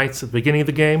plastic knights at the beginning of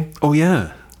the game. Oh,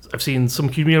 yeah. I've seen some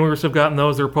community members have gotten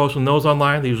those. They're posting those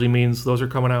online. That usually means those are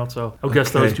coming out. So I'll guess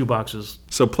those 2 boxes.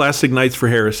 So Plastic Knights for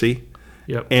Heresy.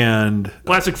 Yep. And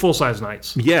plastic full-size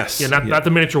knights. Yes. Yeah, not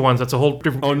the miniature ones. That's a whole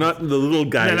different game. Oh, not the little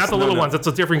guys. Yeah, not the little ones. That's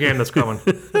a different game that's coming.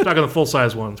 I'm talking the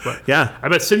full-size ones. But yeah. I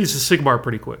bet Cities of Sigmar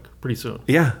pretty soon.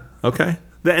 Yeah. Okay.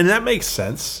 And that makes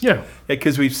sense. Yeah.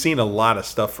 Because we've seen a lot of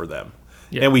stuff for them.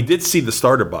 Yeah. And we did see the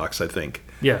starter box, I think.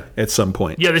 Yeah. At some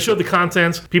point. Yeah, they showed the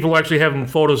contents. People are actually having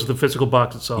photos of the physical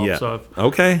box itself. Yeah. So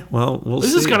okay. Well, we'll see.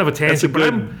 This is kind of a tangent, That's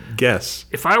a good guess.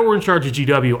 If I were in charge of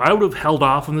GW, I would have held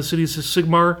off on the Cities of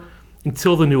Sigmar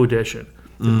until the new edition.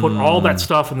 To put all that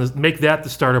stuff and make that the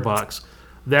starter box.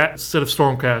 That instead of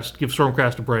Stormcast, give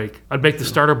Stormcast a break. I'd make the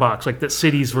starter box like that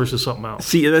Cities versus something else.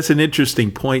 See, that's an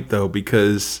interesting point though,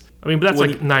 because but that's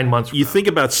like 9 months. You think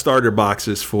about starter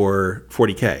boxes for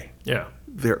 40K. Yeah.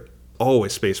 They're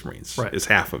always Space Marines. Right. Is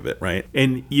half of it, right?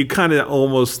 And you kind of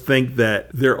almost think that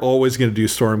they're always going to do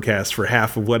Stormcast for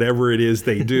half of whatever it is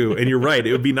they do. And you're right.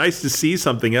 It would be nice to see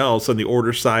something else on the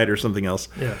Order side or something else.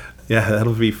 Yeah. Yeah,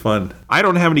 that'll be fun. I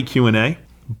don't have any Q&A,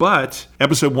 but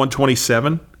episode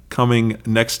 127 coming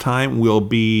next time will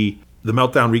be the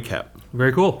Meltdown recap.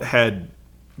 Very cool. Had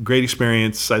great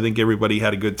experience. I think everybody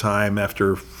had a good time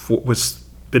after what's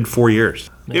been 4 years.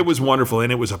 Yeah. It was wonderful, and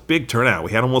it was a big turnout.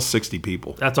 We had almost 60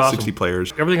 people. That's awesome. 60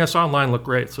 players. Everything I saw online looked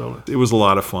great. So it was a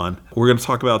lot of fun. We're going to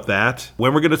talk about that.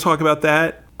 When we're going to talk about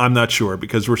that, I'm not sure,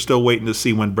 because we're still waiting to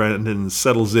see when Brendan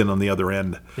settles in on the other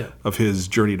end of his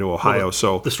journey to Ohio. Well,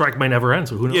 so the strike may never end,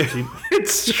 so who knows? Yeah,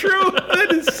 it's true.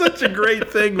 That is such a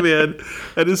great thing, man.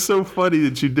 That is so funny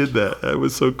that you did that. That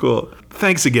was so cool.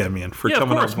 Thanks again, man, for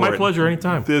coming on board. My pleasure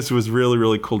anytime. This was really,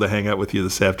 really cool to hang out with you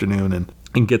this afternoon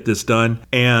and get this done.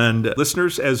 And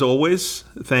listeners, as always,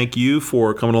 thank you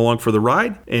for coming along for the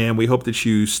ride. And we hope that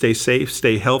you stay safe,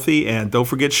 stay healthy, and don't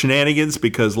forget shenanigans,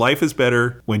 because life is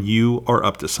better when you are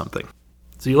up to something.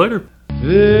 See you later.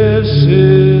 This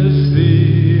is the